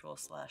spiritual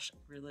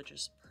 /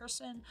 religious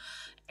person,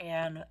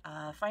 and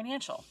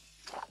financial.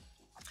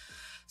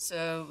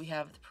 So we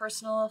have the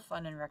personal,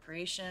 fun and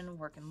recreation,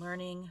 work and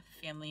learning,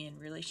 family and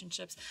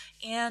relationships.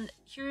 And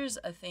here's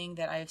a thing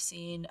that I've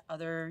seen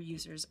other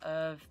users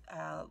of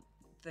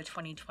the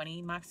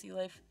 2020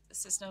 MakseLife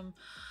system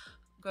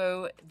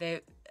go. They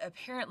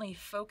apparently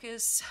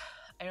focus,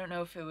 I don't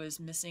know if it was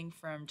missing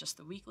from just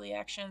the weekly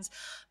actions,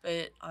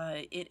 but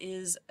it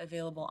is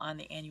available on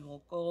the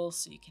annual goals.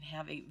 So you can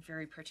have a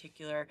very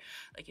particular,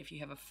 like if you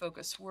have a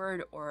focus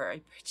word or a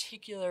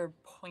particular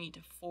point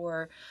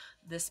for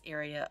this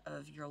area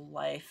of your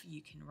life,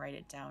 you can write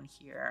it down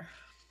here.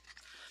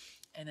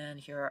 And then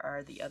here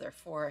are the other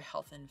 4: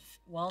 health and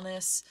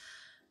wellness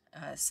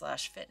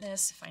 /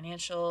 fitness,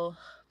 financial,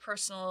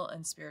 personal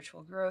and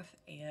spiritual growth,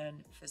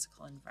 and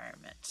physical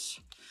environment.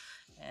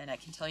 And I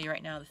can tell you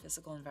right now, the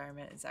physical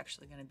environment is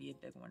actually going to be a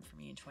big one for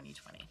me in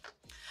 2020.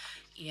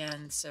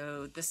 And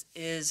so this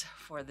is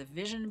for the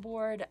vision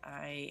board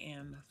I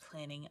am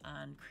planning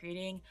on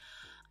creating.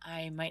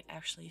 I might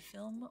actually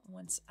film,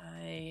 once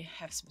I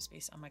have some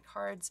space on my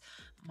cards,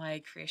 my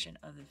creation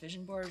of the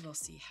vision board. We'll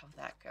see how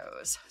that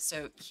goes.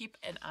 So keep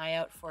an eye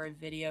out for a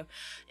video.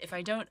 If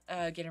I don't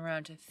get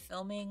around to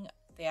filming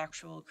the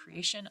actual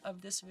creation of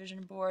this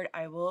vision board,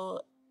 I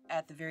will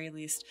at the very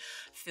least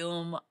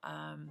film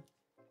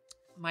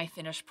my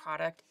finished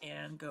product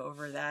and go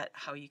over that,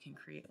 how you can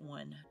create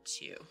one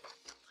too.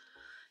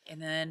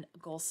 And then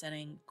goal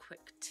setting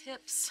quick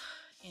tips,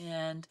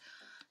 and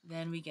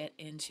then we get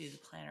into the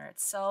planner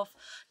itself.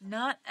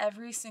 Not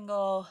every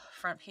single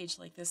front page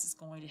like this is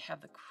going to have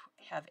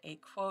a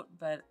quote,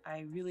 but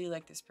I really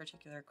like this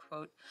particular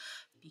quote.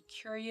 Be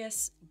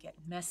curious, get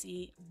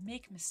messy,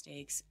 make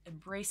mistakes,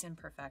 embrace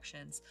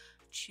imperfections,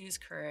 choose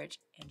courage,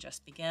 and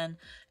just begin.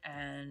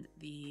 And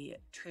the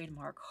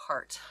trademark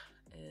heart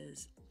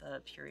is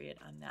the period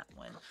on that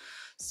one.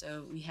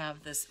 So we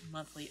have this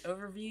monthly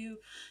overview,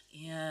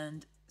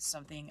 and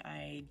something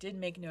I did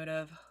make note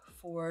of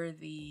for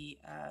the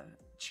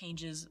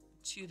changes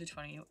to the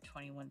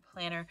 2021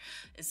 planner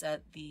is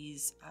that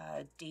these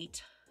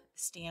date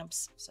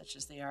stamps, such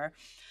as they are,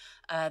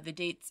 the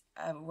dates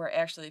were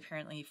actually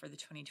apparently for the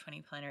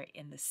 2020 planner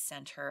in the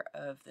center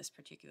of this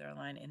particular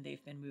line, and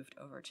they've been moved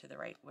over to the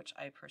right, which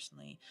I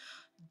personally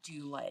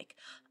do like.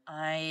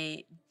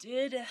 I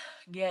did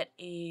get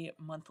a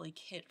monthly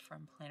kit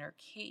from Planner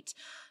Kate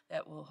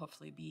that will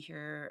hopefully be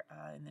here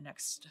in the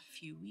next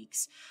few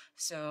weeks,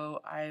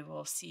 so I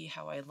will see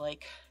how I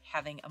like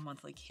having a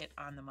monthly kit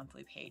on the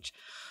monthly page.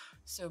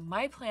 So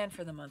my plan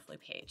for the monthly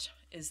page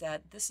is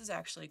that this is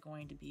actually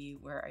going to be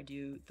where I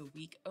do the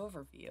week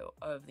overview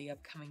of the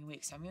upcoming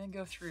week. So I'm going to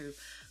go through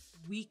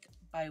week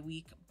by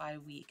week by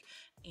week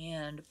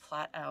and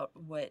plot out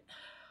what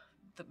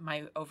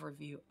my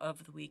overview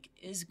of the week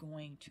is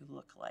going to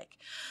look like.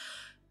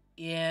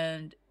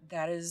 And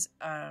that is,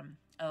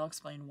 I'll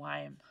explain why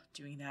I'm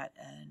doing that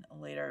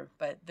later,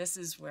 but this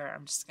is where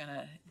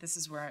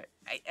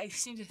I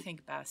seem to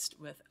think best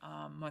with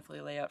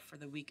monthly layout for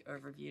the week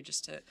overview,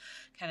 just to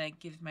kind of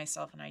give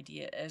myself an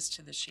idea as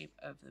to the shape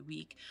of the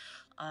week.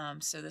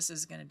 So this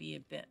is going to be a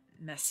bit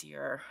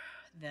messier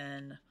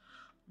than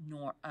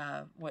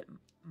what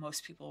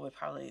most people would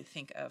probably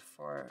think of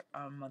for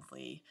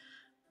monthly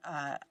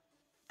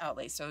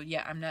outlay. So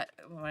yeah, I'm not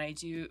going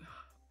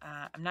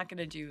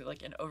to do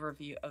like an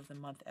overview of the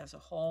month as a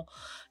whole.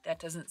 That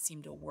doesn't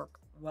seem to work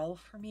well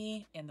for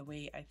me in the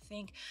way I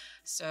think.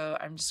 So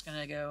I'm just going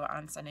to go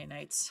on Sunday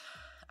nights,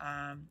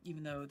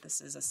 even though this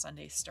is a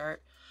Sunday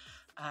start.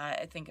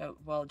 I think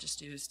what I'll just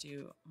do is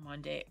do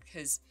Monday,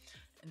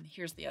 and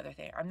here's the other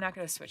thing. I'm not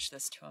going to switch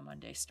this to a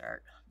Monday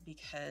start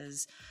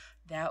because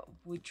that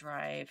would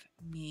drive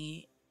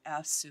me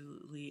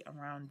absolutely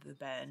around the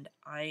bend.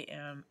 I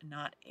am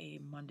not a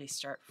Monday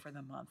start for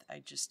the month.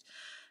 It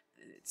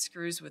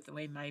screws with the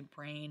way my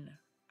brain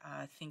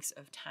thinks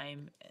of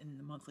time in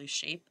the monthly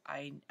shape.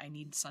 I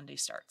need Sunday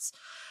starts.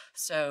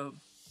 So,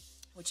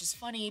 which is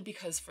funny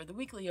because for the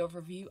weekly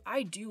overview,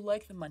 I do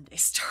like the Monday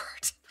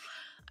start.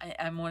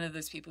 I'm one of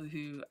those people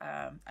who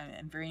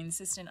I'm very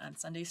insistent on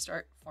Sunday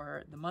start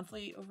for the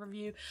monthly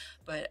overview,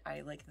 but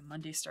I like the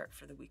Monday start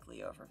for the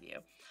weekly overview.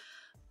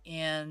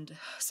 And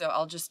so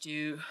I'll just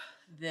do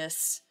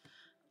this,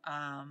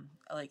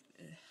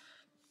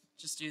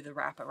 just do the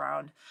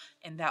wraparound,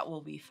 and that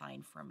will be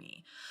fine for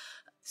me.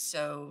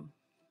 So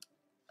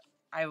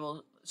I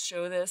will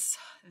show this.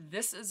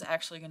 This is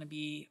actually going to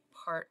be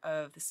part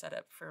of the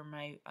setup for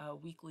my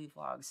weekly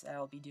vlogs that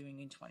I'll be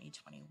doing in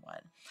 2021.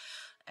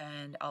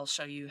 And I'll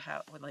show you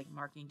how,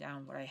 marking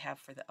down what I have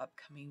for the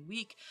upcoming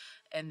week.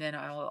 And then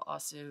I'll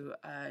also,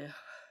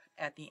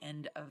 at the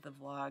end of the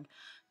vlog,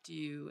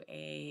 do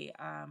a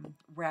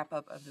wrap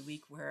up of the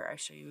week where I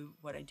show you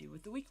what I do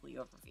with the weekly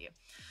overview,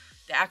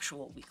 the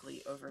actual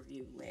weekly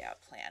overview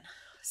layout plan.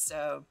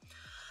 So,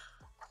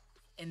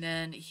 and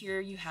then here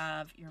you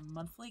have your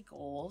monthly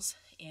goals,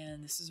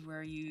 and this is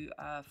where you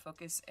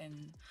focus,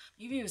 and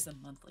maybe it was the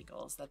monthly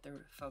goals that the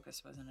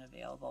focus wasn't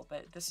available,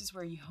 but this is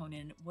where you hone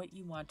in what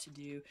you want to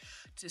do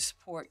to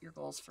support your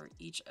goals for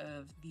each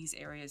of these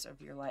areas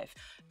of your life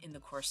in the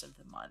course of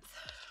the month.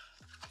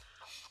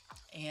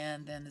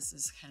 And then this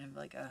is kind of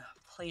like a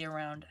play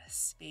around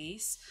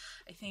space.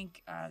 I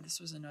think this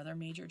was another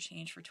major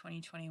change for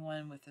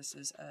 2021 with this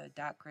is a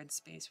dot grid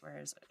space,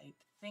 whereas I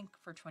think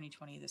for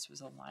 2020 this was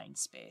a line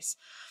space.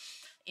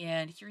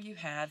 And here you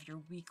have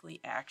your weekly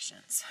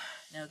actions.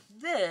 Now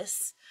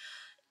this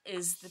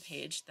is the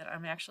page that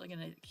I'm actually going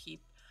to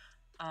keep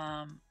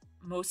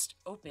most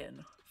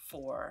open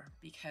for,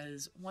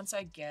 because once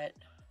I get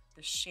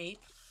the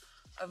shape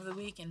of the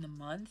week and the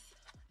month,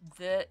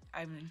 that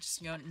I'm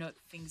just going to note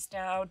things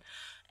down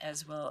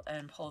as well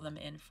and pull them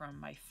in from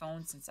my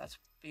phone, since that's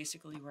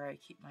basically where I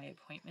keep my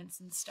appointments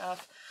and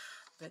stuff.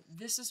 But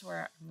this is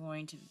where I'm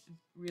going to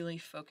really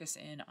focus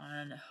in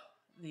on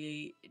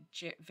the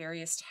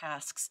various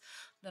tasks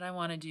that I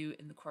want to do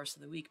in the course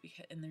of the week.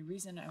 And the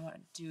reason I want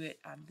to do it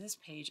on this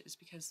page is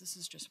because this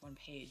is just one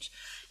page,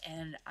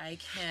 and I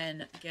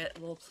can get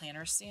a little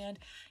planner stand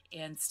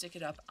and stick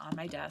it up on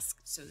my desk,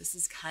 so this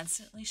is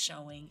constantly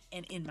showing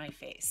and in my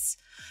face,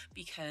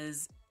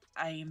 because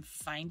I am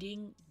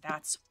finding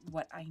that's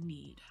what I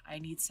need. I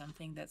need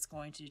something that's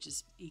going to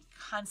just be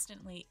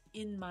constantly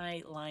in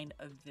my line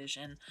of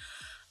vision.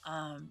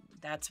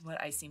 That's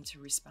what I seem to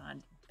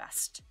respond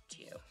best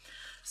to.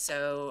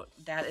 So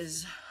that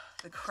is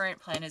the current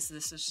plan. Is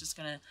this is just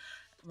gonna,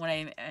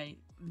 when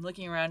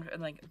looking around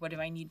and like, what do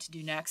I need to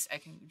do next? I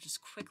can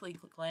just quickly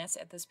glance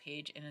at this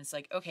page and it's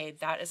like, okay,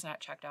 that is not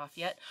checked off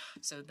yet.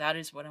 So that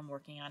is what I'm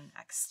working on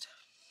next.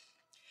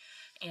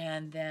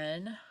 And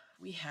then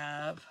we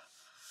have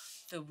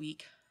the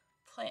week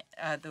plan,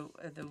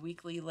 the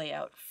weekly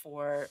layout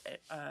for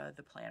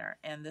the planner,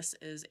 and this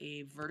is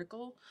a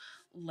vertical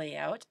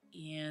layout.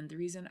 And the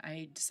reason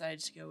I decided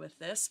to go with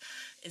this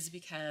is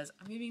because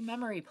I'm going to be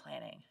memory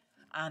planning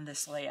on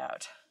this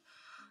layout.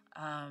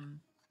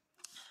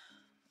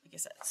 Like I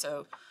said,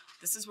 so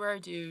this is where I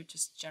do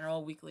just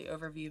general weekly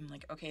overview. I'm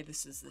like, okay,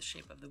 this is the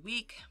shape of the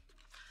week.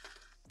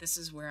 This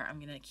is where I'm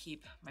going to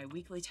keep my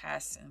weekly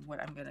tasks and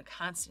what I'm going to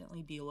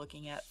constantly be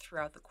looking at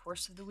throughout the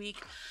course of the week.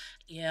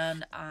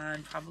 And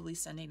on probably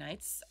Sunday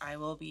nights, I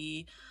will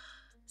be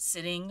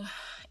sitting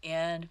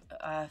and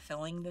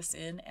filling this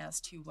in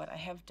as to what I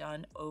have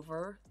done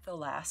over the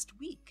last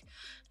week.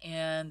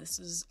 And this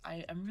is,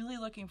 I'm really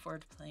looking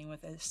forward to playing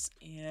with this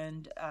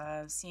and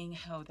seeing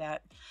how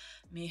that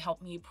may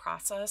help me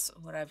process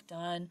what I've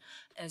done,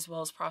 as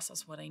well as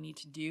process what I need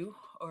to do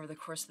over the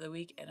course of the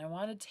week. And I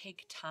want to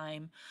take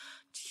time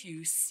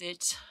to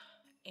sit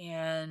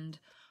and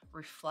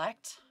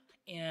reflect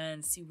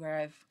and see where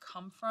I've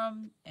come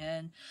from.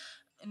 And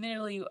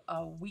admittedly,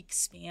 week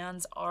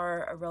spans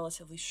are a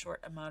relatively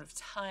short amount of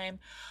time,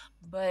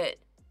 but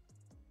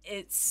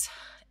it's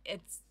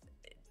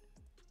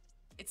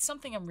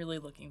something I'm really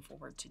looking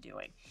forward to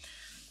doing.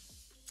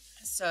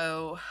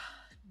 So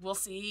we'll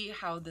see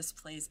how this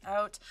plays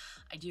out.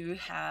 I do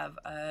have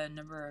a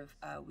number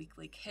of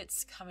weekly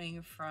kits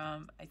coming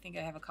from, I think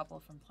I have a couple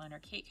from Planner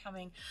Kate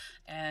coming,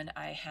 and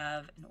I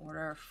have an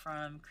order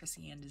from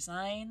Krissyanne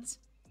Designs.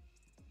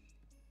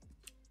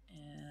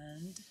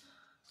 And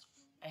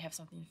I have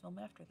something to film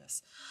after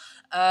this.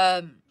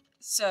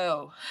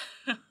 So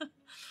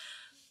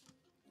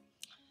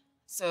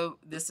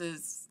this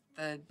is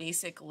the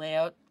basic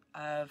layout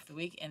of the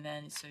week. And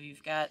then, so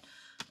you've got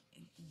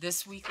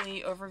this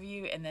weekly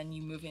overview, and then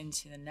you move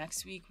into the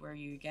next week where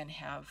you again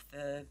have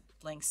the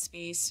blank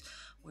space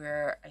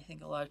where I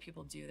think a lot of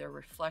people do their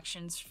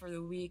reflections for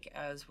the week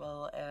as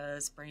well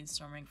as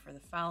brainstorming for the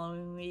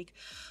following week.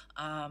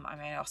 I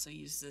might also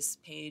use this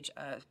page,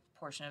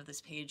 portion of this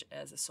page,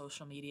 as a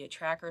social media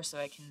tracker, so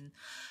I can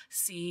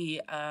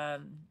see, I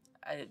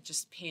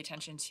just pay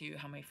attention to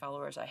how many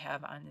followers I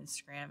have on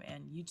Instagram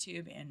and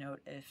YouTube, and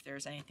note if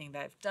there's anything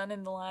that I've done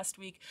in the last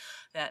week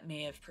that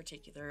may have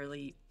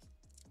particularly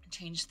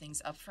changed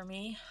things up for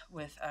me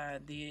with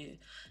the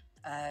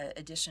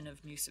addition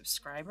of new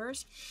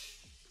subscribers.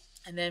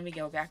 And then we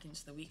go back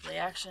into the weekly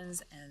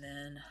actions and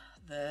then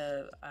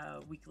the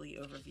weekly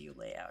overview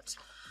layout.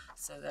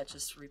 So that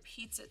just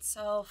repeats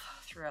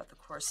itself throughout the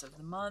course of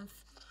the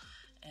month.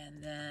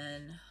 And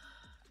then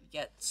we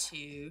get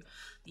to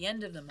the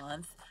end of the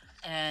month,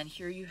 and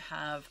here you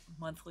have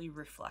monthly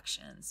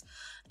reflections.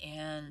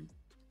 And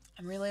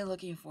I'm really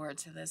looking forward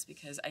to this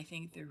because I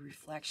think the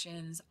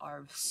reflections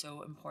are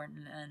so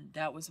important, and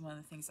that was one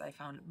of the things I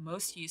found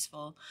most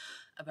useful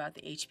about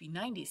the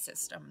HB90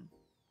 system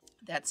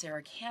that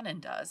Sarah Cannon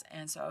does.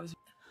 And so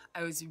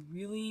I was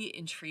really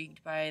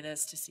intrigued by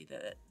this to see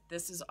that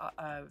this is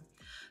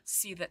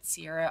see that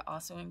Sierra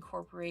also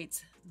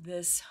incorporates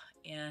this,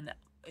 and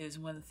is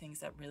one of the things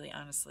that really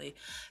honestly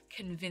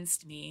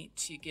convinced me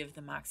to give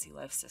the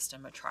MakseLife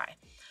system a try.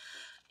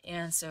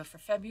 And so for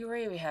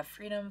February, we have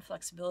freedom,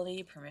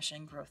 flexibility,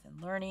 permission, growth,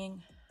 and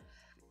learning.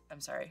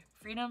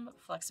 Freedom,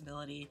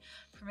 flexibility,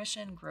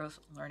 permission, growth,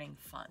 learning,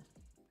 fun.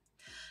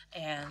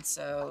 And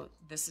so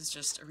this is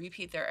just a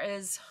repeat. There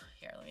is,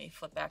 here, let me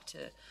flip back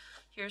to,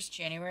 here's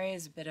January,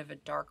 is a bit of a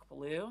dark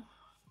blue.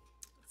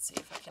 Let's see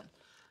if I can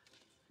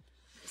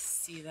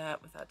see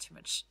that without too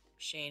much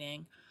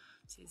shading.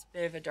 See, it's a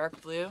bit of a dark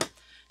blue.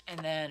 And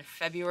then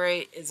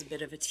February is a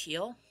bit of a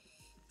teal.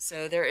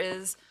 So there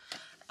is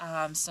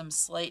some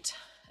slight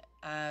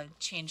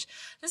change.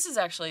 This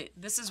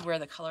is where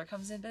the color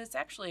comes in, but it's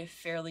actually a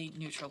fairly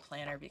neutral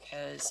planner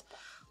because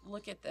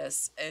look at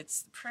this.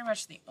 It's pretty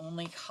much the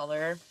only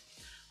color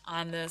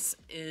on this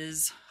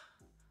is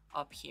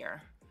up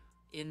here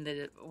in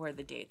the where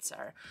the dates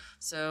are.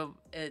 So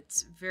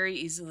it's very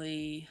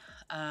easily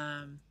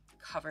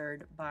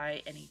covered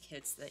by any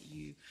kits that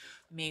you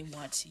may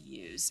want to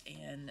use,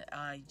 and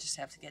you just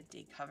have to get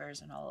date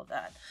covers and all of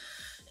that.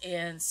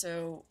 And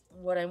so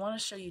what I want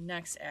to show you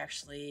next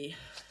actually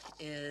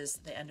is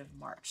the end of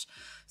March.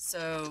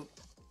 So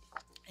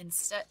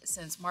instead,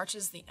 since March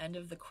is the end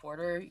of the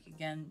quarter,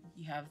 again,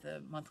 you have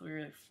the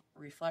monthly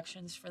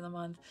reflections for the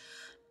month,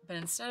 but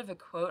instead of a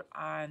quote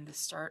on the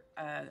start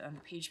on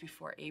the page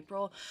before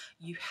April,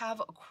 you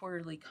have a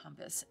quarterly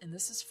compass, and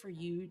this is for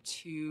you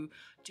to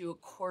do a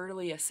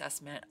quarterly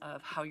assessment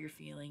of how you're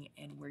feeling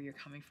and where you're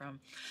coming from.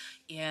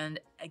 And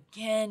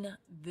again,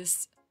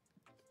 this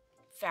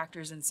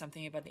factors in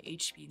something about the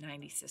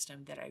HB90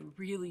 system that I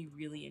really,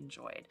 really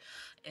enjoyed.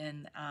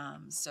 And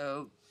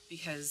so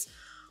because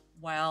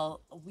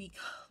while a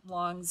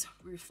week-long's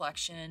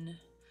reflection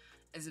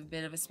is a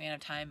bit of a span of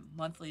time,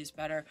 monthly is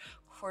better.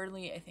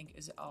 Quarterly, I think,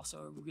 is also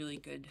a really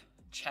good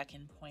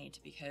check-in point,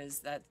 because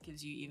that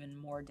gives you even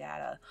more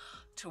data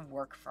to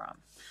work from.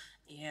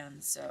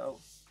 And so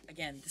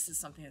again, this is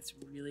something that's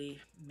really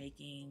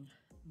making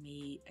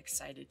me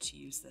excited to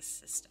use this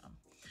system.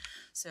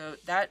 So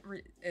that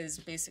is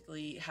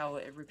basically how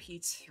it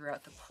repeats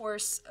throughout the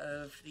course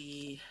of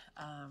the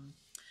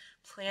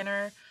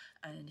planner.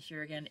 And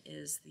here again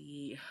is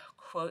the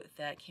quote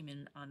that came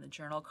in on the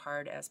journal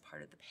card as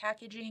part of the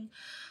packaging.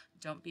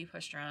 Don't be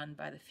pushed around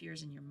by the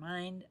fears in your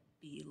mind.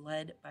 Be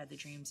led by the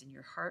dreams in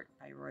your heart,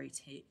 by Roy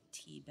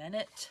T.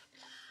 Bennett.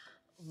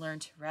 Learn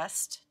to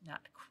rest,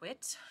 not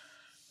quit.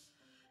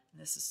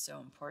 And this is so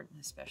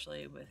important,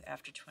 especially with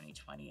after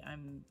 2020.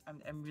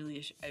 I've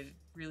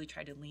really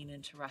tried to lean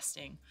into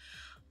resting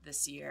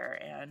this year,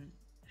 and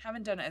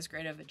haven't done as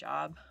great of a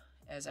job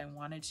as I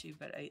wanted to,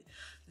 but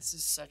this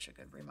is such a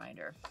good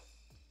reminder.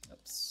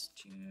 Oops,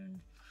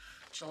 June,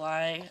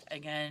 July,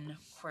 again,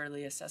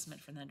 quarterly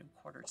assessment for the end of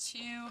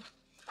Q2.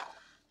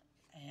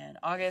 And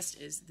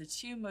August is the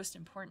 2 most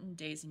important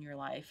days in your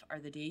life are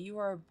the day you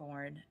are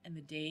born and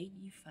the day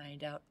you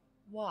find out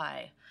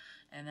why.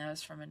 And that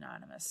was from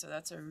Anonymous. So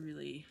that's a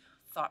really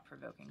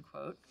thought-provoking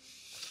quote.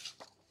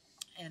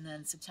 And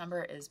then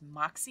September is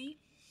Moxie.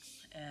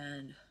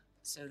 And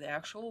so the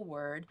actual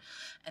word.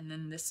 And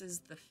then this is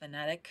the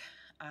phonetic.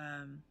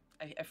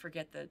 I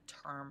forget the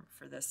term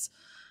for this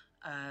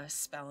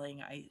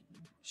spelling. I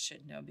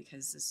should know,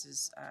 because this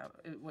is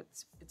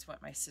it's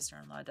what my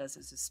sister-in-law does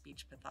as a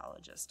speech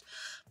pathologist.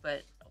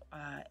 But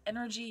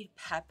energy,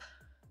 pep,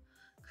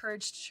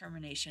 courage,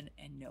 determination,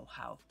 and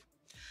know-how.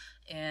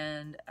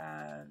 And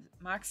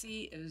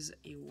Moxie is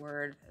a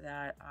word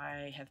that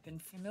I have been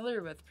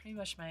familiar with pretty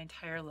much my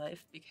entire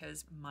life,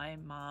 because my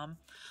mom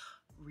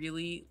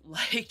really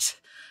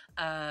liked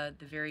the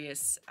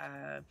various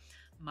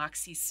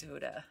Moxie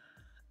soda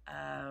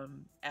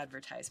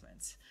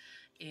advertisements.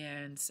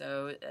 And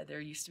so there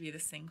used to be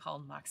this thing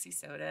called Moxie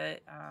soda,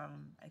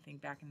 I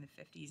think back in the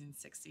 50s and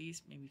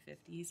 60s, maybe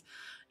 50s.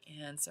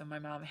 And so my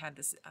mom had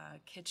this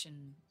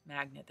kitchen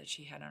magnet that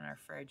she had on our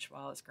fridge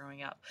while I was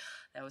growing up.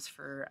 That was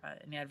for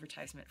an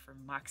advertisement for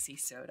Moxie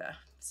soda.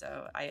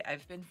 So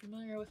I've been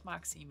familiar with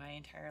Moxie my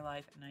entire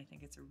life, and I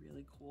think it's a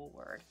really cool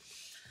word.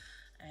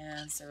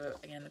 And so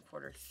again, the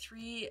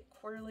Q3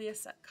 quarterly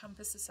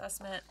compass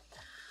assessment.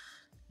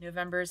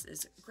 November's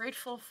is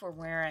grateful for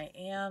where I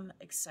am,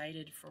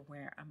 excited for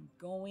where I'm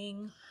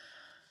going.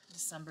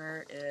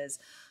 December is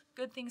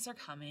good things are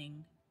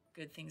coming,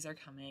 good things are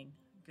coming,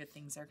 good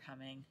things are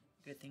coming,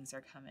 good things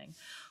are coming,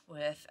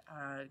 with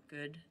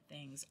good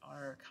things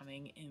are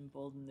coming in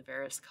bold in the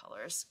various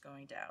colors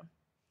going down.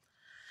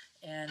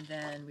 And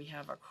then we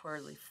have our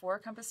quarterly 4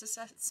 compass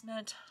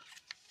assessment.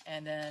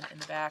 And then in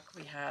the back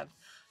we have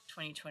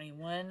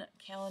 2021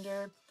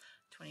 calendar,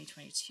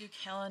 2022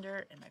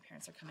 calendar, and my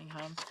parents are coming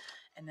home,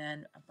 and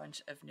then a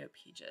bunch of note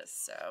pages.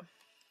 So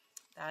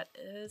that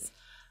is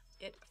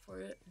it for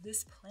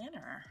this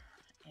planner.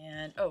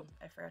 And oh,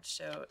 I forgot to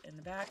show in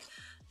the back,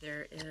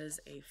 there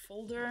is a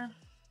folder,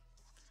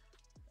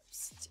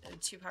 a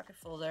 2-pocket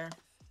folder,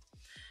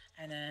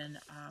 and then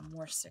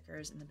more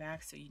stickers in the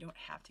back, so you don't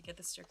have to get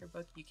the sticker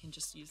book. You can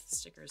just use the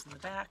stickers in the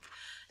back,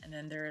 and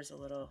then there is a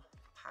little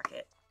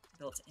pocket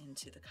built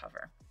into the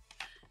cover.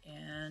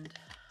 And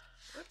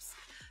whoops,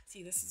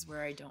 see, this is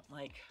where I don't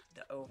like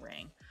the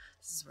O-ring.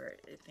 This is where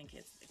I think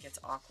it gets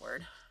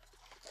awkward.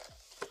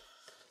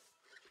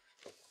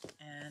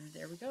 And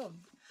there we go.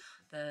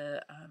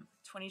 The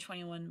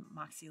 2021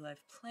 MakseLife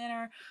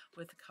Planner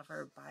with the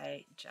cover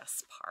by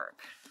Jess Park.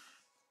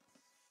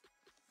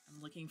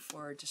 I'm looking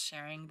forward to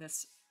sharing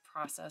this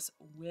process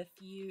with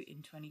you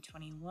in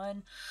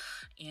 2021.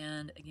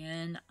 And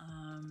again,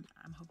 I'm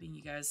hoping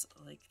you guys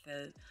like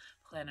the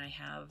plan I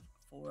have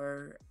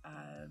for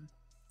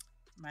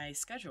my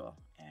schedule,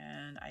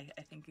 and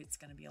I think it's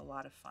going to be a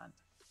lot of fun.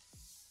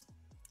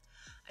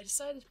 I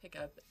decided to pick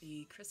up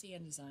the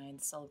Krissyanne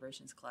Designs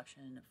Celebrations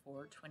collection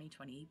for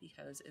 2020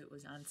 because it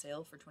was on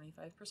sale for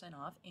 25%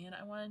 off, and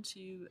I wanted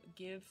to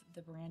give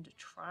the brand a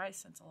try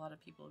since a lot of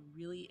people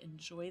really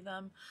enjoy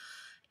them.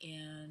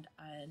 And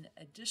in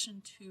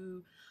addition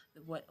to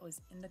what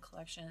was in the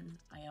collection,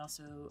 I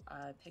also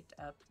picked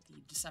up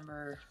the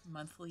December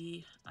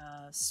monthly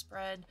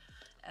spread,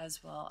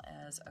 as well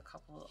as a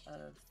couple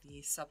of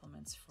the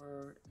supplements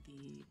for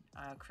the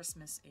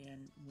Christmas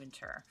and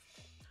winter.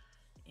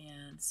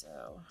 And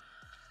so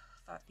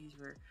I thought these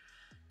were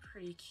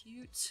pretty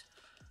cute,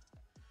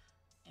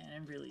 and I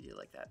really do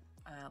like that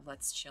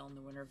let's chill in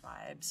the winter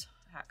vibes,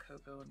 hot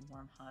cocoa and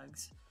warm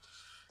hugs.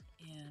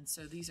 And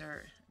so this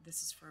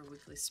is for a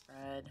weekly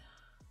spread,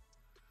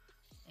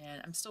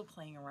 and I'm still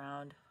playing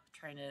around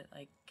trying to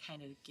like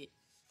kind of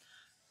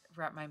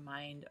wrap my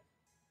mind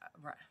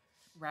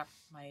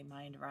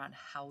around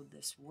how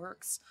this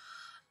works,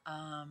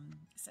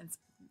 since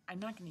I'm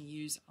not going to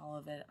use all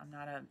of it. I'm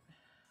not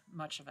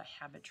much of a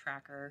habit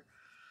tracker,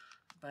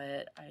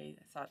 but I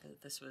thought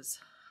that this was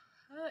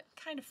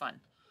kind of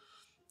fun.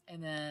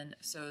 And then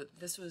so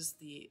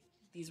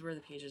these were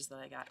the pages that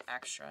I got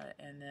extra,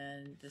 and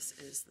then this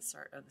is the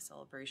start of the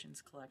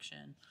Celebrations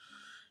collection.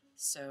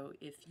 So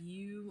if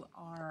you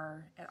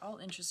are at all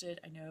interested,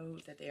 I know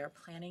that they are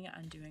planning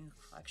on doing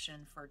a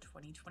collection for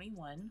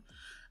 2021.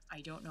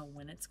 I don't know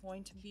when it's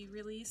going to be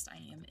released.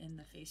 I am in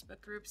the Facebook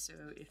group, so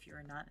if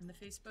you're not in the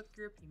Facebook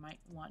group, you might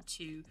want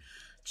to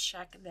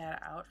check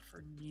that out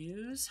for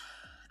news.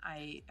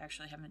 I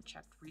actually haven't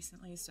checked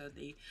recently, so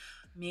they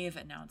may have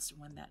announced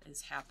when that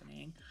is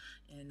happening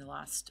in the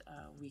last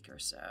week or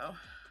so.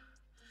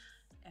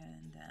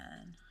 And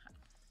then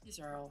these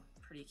are all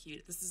pretty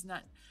cute. This is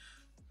not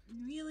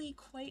really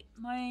quite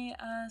my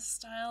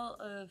style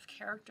of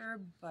character,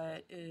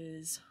 but it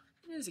is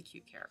a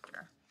cute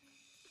character.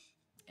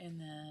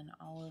 And then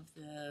all of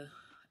the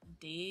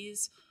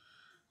days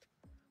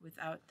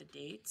without the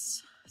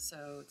dates.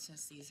 So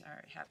since these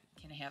are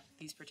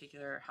these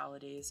particular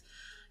holidays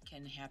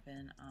can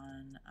happen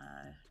on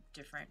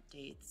different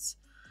dates.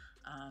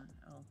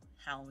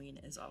 Halloween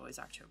is always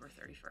October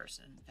 31st,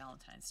 and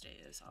Valentine's Day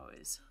is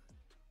always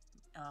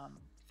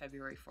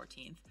February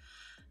 14th.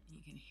 And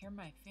you can hear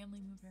my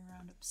family moving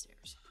around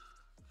upstairs.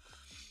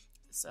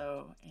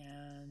 So,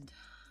 and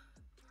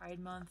Pride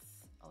Month,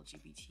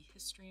 LGBT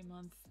History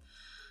Month,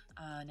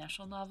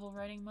 National Novel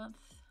Writing Month,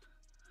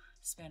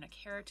 Hispanic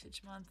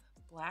Heritage Month,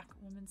 Black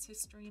Women's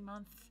History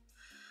Month.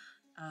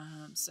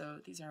 So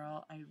these are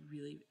all, I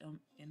really,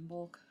 in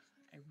bulk,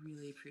 I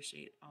really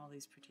appreciate all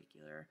these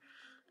particular,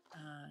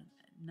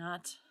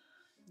 not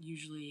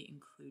usually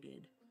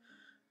included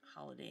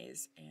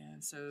holidays.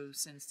 And so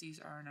since these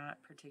are not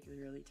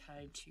particularly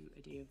tied to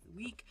a day of the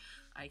week,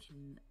 I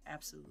can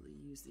absolutely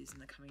use these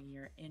in the coming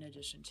year in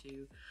addition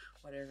to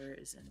whatever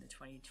is in the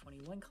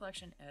 2021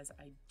 collection, as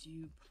I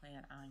do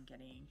plan on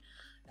getting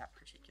that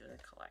particular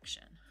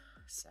collection.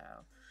 So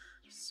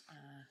just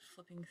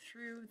flipping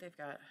through, they've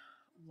got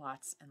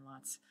lots and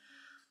lots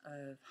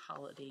of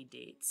holiday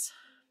dates.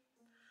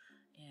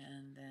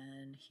 And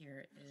then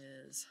here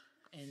is,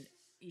 and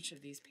each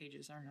of these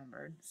pages are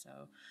numbered, so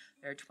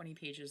there are 20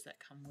 pages that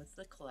come with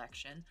the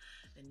collection.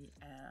 And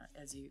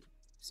as you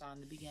saw in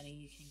the beginning,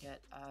 you can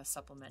get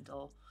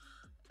supplemental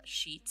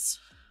sheets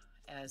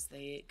as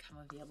they come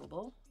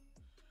available.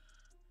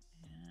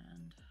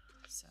 And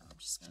so I'm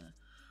just gonna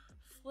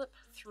flip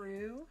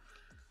through.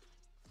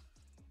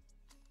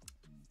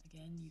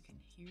 Again, you can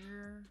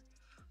hear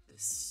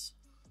this.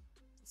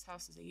 This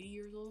house is 80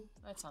 years old.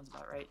 That sounds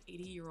about right.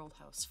 80-year-old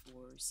house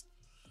floors.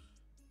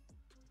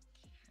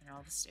 And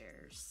all the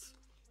stairs.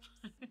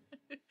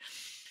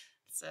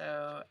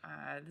 So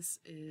this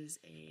is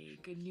a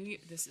good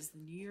this is the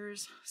New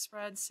Year's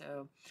spread.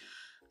 So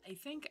I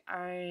think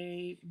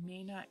I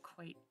may not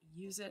quite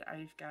use it.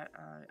 I've got,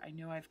 I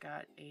know I've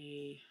got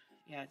a,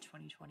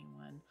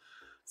 2021.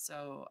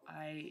 So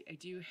I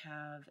do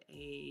have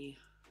a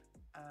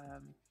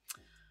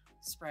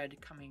spread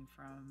coming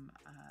from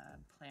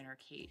Planner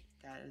Kate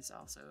that is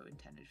also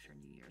intended for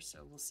New Year's.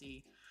 So we'll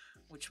see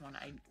which one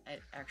I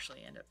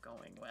actually end up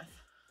going with.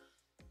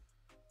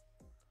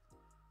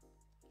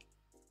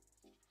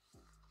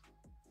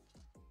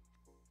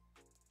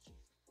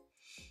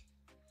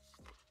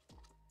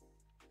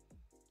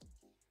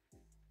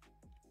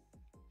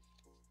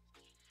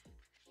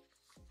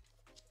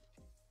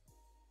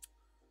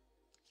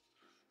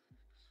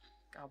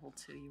 Gobble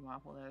till you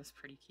wobble, that was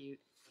pretty cute.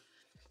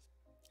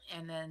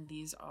 And then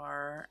these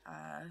are,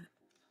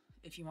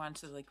 if you want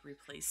to like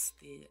replace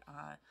the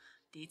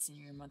dates in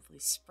your monthly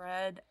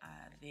spread,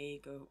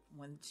 they go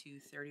 1 to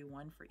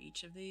 31 for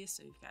each of these.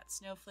 So you've got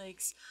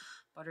snowflakes,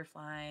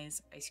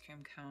 butterflies, ice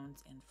cream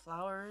cones, and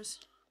flowers.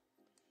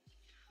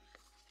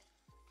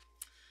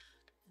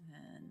 And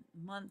then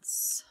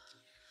months,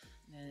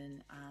 and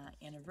then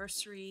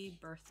anniversary,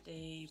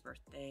 birthday,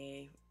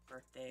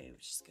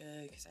 which is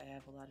good because I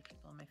have a lot of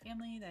people in my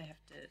family that I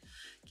have to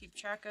keep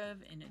track of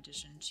in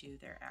addition to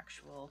their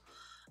actual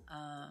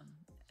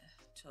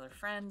to their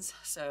friends.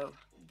 So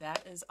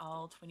that is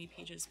all 20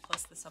 pages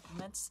plus the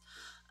supplements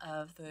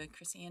of the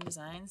Krissyanne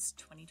Designs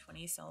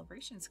 2020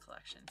 Celebrations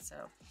collection. So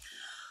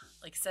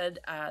like I said,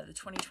 the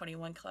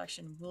 2021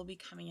 collection will be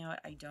coming out.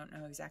 I don't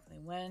know exactly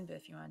when, but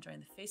if you want to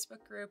join the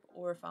Facebook group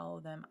or follow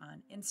them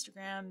on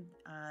Instagram,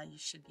 you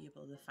should be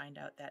able to find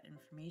out that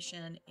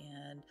information.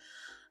 And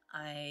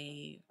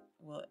I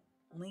will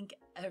link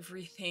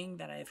everything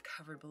that I've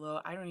covered below.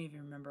 I don't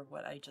even remember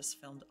what I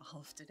just filmed all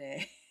of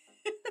today.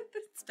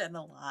 It's been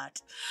a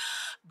lot,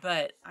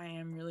 but I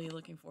am really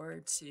looking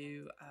forward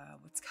to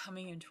what's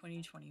coming in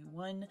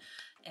 2021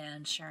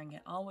 and sharing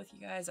it all with you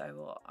guys. I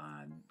will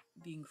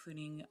be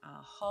including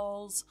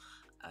hauls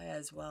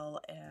as well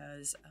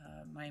as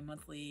my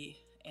monthly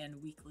and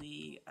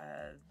weekly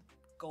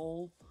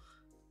goal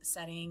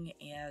setting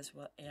as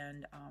well,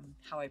 and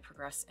how I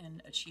progress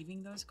in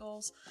achieving those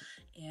goals.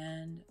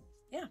 And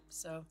yeah,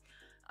 so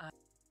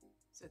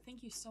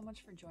thank you so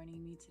much for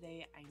joining me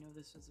today. I know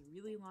this was a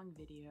really long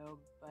video,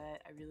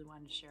 but I really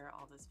wanted to share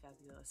all this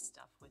fabulous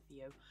stuff with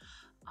you.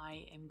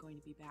 I am going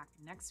to be back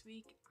next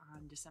week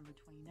on December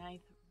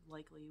 29th,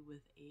 likely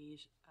with a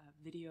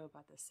video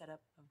about the setup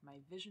of my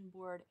vision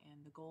board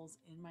and the goals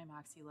in my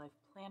MakseLife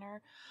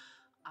planner.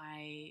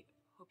 I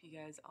hope you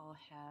guys all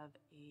have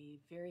a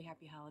very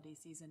happy holiday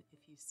season if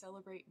you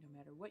celebrate, no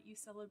matter what you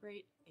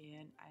celebrate.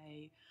 And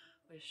I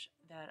wish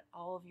that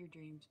all of your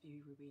dreams be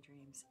ruby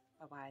dreams.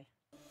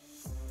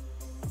 Bye-bye.